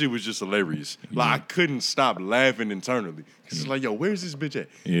 Because that shit was just hilarious. Like, I couldn't stop laughing internally. It's like, yo, where's this bitch at?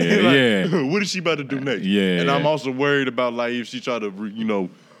 Yeah, Like, what is she about to do next? Yeah. And I'm also worried about, like, if she try to,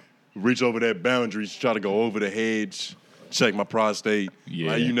 reach over that boundary, she try to go over the hedge, check my prostate.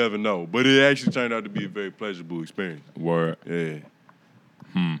 Yeah. Like, you never know. But it actually turned out to be a very pleasurable experience. Word. Yeah.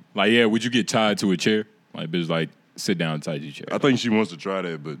 Like, yeah, would you get tied to a chair? Like, bitch, like, sit down tied to your chair. I think she wants to try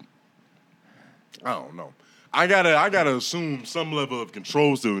that, but I don't know. I gotta assume some level of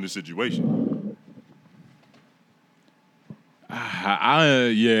control still in the situation.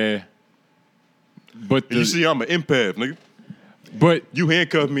 Yeah. But And you see, I'm an empath, nigga. But You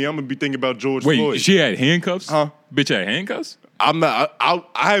handcuff me, I'm gonna be thinking about George wait, Floyd. she had handcuffs? Huh? Bitch had handcuffs? I'm not. I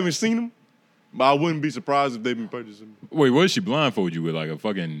haven't seen them, but I wouldn't be surprised if they've been purchasing Wait, what did she blindfold you with? Like a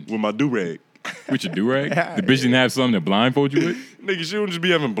fucking with my do rag. with your do-rag? The bitch didn't have something to blindfold you with? Nigga, she wouldn't just be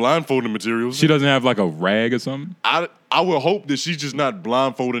having blindfolding materials. She doesn't have like a rag or something? I would hope that she's just not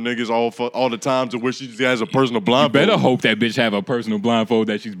blindfolding niggas all the time to where she just has a personal You blindfold. better hope that bitch have a personal blindfold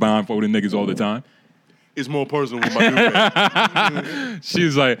that she's blindfolding niggas all the time. It's more personal with my do rag.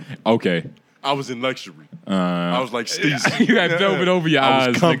 She's like, okay. I was in luxury. I was like, Steve. You had velvet over your I eyes,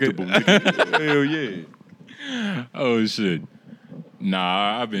 was comfortable, nigga. nigga. Hell yeah. Oh shit.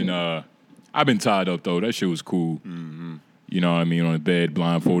 Nah, I've been tied up though. That shit was cool. Mm-hmm. You know what I mean? On the bed,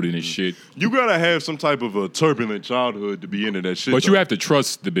 blindfolded and shit. You gotta have some type of a turbulent childhood to be into that shit. But though. you have to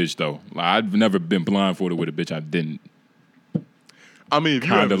trust the bitch though. Like I've never been blindfolded with a bitch I didn't. I mean, if you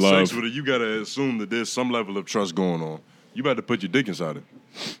Kinda have love. sex with her, you gotta assume that there's some level of trust going on. You better put your dick inside it.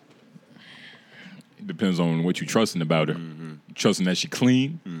 It depends on what you trusting about her. Mm-hmm. Trusting that she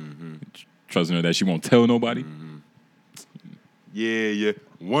clean. Mm-hmm. Trusting her that she won't tell nobody. Mm-hmm. Yeah.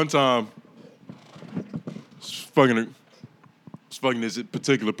 One time, I was fucking this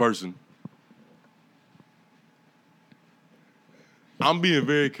particular person. I'm being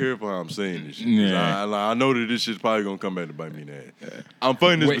very careful how I'm saying this shit. Yeah. I know that this shit's probably gonna come back to bite me in the ass. I'm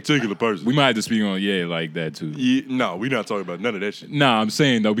fucking this particular person. We might have to speak on like that too. Yeah, no, we're not talking about none of that shit. Nah, I'm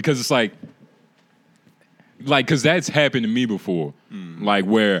saying though, because it's like, cause that's happened to me before. Like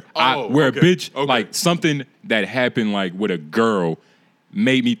where a bitch, like something that happened like with a girl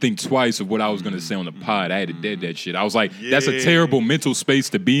made me think twice of what I was gonna say on the pod. I had to dead that shit. I was like, that's a terrible mental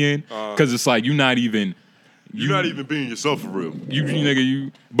space to be in. Cause it's like you're not even being yourself for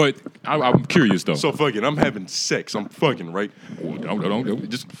real. But I'm curious though. So fucking, I'm having sex. I'm fucking, right? Don't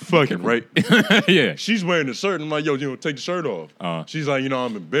just Fucking, right? yeah. She's wearing a shirt. I'm like, yo, take the shirt off. She's like,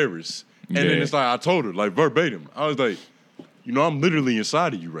 I'm embarrassed. And then it's like, I told her, like, verbatim. I was like, I'm literally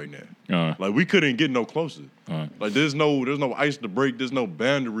inside of you right now. Like, we couldn't get no closer. Like, there's no ice to break. There's no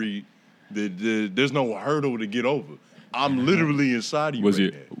boundary. There's no hurdle to get over. I'm literally inside of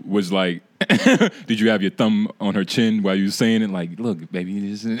you Was like, did you have your thumb on her chin while you were saying it? Like, look, baby,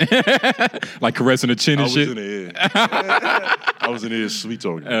 this is like caressing her chin and shit? I was in there sweet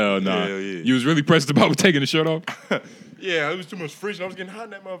talking. Oh, no. Nah. Yeah. You was really pressed about taking the shirt off? Yeah, it was too much friction. I was getting hot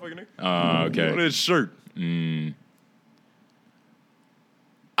in that motherfucker, nigga. Okay. On that shirt.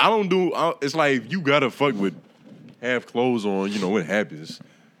 I don't do, it's like, you gotta fuck with half clothes on, it happens.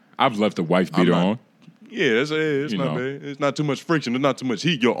 I've left a wife beater on. Yeah, it's not bad. It's not too much friction. There's not too much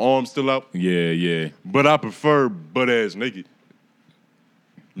heat. Your arm's still out. Yeah. But I prefer butt-ass naked.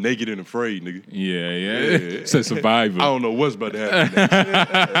 Naked and afraid, nigga. Yeah. It's a survivor. I don't know what's about to happen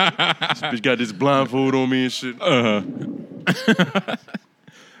next. This bitch got this blindfold on me and shit.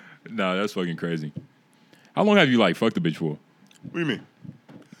 Nah, that's fucking crazy. How long have you, fucked a bitch for? What do you mean?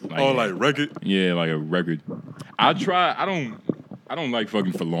 Like record? Yeah, like a record. I don't like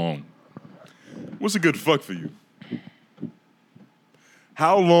fucking for long. What's a good fuck for you?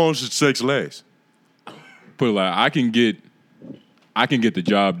 How long should sex last? Put it like I can get the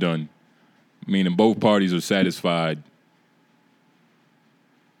job done meaning both parties are satisfied.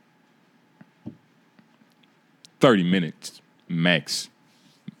 30 minutes max.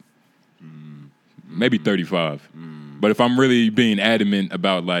 Maybe 35. But if I'm really being adamant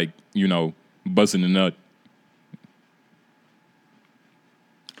about, like, you know, busting a nut.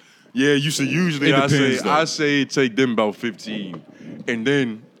 Yeah, you see, usually I say take them about 15. And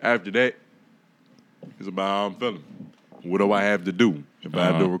then after that, it's about how I'm feeling. What do I have to do? If I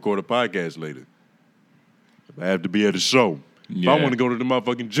have to record a podcast later. If I have to be at a show. If I want to go to the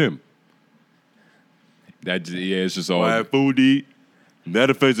motherfucking gym. It's just all. If I have food to eat,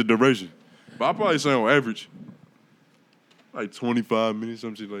 that affects the duration. But I'll probably say on average, like 25 minutes,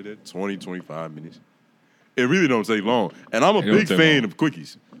 some shit like that. 20, 25 minutes. It really don't take long. And I'm a big fan of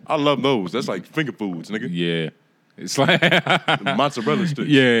quickies. I love those. That's like finger foods, nigga. Yeah. It's like the mozzarella sticks.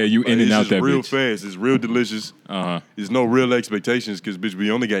 Yeah, you in and out that real bitch. fast. It's real delicious. There's no real expectations because, bitch, we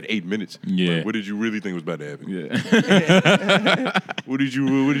only got 8 minutes. Yeah. Like, what did you really think was about to happen? Yeah. What did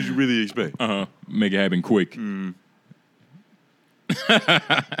you really expect? Make it happen quick. What's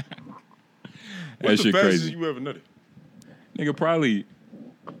that the shit fastest crazy. you ever nutted? Nigga, probably,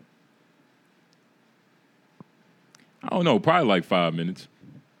 I don't know, probably like 5 minutes.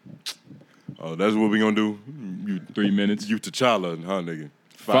 Oh, that's what we gonna do? 3 minutes. You T'Challa, huh, nigga?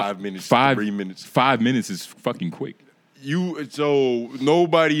 5 minutes, 3 minutes. 5 minutes is fucking quick. So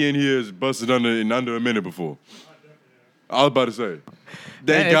nobody in here has busted under a minute before. I was about to say.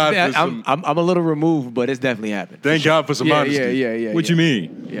 Thank God for some. I'm a little removed, but it's definitely happened. Thank God for some honesty. Yeah. What you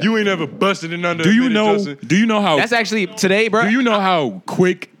mean? Yeah. You ain't ever busted in under Do a you minute, know? Justin. Do you know how? That's actually today, bro. Do you know how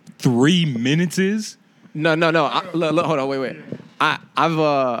quick 3 minutes is? No. Look, hold on, wait.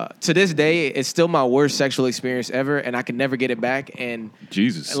 I've to this day, it's still my worst sexual experience ever, and I can never get it back. And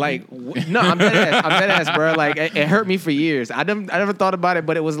Jesus, like, no, I'm dead ass, bro. Like, it hurt me for years. I never thought about it,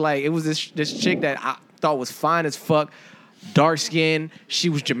 but it was this chick that I thought was fine as fuck, dark skin. She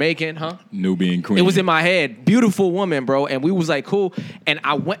was Jamaican, huh? Nubian queen. It was in my head. Beautiful woman, bro. And we was like cool. And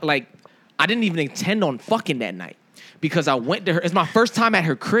I went I didn't even intend on fucking that night because I went to her. It's my first time at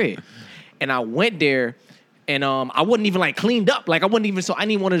her crib, and I went there. And I wasn't even like cleaned up. Like I didn't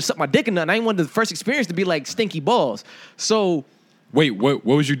even want to suck my dick or nothing. I didn't want the first experience to be like stinky balls. So wait, what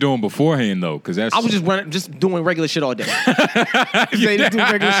was you doing beforehand though? Because I was just doing regular shit all day. Just doing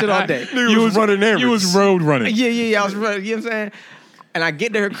regular shit all day. You was running errands. You was road running. Yeah. I was running. You know what I'm saying? And I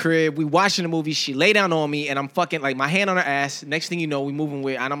get to her crib. We watching the movie. She lay down on me, and I'm fucking like my hand on her ass. Next thing you know, we moving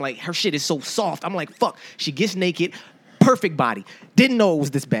with, and I'm like, her shit is so soft. I'm like, fuck. She gets naked. Perfect body. Didn't know it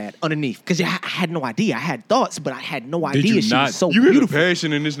was this bad underneath because I had no idea. I had thoughts, but I had no idea she was so you beautiful. You hear the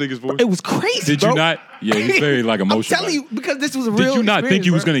passion in this nigga's voice? It was crazy, Did bro. you not? Yeah, he's very like emotional. I'm telling you, because this was a real Did you not think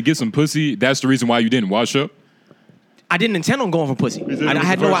you was bro. going to get some pussy? That's the reason why you didn't wash up? I didn't intend on going for pussy. I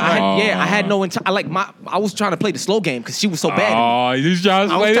had no intent. I was trying to play the slow game because she was so bad. Oh, you was trying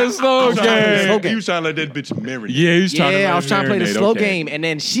to play the slow game. You was trying to let that bitch marinate. Yeah, he was trying to I was trying to play the slow okay. game, and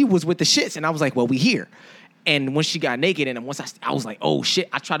then she was with the shits, and I was like, well, we here. And when she got naked, and once I was like, oh shit,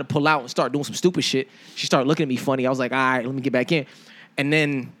 I tried to pull out and start doing some stupid shit. She started looking at me funny. I was like, all right, let me get back in. And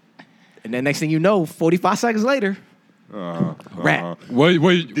then next thing you know, 45 seconds later, rat. What,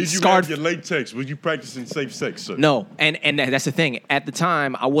 Did you have your latex? Were you practicing safe sex, sir? No, and that's the thing. At the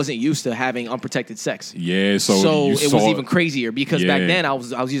time, I wasn't used to having unprotected sex. Yeah, so it was even crazier because back then I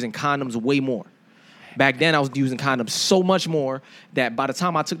was using condoms way more. Back then, I was using condoms so much more that by the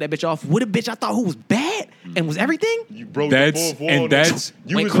time I took that bitch off, what a bitch I thought who was bad and was everything. You broke the fourth wall.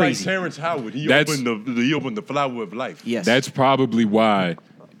 You was crazy. like Terrence Howard. He opened the flower of life. Yes. That's probably why,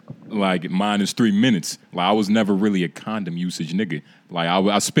 like, mine is 3 minutes. Like, I was never really a condom usage nigga. Like,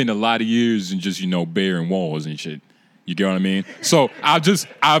 I spent a lot of years in just, bearing walls and shit. You get what I mean? So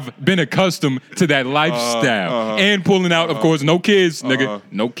I've been accustomed to that lifestyle and pulling out, of course, no kids, nigga,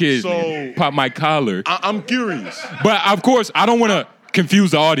 no kids. So, pop my collar. I'm curious, but of course I don't want to confuse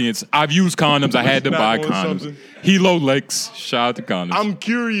the audience. I've used condoms. I had to buy condoms. Helo Lex, shout out to condoms. I'm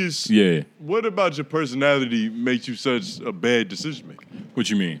curious. Yeah. What about your personality makes you such a bad decision maker? What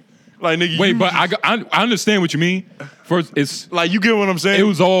you mean? Like, nigga, wait, but I understand what you mean. First, it's like, you get what I'm saying. It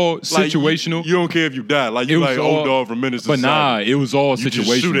was all situational. Like, you don't care if you die. Like, you like old dog from Menace to But nah, it was all situational. You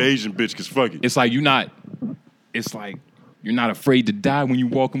just shoot an Asian bitch because fuck it. It's like you're not afraid to die when you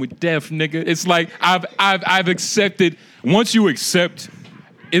walking with death, nigga. It's like I've accepted. Once you accept,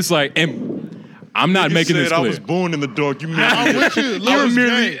 it's like, and I'm not making this clear. I was born in the dark. I'm with you.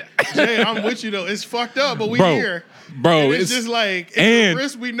 Jay, I'm with you though. It's fucked up, but we here. Bro, it's just like it's a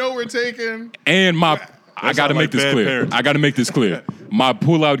risk we know we're taking. And I got to make this clear. Parents. I got to make this clear. My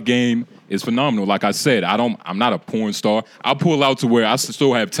pull-out game is phenomenal. Like I said, I'm not a porn star. I pull out to where I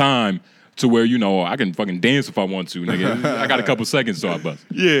still have time to where, you know, I can fucking dance if I want to, nigga. I got a couple seconds, so I bust.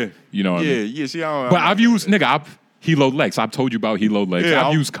 Yeah. You know what I mean? Yeah, see, I don't... But I've used, nigga, Helo Lex. I've told you about Helo Lex. Yeah,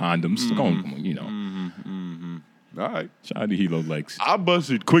 I've used condoms. Come on, you know. All right. Shout out to Helo Lex. I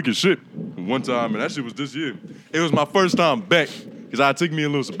busted quick as shit one time, and that shit was this year. It was my first time back, because I took me a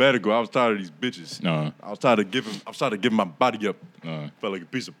little sabbatical. I was tired of these bitches. I was tired of giving my body up. Felt like a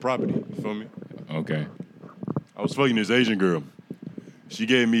piece of property. You feel me? Okay. I was fucking this Asian girl. She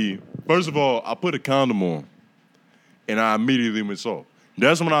gave me, first of all, I put a condom on, and I immediately went soft.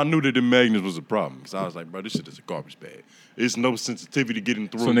 That's when I knew that the magnets was a problem, because I was like, bro, this shit is a garbage bag. It's no sensitivity getting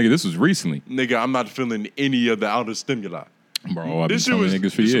through. So, nigga, this was recently. Nigga, I'm not feeling any of the outer stimuli. Bro, I've been telling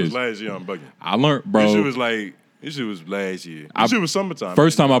niggas for years. This shit was last year, I'm bugging. I learned, bro. This shit was last year. This shit was summertime.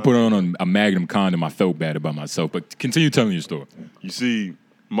 First time I put on a Magnum condom, I felt bad about myself. But continue telling your story. You see,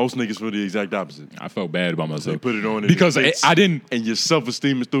 most niggas feel the exact opposite. I felt bad about myself. They put it on because I didn't, and your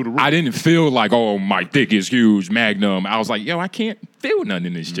self-esteem is through the roof. I didn't feel like, oh, my dick is huge, Magnum. I was like, yo, I can't feel nothing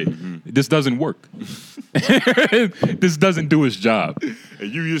in this shit. This doesn't work. This doesn't do its job.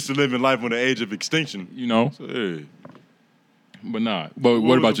 And you used to live in life on the edge of extinction. You know? So, hey. But nah. But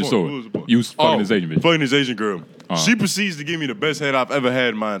what about your story? You was fucking this Asian bitch. Fucking this Asian girl. She proceeds to give me the best head I've ever had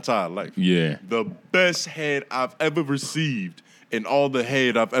in my entire life. Yeah. The best head I've ever received and all the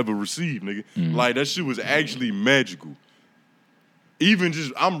head I've ever received, nigga. Like, that shit was actually magical. Even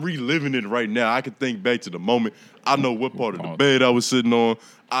just, I'm reliving it right now. I can think back to the moment. I know what part of the bed I was sitting on.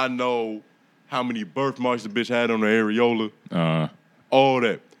 I know how many birthmarks the bitch had on her areola. All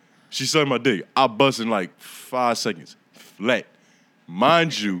that. She sucked my dick. I bust in like 5 seconds. Flat.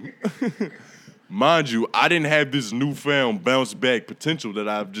 Mind you, I didn't have this newfound bounce back potential that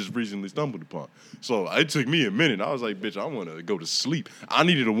I've just recently stumbled upon. So it took me a minute. I was like, bitch, I want to go to sleep. I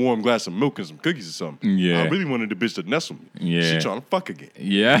needed a warm glass of milk and some cookies or something. Yeah. I really wanted the bitch to nestle me. Yeah. She trying to fuck again.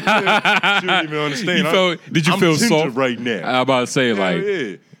 Yeah. She didn't even understand. Did you feel soft right now? I about to say, like.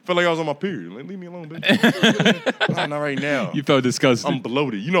 Yeah. Felt like I was on my period. Like, leave me alone, bitch. Not right now. You felt disgusted. I'm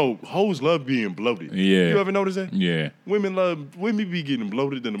bloated. You know, hoes love being bloated. Yeah. You ever notice that? Yeah. Women be getting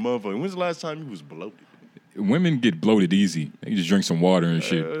bloated than the motherfucker. When's the last time you was bloated? Women get bloated easy. They just drink some water and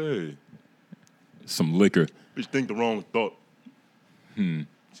shit. Hey. Some liquor. Bitch think the wrong thought. She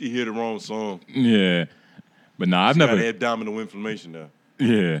hear the wrong song. Yeah. But nah, I've never got abdominal inflammation now.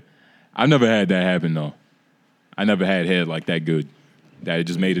 Yeah. I've never had that happen though. I never had head like that good. That it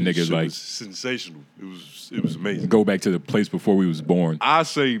just made a nigga like was sensational. It was amazing. Go back to the place before we was born. I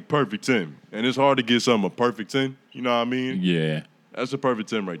say perfect 10. And it's hard to get something a perfect 10. You know what I mean? Yeah. That's a perfect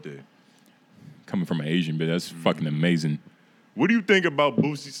 10 right there. Coming from an Asian, but that's fucking amazing. What do you think about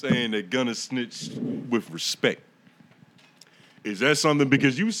Boosie saying that Gunna snitched with respect? Is that something,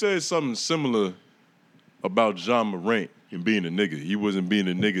 because you said something similar about John Morant and being a nigga. He wasn't being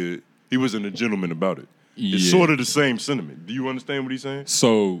a nigga. He wasn't a gentleman about it. Yeah. It's sort of the same sentiment. Do you understand what he's saying?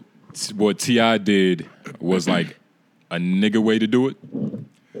 So what T.I. did was like a nigga way to do it?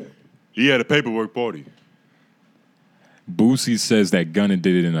 He had a paperwork party. Boosie says that Gunna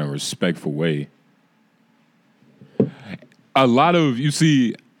did it in a respectful way. A lot of, you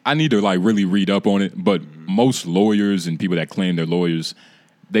see, I need to like really read up on it, but most lawyers and people that claim they're lawyers,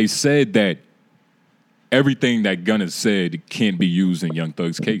 they said that everything that Gunna said can't be used in Young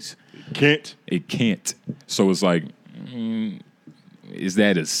Thug's case. It can't. So it's like,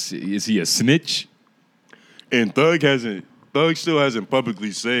 is he a snitch? And Thug still hasn't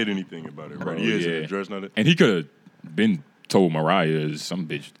publicly said anything about it, right? He hasn't addressed nothing. And he could have been told Mariah or some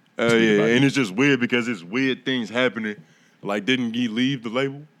bitch. Yeah, and it's just weird because it's weird things happening. Like, didn't he leave the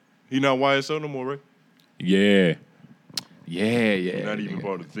label? He not YSL no more, right? Yeah. Not even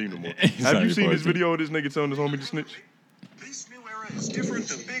part of the team no more. Have you seen this video of this nigga telling his homie to snitch? This new era is different.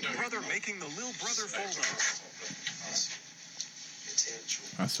 The big brother making the little brother fold up.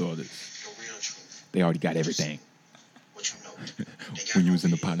 I saw this. They already got everything. When you was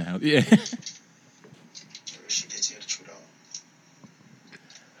in the partner house. Yeah.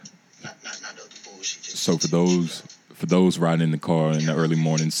 So for those riding in the car in the early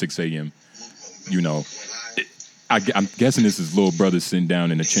morning, 6 a.m., you know, I'm guessing this is little brother sitting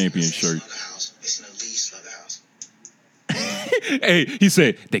down in a champion shirt. Hey, he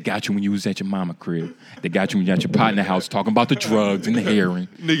said, they got you when you was at your mama crib. They got you when you at your partner house talking about the drugs and the heroin.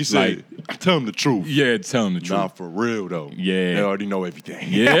 Nigga said, like, tell him the truth. Yeah, tell him the truth. Nah, for real, though. Yeah. They already know everything.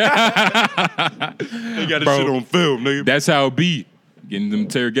 Yeah. They got this shit on film, nigga. That's how it be. Getting them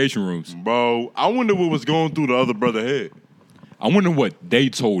interrogation rooms. Bro, I wonder what was going through the other brother head. I wonder what they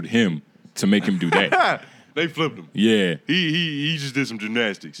told him to make him do that. They flipped him. Yeah. He just did some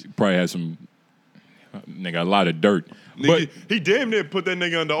gymnastics. Probably had some nigga, a lot of dirt. Nigga, he damn near put that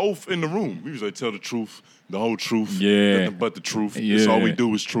nigga under oath in the room. He was like, tell the truth, the whole truth, nothing but the truth. Yeah. That's all we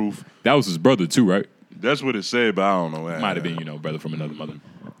do is truth. That was his brother too, right? That's what it said, but I don't know. Might have been, brother from another mother.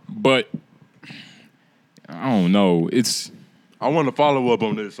 But I don't know. I want to follow up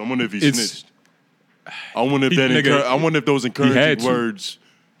on this. I wonder if he snitched. I wonder if those encouraging words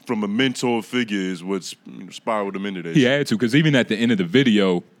from a mentor figure is what spiraled him into that. He had to, because even at the end of the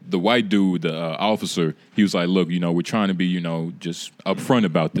video, the white dude, the officer, he was like, "Look, we're trying to be, just upfront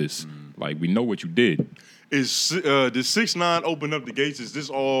about this. Like, we know what you did." Did 6ix9ine open up the gates? Is this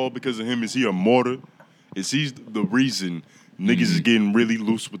all because of him? Is he a martyr? Is he the reason niggas is getting really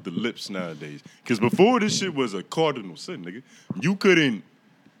loose with the lips nowadays? Because before this shit was a cardinal sin, nigga. You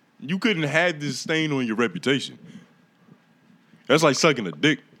couldn't have this stain on your reputation. That's like sucking a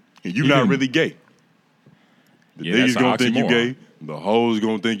dick, and you're not really gay. The niggas gonna think you gay. The hoes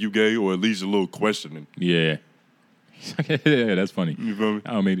gonna think you gay, or at least a little questioning. Yeah. Yeah, that's funny. You feel me?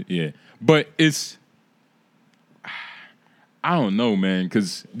 I don't mean, yeah. But I don't know, man,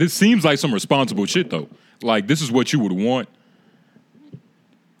 because this seems like some responsible shit, though. Like, this is what you would want,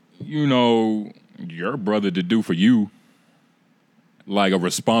 your brother to do for you. Like a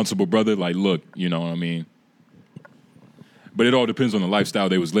responsible brother. Like, look, you know what I mean? But it all depends on the lifestyle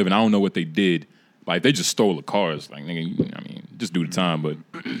they was living. I don't know what they did. Like, they just stole the cars. Like, nigga, just do the time, but...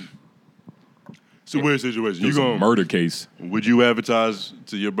 It's a weird situation. It's a murder case. Would you advertise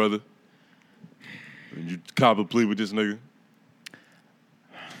to your brother? Would you cop a plea with this nigga?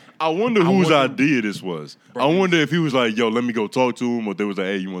 I wonder whose idea this was. I wonder if he was like, yo, let me go talk to him, or they was like,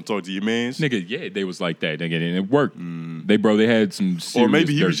 hey, you want to talk to your mans? Nigga, yeah, they was like that, nigga, and it worked. They had some serious or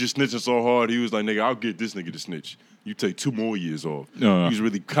maybe he dirt. was just snitching so hard, he was like, nigga, I'll get this nigga to snitch. You take 2 more years off. He was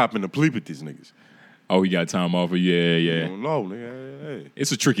really copping a plea with these niggas. Oh, he got time off. Yeah. I don't know, nigga. Hey.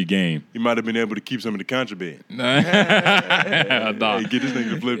 It's a tricky game. He might have been able to keep some of the contraband. Nah. Hey, get this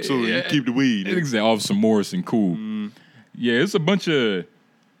nigga to flip too. You keep the weed. It's Officer Morrison, cool. Yeah, it's a bunch of...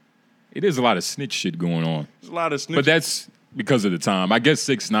 It is a lot of snitch shit going on. There's a lot of snitch. But that's because of the time. I guess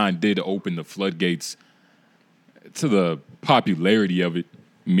 6ix9ine did open the floodgates to the popularity of it,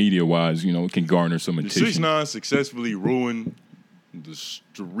 media-wise. It can garner some attention. 6ix9ine successfully ruined the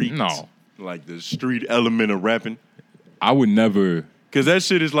street. No. Like the street element of rapping. I would never... Because that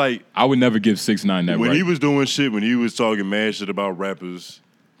shit is like... I would never give 6ix9ine that When he was doing shit, when he was talking mad shit about rappers,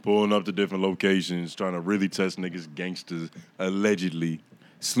 pulling up to different locations, trying to really test niggas gangsters, allegedly...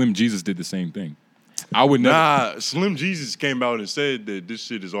 Slim Jesus did the same thing. I would never... Nah, Slim Jesus came out and said that this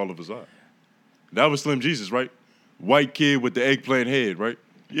shit is all of a side. That was Slim Jesus, right? White kid with the eggplant head, right?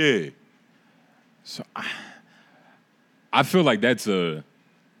 Yeah. So I feel like that's what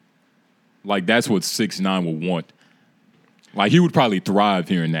 6ix9ine would want. Like, he would probably thrive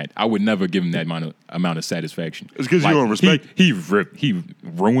hearing that. I would never give him that amount of satisfaction. It's because you don't respect. He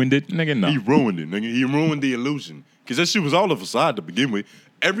ruined it, nigga. No. He ruined it, nigga. He ruined the illusion. Because that shit was all of a side to begin with.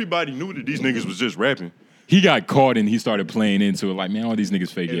 Everybody knew that these niggas was just rapping. He got caught and he started playing into it like, man, all these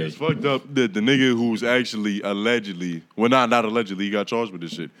niggas fake. It's fucked up that the nigga who's actually allegedly, well, not allegedly, he got charged with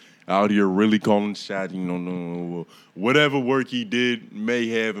this shit. Out here really calling shots, whatever work he did may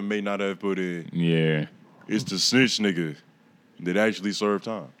have and may not have put in. Yeah. It's the snitch nigga that actually served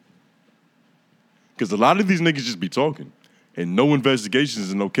time. Because a lot of these niggas just be talking. And no investigations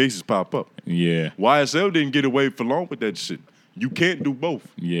and no cases pop up. Yeah. YSL didn't get away for long with that shit. You can't do both.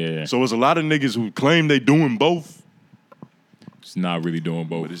 Yeah. So it's a lot of niggas who claim they doing both. It's not really doing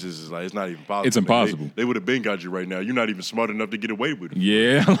both. But it's just like, it's not even possible. It's impossible. They would have been got you right now. You're not even smart enough to get away with it.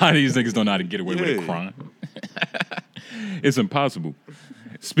 Yeah, a lot of these niggas don't know how to get away with a crime. It's impossible.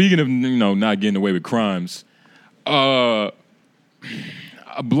 Speaking of, not getting away with crimes, a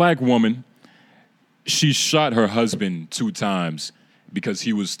black woman, she shot her husband 2 times because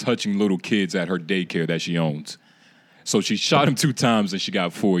he was touching little kids at her daycare that she owns. So she shot him 2 times and she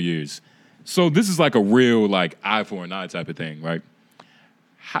got 4 years. So this is like a real eye for an eye type of thing, right?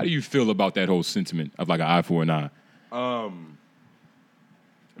 How do you feel about that whole sentiment of like an eye for an eye? I'm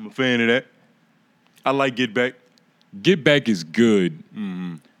a fan of that. I like Get Back. Get Back is good.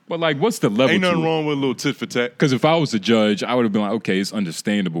 Mm-hmm. But what's the level? Ain't nothing wrong with a little tit for tat. Because if I was the judge, I would have been like, okay, it's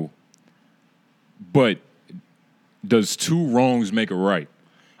understandable. But does 2 wrongs make a right?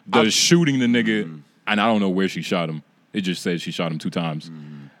 Does shooting the nigga, and I don't know where she shot him. It just says she shot him 2 times.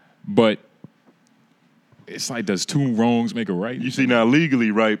 But it's like, does 2 wrongs make a right? You see, now legally,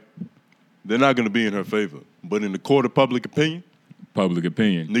 right, they're not going to be in her favor. But in the court of public opinion,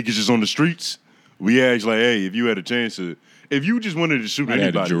 niggas just on the streets, we ask like, hey, if you had a chance to, if you just wanted to shoot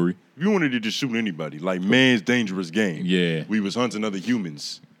anybody, jury. if you wanted to just shoot anybody, like Man's Dangerous Game. Yeah. We was hunting other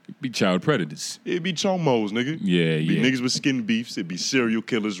humans. Be child predators. It'd be chomos, nigga. Yeah, It'd be yeah. niggas with skin beefs. It'd be serial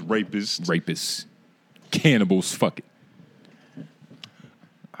killers, rapists. Cannibals, fuck it.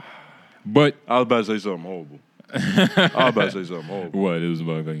 But I was about to say something horrible. what? It was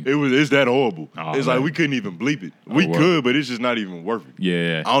motherfucking. It's that horrible. Oh, it's man. like we couldn't even bleep it. We word. could, but it's just not even worth it.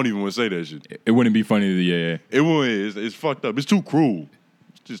 Yeah. I don't even want to say that shit. It wouldn't be funny to, yeah. It wouldn't. It's fucked up. It's too cruel.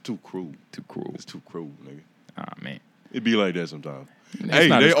 It's just too cruel. Too cruel. It's too cruel, nigga. Ah, man. It be like that sometimes. It's Hey,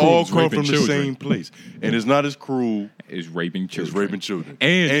 not they as cruel all as come raping from the children. same place. And it's not as cruel It's raping as children. raping children.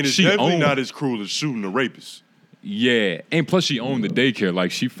 And it's she definitely owned- not as cruel as shooting a rapist. Yeah. And plus she owned the daycare.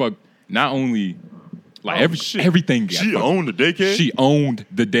 Like she fucked not only like Shit. everything. got She fucked. owned the daycare? She owned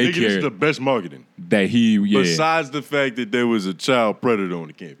the Nigga, this is daycare the best marketing. that he Besides the fact that there was a child predator on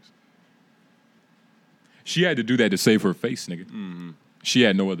the campus. She had to do that to save her face, nigga. Mm-hmm. She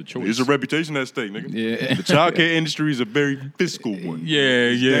had no other choice. It's a reputation at stake, nigga. Yeah. The child care industry is a very fiscal one.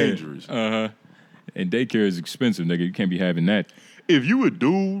 It's dangerous. Uh-huh. And daycare is expensive, nigga. You can't be having that. If you a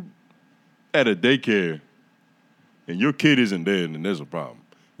dude at a daycare and your kid isn't there, then there's a problem.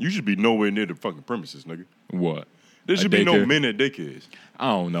 You should be nowhere near the fucking premises, nigga. What? There should be no men at daycares.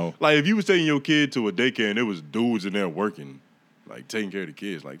 I don't know. Like, if you was taking your kid to a daycare and there was dudes in there working, like, taking care of the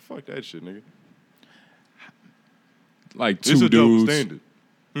kids, like, fuck that shit, nigga. Like It's two a double dudes.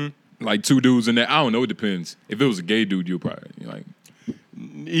 standard. Like two dudes in there. I don't know. It depends. If it was a gay dude, you'd probably like.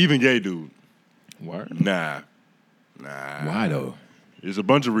 Even gay dude. What? Nah. Why though? There's a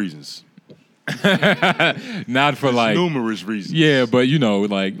bunch of reasons. Not for There's like. numerous reasons. Yeah, but you know,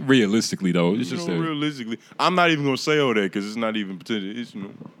 like realistically though, it's just realistically, I'm not even gonna say all that because it's not even potential. It's,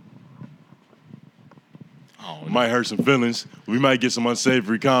 might hurt some feelings. We might get some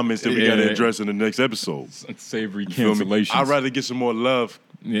unsavory comments that we gotta address in the next episode. Unsavory Feel me? cancellations. I'd rather get some more love.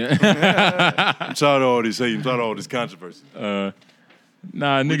 Yeah. I'm tired of all this hate. I'm tired of all this controversy.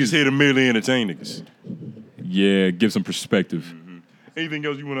 Nah, We just niggas. here to merely entertain niggas. Yeah, give some perspective. Anything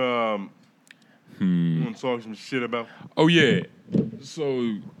else you wanna talk some shit about? Oh yeah.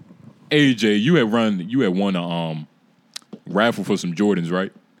 So, AJ, you had won a raffle for some Jordans,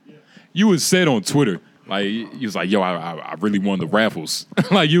 right? Yeah. You had said on Twitter, like you was like, "Yo, I really won the raffles."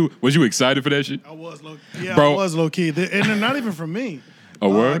 Like was you excited for that shit? I was low key, and they're not even from me. A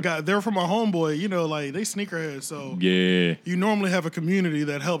word? They're from my homeboy. You know, like they sneakerheads. So Yeah. you normally have a community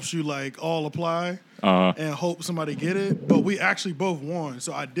that helps you like all apply and hope somebody get it. But we actually both won,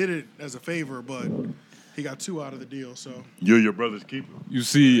 so I did it as a favor. But he got 2 out of the deal. So You're your brother's keeper. You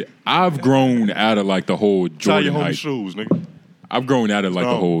see, I've grown out of like the whole Tie Jordan your home hype. shoes, nigga. I've grown out of like the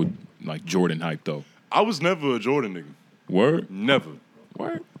Strong. whole like Jordan hype though. I was never a Jordan nigga. Word? Never.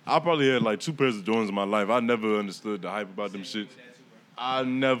 Word? I probably had like 2 pairs of Jordans in my life. I never understood the hype about them shits. I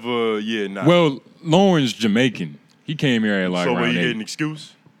never, nah. Well, Lauren's Jamaican. He came here at like so around when you 8. get an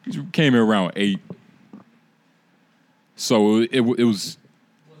excuse? He came here around 8. So it was.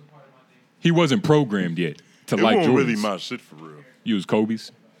 He wasn't programmed yet to It like wasn't Jordans. really my shit for real. You was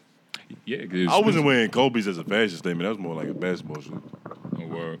Kobe's. Yeah, 'cause I wasn't wearing Kobe's as a fashion statement. That was more like a basketball shit. Oh,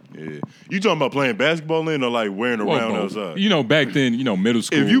 word. Yeah. You talking about playing basketball in or like wearing Well, around both. outside? You know, back then, middle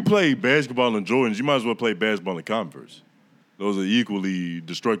school. If you play basketball in Jordans, you might as well play basketball in Converse. Those are equally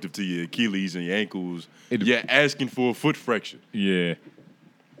destructive to your Achilles and your ankles. You're asking for a foot fracture. Yeah.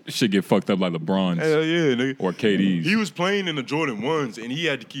 Shit get fucked up like LeBron's Hell yeah, nigga. or KD's. He was playing in the Jordan 1s, and he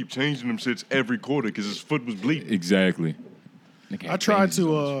had to keep changing them shits every quarter because his foot was bleeding. Exactly. I tried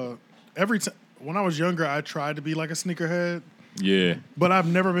to every time when I was younger, I tried to be like a sneakerhead. Yeah. But I've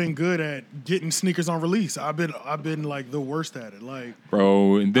never been good at getting sneakers on release. I've been like the worst at it. Like,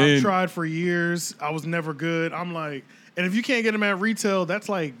 bro, and then I've tried for years. I was never good. I'm like, and if you can't get them at retail, that's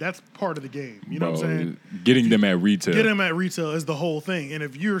part of the game. You know what I'm saying? Getting them at retail. Get them at retail is the whole thing. And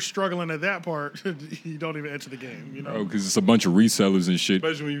if you're struggling at that part, you don't even enter the game. You know, because it's a bunch of resellers and shit.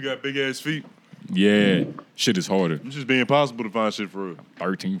 Especially when you got big ass feet. Yeah, shit is harder. It's just being impossible to find shit for real.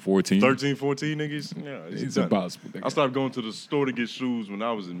 13, 14. 13, 14 niggas? Yeah, It's done. impossible. I started going to the store to get shoes when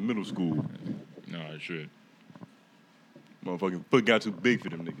I was in middle school. No, it should. Motherfucking foot got too big for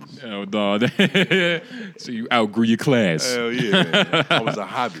them niggas. Oh, dog. So you outgrew your class. Hell yeah, man. I was a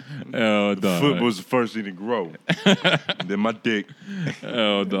hobbit. Oh, The dog. foot was the first thing to grow. Then my dick.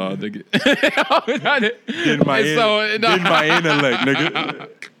 Oh, dog. Nigga. Then my intellect, nigga.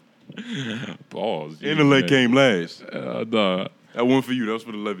 Balls. Intellect came last. Dog. That one for you. That was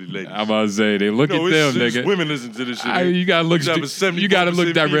for the lovely ladies. I'm about to say, they look No, at them, it's nigga. women listen to this shit. You gotta look. You have a 74% You gotta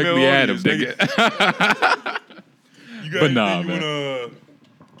look directly female at them, audience, nigga. You got But nah, anything you man.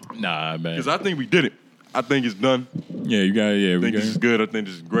 Nah, man. Because I think we did it. I think it's done. Yeah, you got. Yeah, I we think got. this is good. I think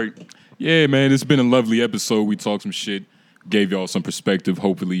this is great. Yeah, man. It's been a lovely episode. We talked some shit. Gave y'all some perspective.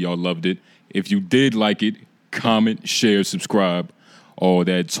 Hopefully y'all loved it. If you did like it, comment, share, subscribe, all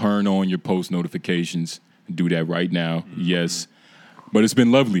that. Turn on your post notifications. Do that right now. Yes. But it's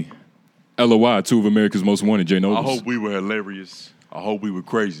been lovely. LOI, 2 of America's Most Wanted, Jay Noblez. I hope we were hilarious. I hope we were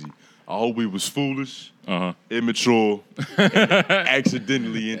crazy. I hope we was foolish, immature, and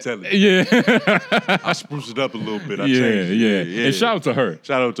accidentally intelligent. Yeah. I spruced it up a little bit. I changed it. Yeah. And shout out to her.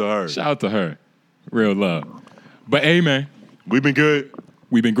 Shout out to her. Shout out to her. Real love. But hey, man. We've been good.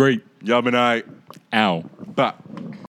 We've been great. Y'all been all right. Ow. Bye.